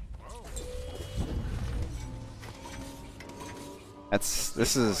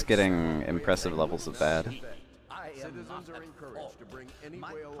 This is getting impressive levels of bad. Citizens are encouraged to bring any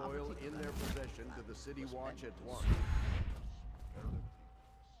whale oil in their possession to the city watch at once.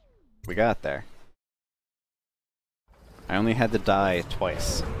 We got there. I only had to die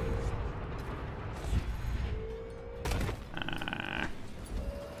twice.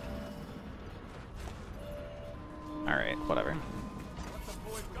 Alright, whatever.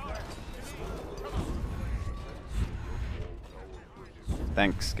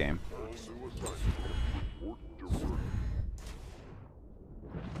 Thanks, game.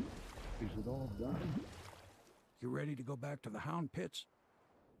 Is it all done? You ready to go back to the Hound Pits?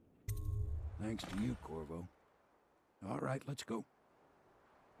 Thanks to you, Corvo. All right, let's go.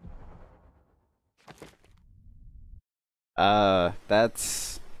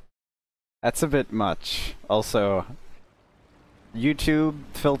 That's a bit much. Also, YouTube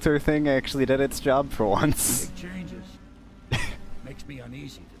filter thing actually did its job for once. Big changes. Makes me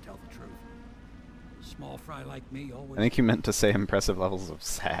uneasy, to tell the truth. A small fry like me always. I think you meant to say impressive levels of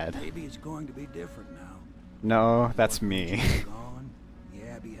sad. Maybe it's going to be different now. No, that's me. Gone. The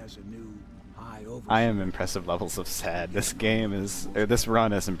Abbey has a new high over. I am impressive levels of sad. This game is, or this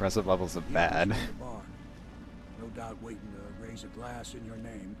run is impressive levels of bad. No doubt waiting to raise a glass in your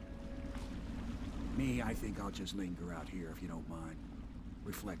name. Me, I think I'll just linger out here if you don't mind.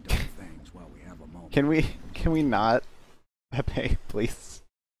 Reflect on things while we have a moment. Can we not? Pepe, please.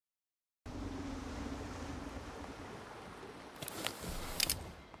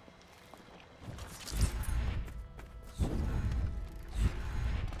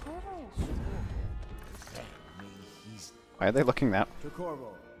 Why are they looking that? To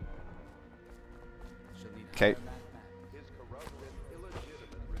Corvo. Okay. His corrupt and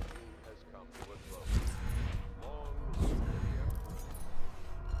illegitimate regime has come to a close. Long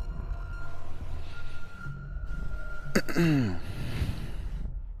live the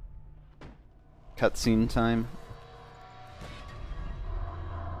Cutscene time.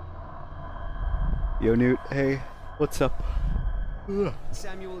 Yo, Newt. Hey, what's up?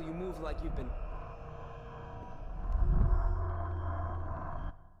 Samuel, you move like you've been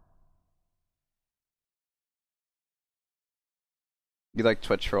You like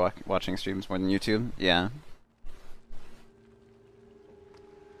Twitch for watching streams more than YouTube? Yeah.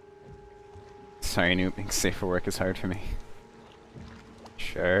 Sorry, I knew being safe for work is hard for me.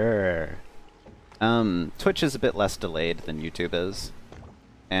 Sure. Twitch is a bit less delayed than YouTube is,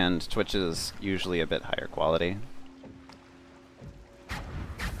 and Twitch is usually a bit higher quality.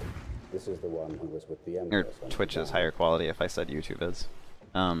 This is the one who was with the Or Empress. Twitch is higher quality if I said YouTube is.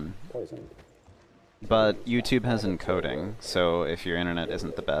 Poisoned. But YouTube has encoding, so if your internet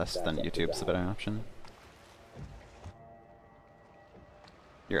isn't the best, then YouTube's the better option.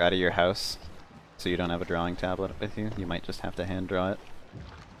 You're out of your house, so you don't have a drawing tablet with you. You might just have to hand draw it.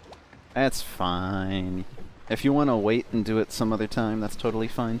 That's fine. If you want to wait and do it some other time, that's totally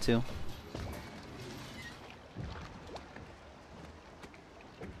fine too.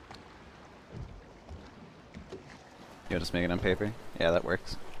 You'll just make it on paper? Yeah, that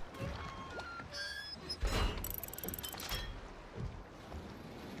works.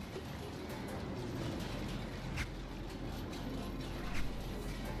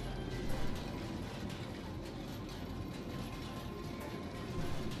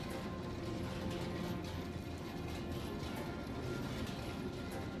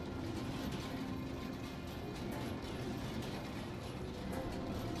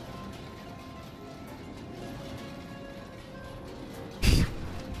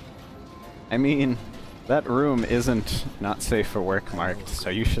 I mean, that room isn't not safe for work marked, so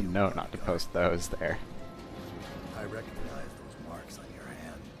you should know not to post those there. I recognize those marks on your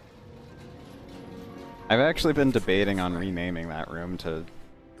hand. I've actually been debating on renaming that room to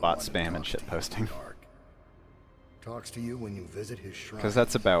bot spam and shit posting. Talks to you when you visit his shrine. Because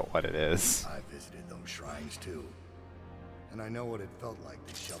that's about what it is. I visited those shrines too. And I know what it felt like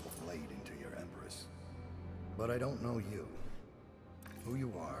to shove a blade into your Empress. But I don't know you. Who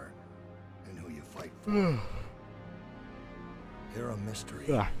you are. And who you fight for. You're a mystery.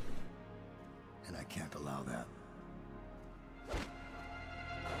 And I can't allow that.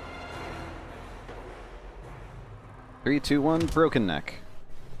 Three, two, one, broken neck.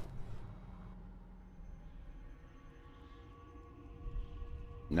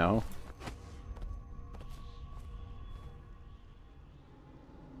 No.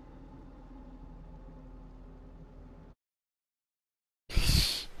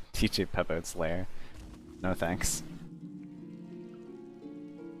 TJ Peppo's lair. No thanks.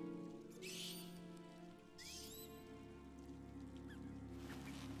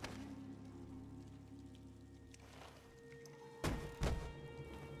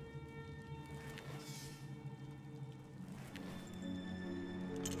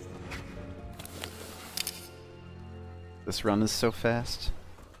 This run is so fast.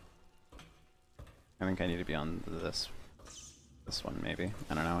 I think I need to be on this one maybe.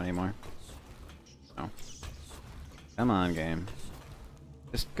 I don't know anymore. Oh. Come on, game.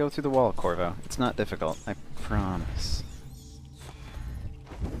 Just go through the wall, Corvo. It's not difficult. I promise.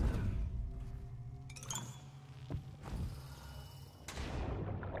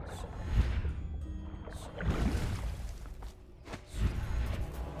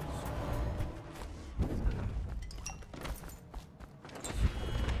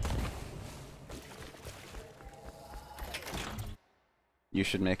 You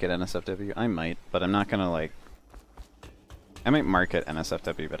should make it NSFW. I might, but I'm not gonna like... I might mark it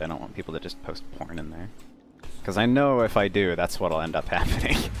NSFW, but I don't want people to just post porn in there. Because I know if I do, that's what'll end up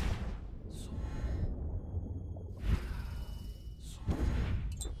happening.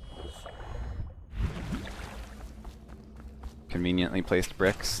 Conveniently placed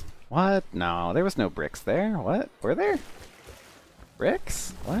bricks. What? No, there was no bricks there. What? Were there?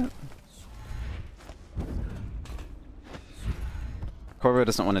 Bricks? What? Corvo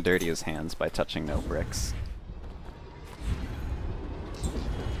doesn't want to dirty his hands by touching no bricks.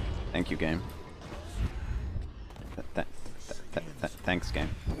 Thank you, game. Thanks, game.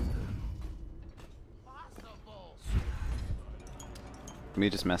 Let me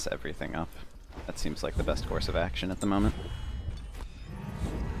just mess everything up. That seems like the best course of action at the moment.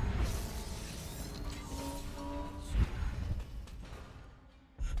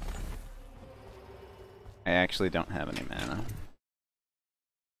 I actually don't have any mana.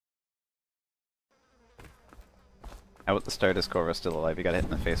 How at the start is Corvo still alive? He got hit in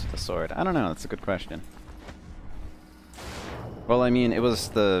the face with a sword. I don't know, that's a good question. Well, I mean, it was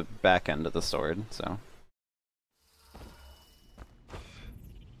the back end of the sword, so...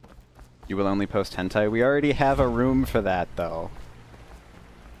 You will only post hentai? We already have a room for that, though.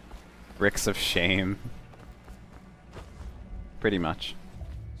 Bricks of shame. Pretty much.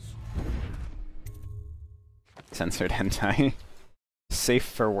 Censored hentai. Safe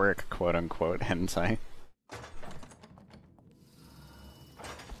for work, quote-unquote, hentai.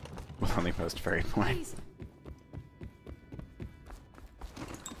 Lonely Post Furry Porn. Please.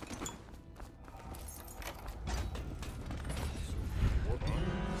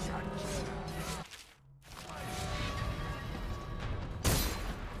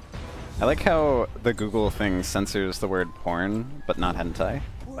 I like how the Google thing censors the word porn, but not hentai,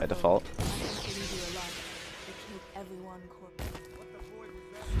 by default.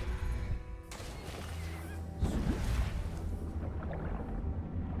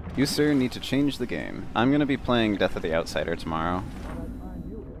 You, sir, need to change the game. I'm gonna be playing Death of the Outsider tomorrow.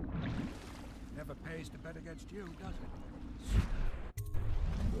 Never pays to bet against you, does it?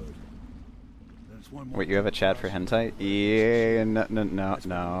 Wait, you have a chat for hentai? Yeah,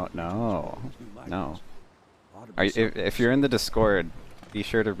 no. Are you, if you're in the Discord, be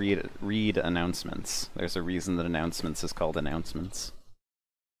sure to read announcements. There's a reason that announcements is called announcements.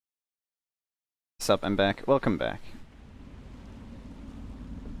 Sup, I'm back. Welcome back.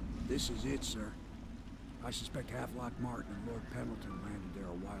 This is it, sir. I suspect Havelock Martin and Lord Pendleton landed there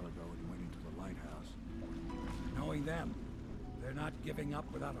a while ago and went into the lighthouse. Knowing them, they're not giving up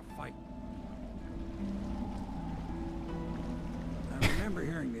without a fight. I remember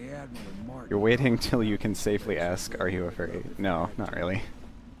hearing the Admiral and Martin... You're waiting till you can safely ask, are you a furry? No, not really.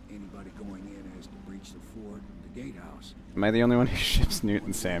 Anybody going in has to breach the fort, the gatehouse. Am I the only one who ships Newt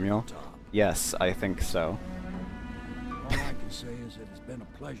and Samuel? Yes, I think so. All I can say is that it's been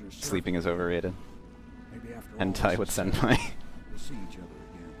a pleasure. Sleeping is overrated. Maybe after Hentai with senpai. We'll see each other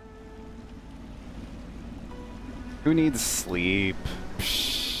again. Who needs sleep?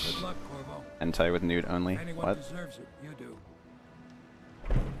 Good luck, Corvo. Hentai with nude only. Anyone What? deserves it, you do.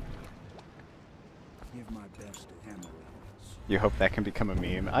 Give my best to Emily. You hope that can become a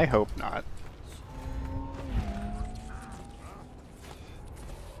meme? I hope not.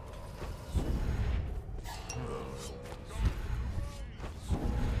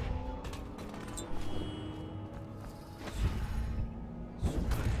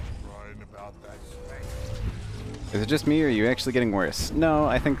 Is it just me, or are you actually getting worse? No,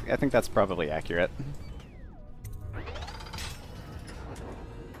 I think that's probably accurate.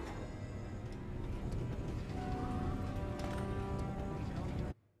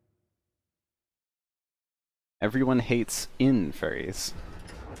 Everyone hates in furries.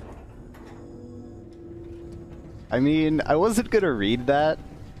 I mean, I wasn't gonna read that,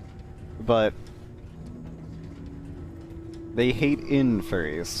 but they hate in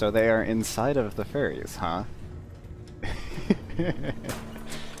furries, so they are inside of the furries, huh?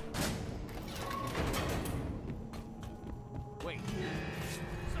 Wait.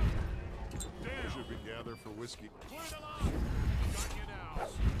 Should we gather for whiskey?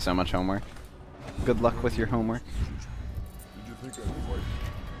 So much homework. Good luck with your homework. Did you think I'd fight?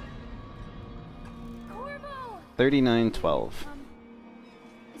 3912.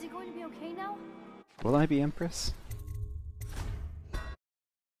 Is it going to be okay now? Will I be Empress?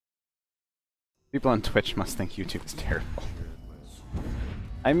 People on Twitch must think YouTube is terrible.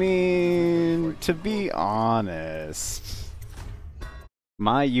 I mean, to be honest,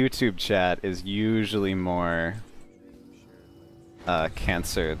 my YouTube chat is usually more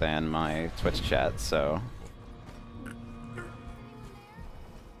cancer than my Twitch chat, so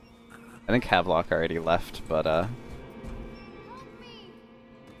I think Havelock already left, but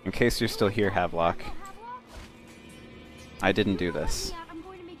in case you're still here, Havelock, I didn't do this.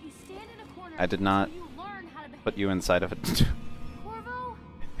 I did not put you inside of it.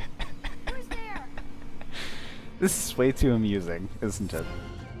 This is way too amusing, isn't it?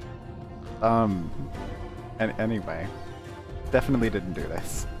 And anyway, definitely didn't do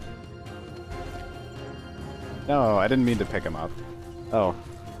this. No, I didn't mean to pick him up. Oh.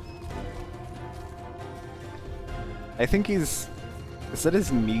 I think he's... Is that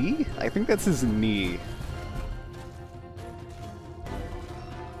his knee? I think that's his knee.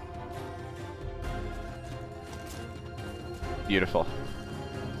 Beautiful.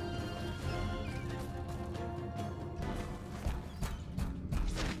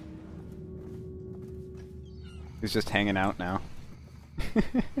 He's just hanging out now.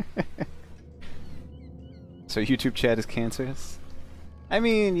 So YouTube chat is cancerous? I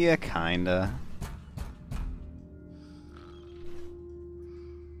mean, yeah, kinda.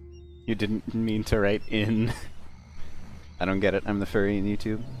 You didn't mean to write in. I don't get it. I'm the furry in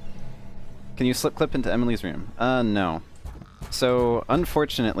YouTube. Can you slip clip into Emily's room? No. So,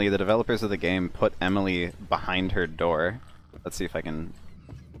 unfortunately, the developers of the game put Emily behind her door. Let's see if I can...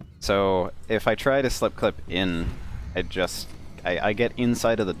 So, if I try to slip clip in, I get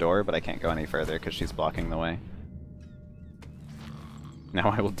inside of the door, but I can't go any further because she's blocking the way.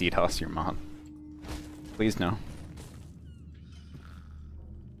 Now I will DDoS your mom. Please no.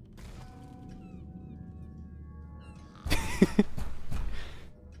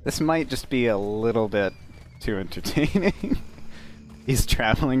 This might just be a little bit too entertaining. He's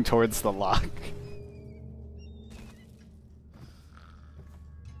traveling towards the lock.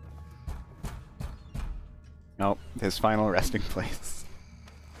 Nope, his final resting place.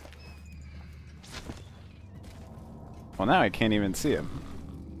 Well, now I can't even see him.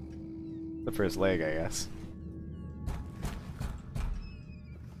 Except for his leg, I guess.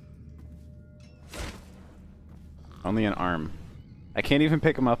 Only an arm. I can't even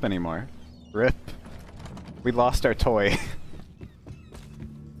pick him up anymore. RIP. We lost our toy.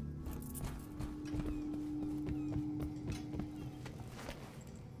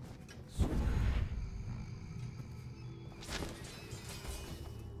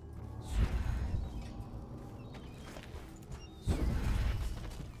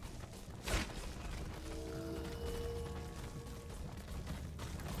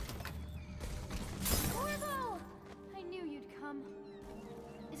 I knew you'd come.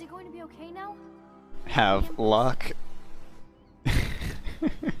 Is it going to be okay now? Have luck.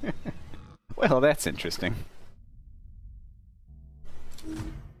 Well, that's interesting.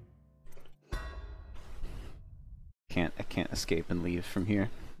 I can't escape and leave from here.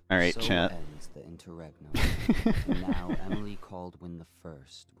 All right, so chat. Ends the interregnum. And now Emily Caldwin the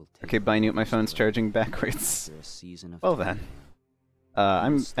First will take Okay, bye, Newt. My phone's charging backwards. after a season of Well then.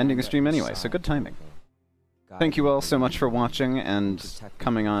 I'm ending the stream anyway, so good timing. Thank you all so much for watching and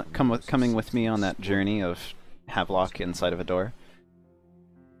coming with me on that journey of Havelock inside of a door.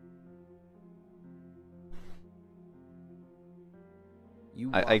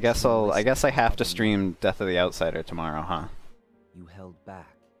 I guess I have to stream Death of the Outsider tomorrow, huh? You held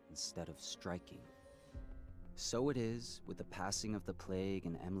back instead of striking. So it is with the passing of the plague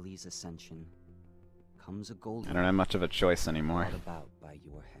and Emily's ascension comes a golden I don't have much of a choice anymore. brought about by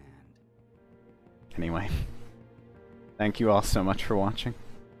your hand. Anyway. Thank you all so much for watching.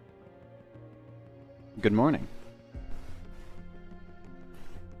 Good morning.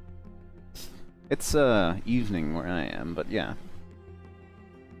 It's evening where I am, but yeah.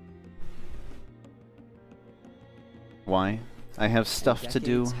 Why? I have stuff to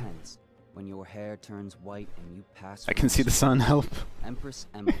do. Decades hence, when your hair turns white and you pass I can see the sun. Help. Empress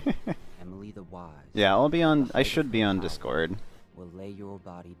Emily, Emily the Wise. Yeah, I'll be on. I should be on Discord. Will lay your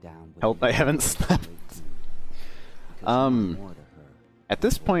body down with Help! I haven't slept. At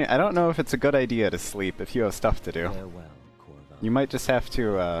this point, I don't know if it's a good idea to sleep if you have stuff to do. Farewell, Corvo. You might just have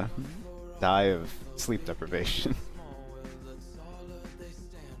to die of sleep deprivation.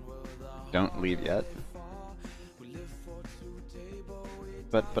 Don't leave yet.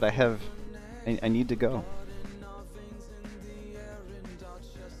 But I need to go.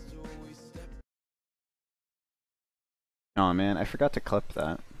 Oh man, I forgot to clip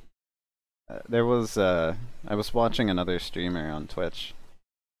that. There was I was watching another streamer on Twitch.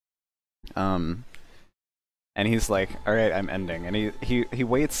 And he's like, "All right, I'm ending." And he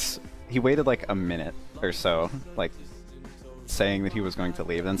waited like a minute or so, like saying that he was going to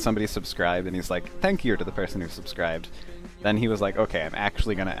leave. Then somebody subscribed and he's like, "Thank you" to the person who subscribed. Then he was like, "Okay, I'm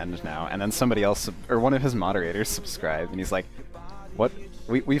actually gonna end now." And then somebody else, or one of his moderators, subscribed, and he's like, "What?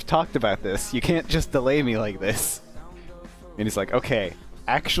 We've talked about this. You can't just delay me like this." And he's like, "Okay,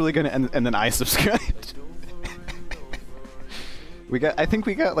 actually gonna end." And then I subscribed. I think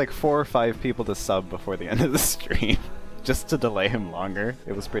we got like 4 or 5 people to sub before the end of the stream, just to delay him longer.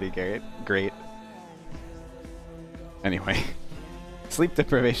 It was pretty great. Anyway, sleep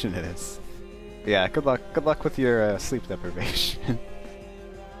deprivation it is. Yeah, good luck with your sleep deprivation.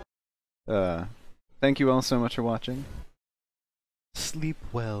 Thank you all so much for watching. Sleep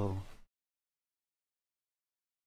well.